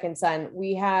the second son.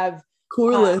 We have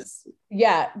Corlys.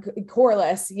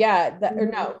 Corlys. Yeah.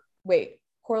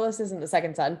 Corlys isn't the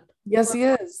second son. Yes, he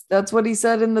is. That's what he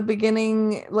said in the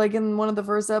beginning, like in one of the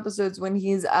first episodes, when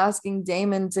he's asking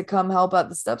Daemon to come help out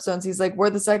the Stepstones. He's like,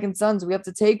 we're the second sons. We have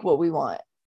to take what we want.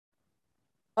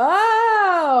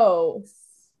 Oh,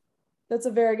 that's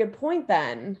a very good point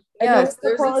then. Yes,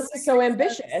 Corlys is so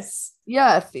ambitious.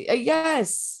 Yeah.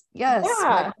 Yes.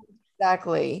 Yeah.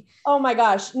 Exactly. Oh my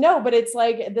gosh. No, but it's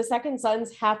like the second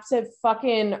sons have to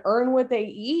fucking earn what they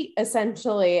eat,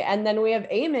 essentially. And then we have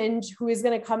Aemond, who is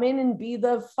going to come in and be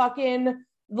the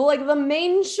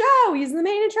main show. He's the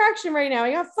main attraction right now.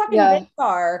 He got fucking big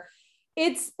star.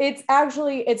 It's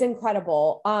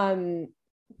incredible.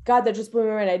 God, that just blew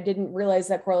my mind. I didn't realize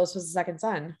that Corlys was the second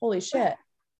son. Holy shit.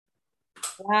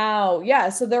 Wow. Yeah.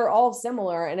 So they're all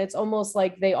similar, and it's almost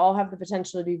like they all have the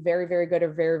potential to be very, very good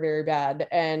or very, very bad.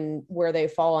 And where they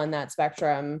fall on that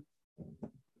spectrum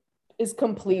is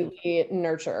completely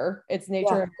nurture. It's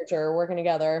nature and nurture working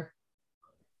together.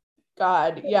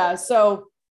 God. Yeah. So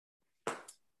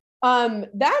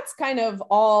that's kind of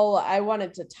all I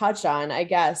wanted to touch on, I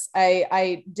guess.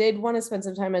 I did want to spend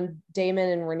some time on Daemon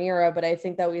and Rhaenyra, but I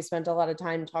think that we spent a lot of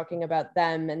time talking about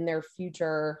them and their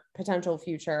potential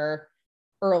future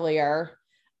earlier.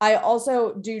 I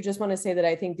also do just want to say that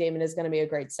I think Daemon is going to be a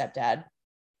great stepdad.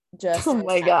 Oh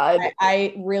my God.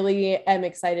 I really am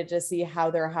excited to see how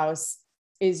their house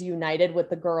is united with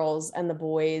the girls and the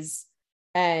boys.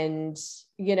 And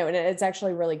and it's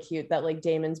actually really cute that like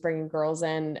Damon's bringing girls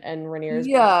in and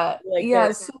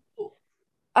Rhaenyra's So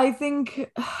I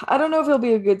think, I don't know if he'll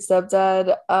be a good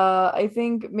stepdad. I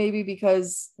think maybe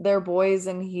because they're boys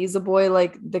and he's a boy,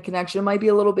 like the connection might be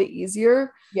a little bit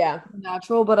easier,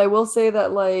 natural. But I will say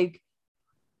that like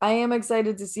I am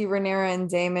excited to see Rhaenyra and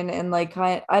Daemon, and like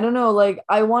I don't know, like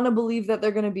I want to believe that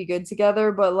they're gonna be good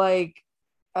together, but like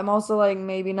I'm also like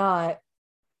maybe not.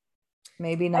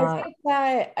 Maybe not.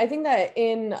 I think that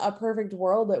in a perfect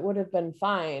world it would have been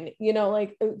fine.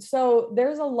 Like so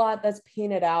there's a lot that's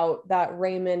painted out that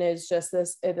Raymond is just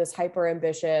this hyper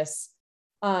ambitious,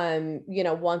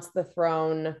 wants the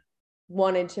throne,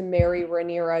 wanted to marry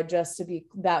Rhaenyra just to be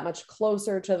that much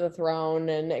closer to the throne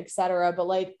and etc. But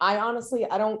like I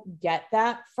don't get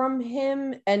that from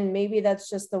him. And maybe that's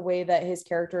just the way that his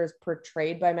character is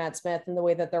portrayed by Matt Smith and the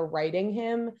way that they're writing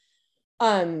him.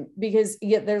 Because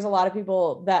there's a lot of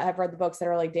people that have read the books that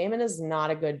are like, Daemon is not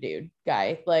a good dude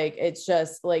guy. Like, it's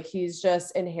just like, he's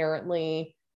just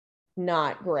inherently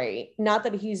not great. Not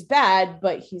that he's bad,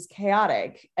 but he's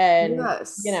chaotic and,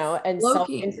 and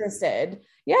self-interested.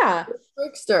 Yeah.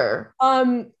 Trickster.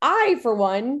 I, for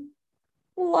one,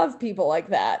 love people like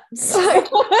that. Yeah,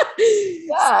 because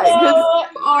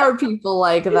there are people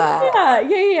like that.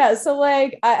 Yeah. So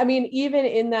like, I mean, even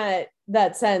in that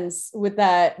sense, with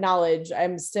that knowledge,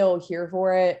 I'm still here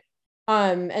for it.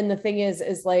 And the thing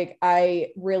is like,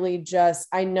 I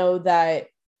know that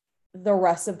the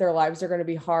rest of their lives are going to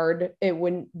be hard. It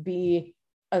wouldn't be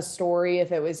a story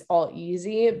if it was all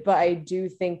easy, but I do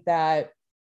think that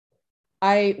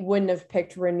I wouldn't have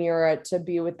picked Rhaenyra to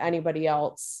be with anybody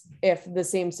else if the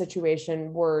same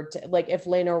situation were to, like, if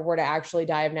Laenor were to actually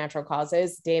die of natural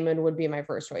causes. Daemon would be my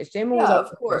first choice. Daemon was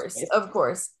of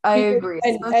course. I agree.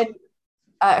 And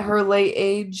at her late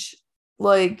age,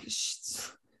 like,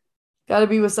 got to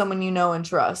be with someone you know and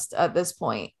trust at this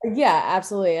point. Yeah,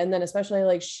 absolutely. And then especially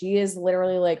like she is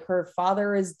literally like her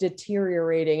father is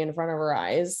deteriorating in front of her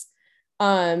eyes.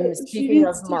 Speaking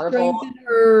of Marvel,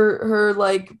 her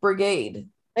like brigade.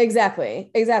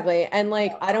 Exactly. And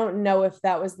like, I don't know if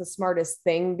that was the smartest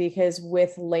thing, because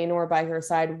with Laenor by her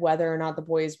side, whether or not the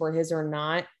boys were his or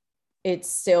not,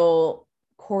 it's still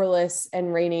Corlys and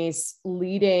Rhaenys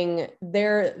leading.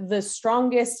 They're the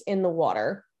strongest in the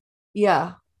water.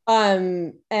 Yeah.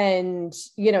 And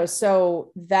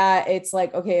so that it's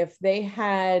like, okay, if they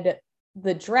had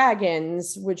the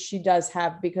dragons, which she does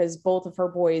have, because both of her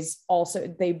boys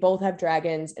they both have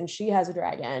dragons and she has a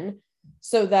dragon,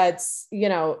 so that's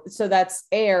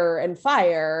air and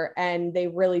fire, and they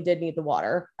really did need the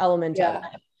water element of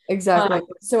it. Exactly.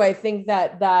 So I think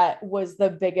that was the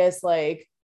biggest like,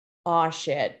 oh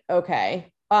shit,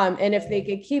 okay. And if they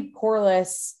could keep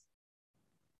Corlys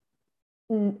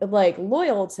like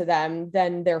loyal to them,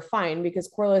 then they're fine, because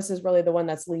Corlys is really the one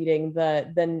that's leading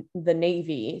the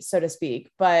navy, so to speak.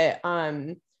 But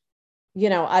I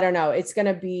don't know, it's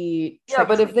gonna be tricky.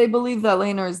 But if they believe that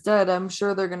Laenor is dead, I'm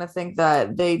sure they're gonna think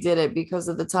that they did it because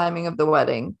of the timing of the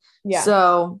wedding.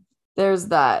 So there's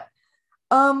that.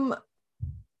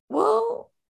 Well,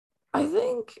 I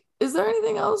think, is there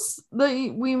anything else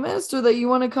that we missed or that you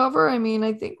want to cover? I mean,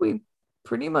 I think we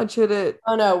pretty much hit it.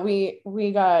 Oh no, we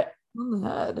got on the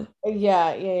head.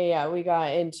 Yeah. We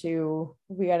got into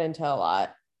a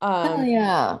lot.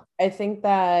 I think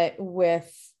that with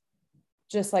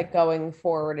just like going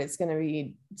forward, it's gonna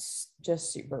be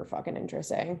just super fucking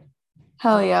interesting.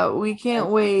 Hell yeah, we can't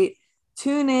wait.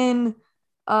 Tune in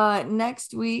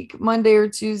next week, Monday or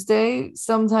Tuesday.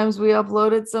 Sometimes we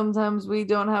upload it, sometimes we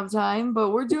don't have time, but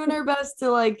we're doing our best to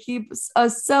like keep a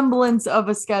semblance of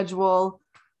a schedule.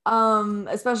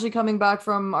 Especially coming back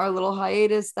from our little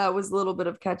hiatus, that was a little bit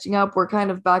of catching up. We're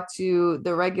kind of back to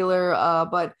the regular,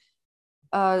 but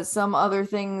some other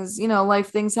things, life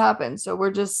things happen, so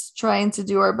we're just trying to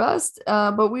do our best.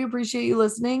 But we appreciate you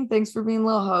listening. Thanks for being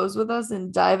little hoes with us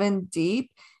and diving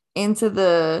deep into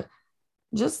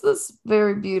this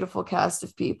very beautiful cast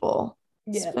of people.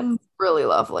 It's been really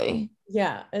lovely.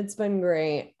 Yeah, it's been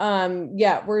great.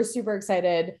 We're super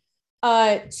excited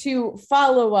to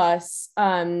follow us.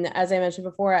 As I mentioned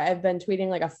before, I've been tweeting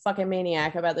like a fucking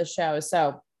maniac about the show,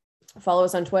 so follow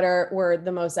us on Twitter. We're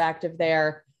the most active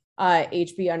there.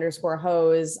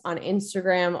 HB_hose on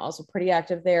Instagram, also pretty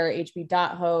active there,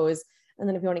 hb.hose. And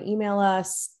then if you want to email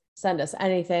us, send us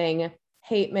anything,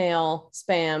 hate mail,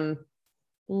 spam,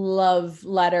 love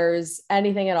letters,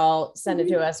 anything at all, send it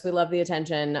to us. We love the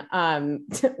attention.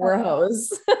 We're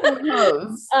hose.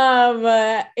 Hose.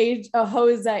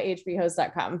 Hose at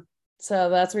hbhose.com.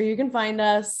 So that's where you can find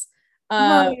us.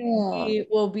 We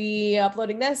will be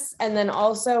uploading this and then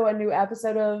also a new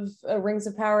episode of Rings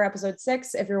of Power, episode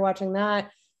 6. If you're watching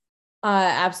that,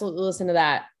 absolutely listen to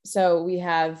that. So we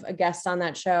have a guest on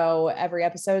that show every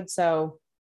episode. So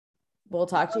we'll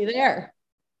talk to you there.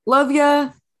 Love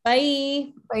ya.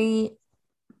 Bye. Bye.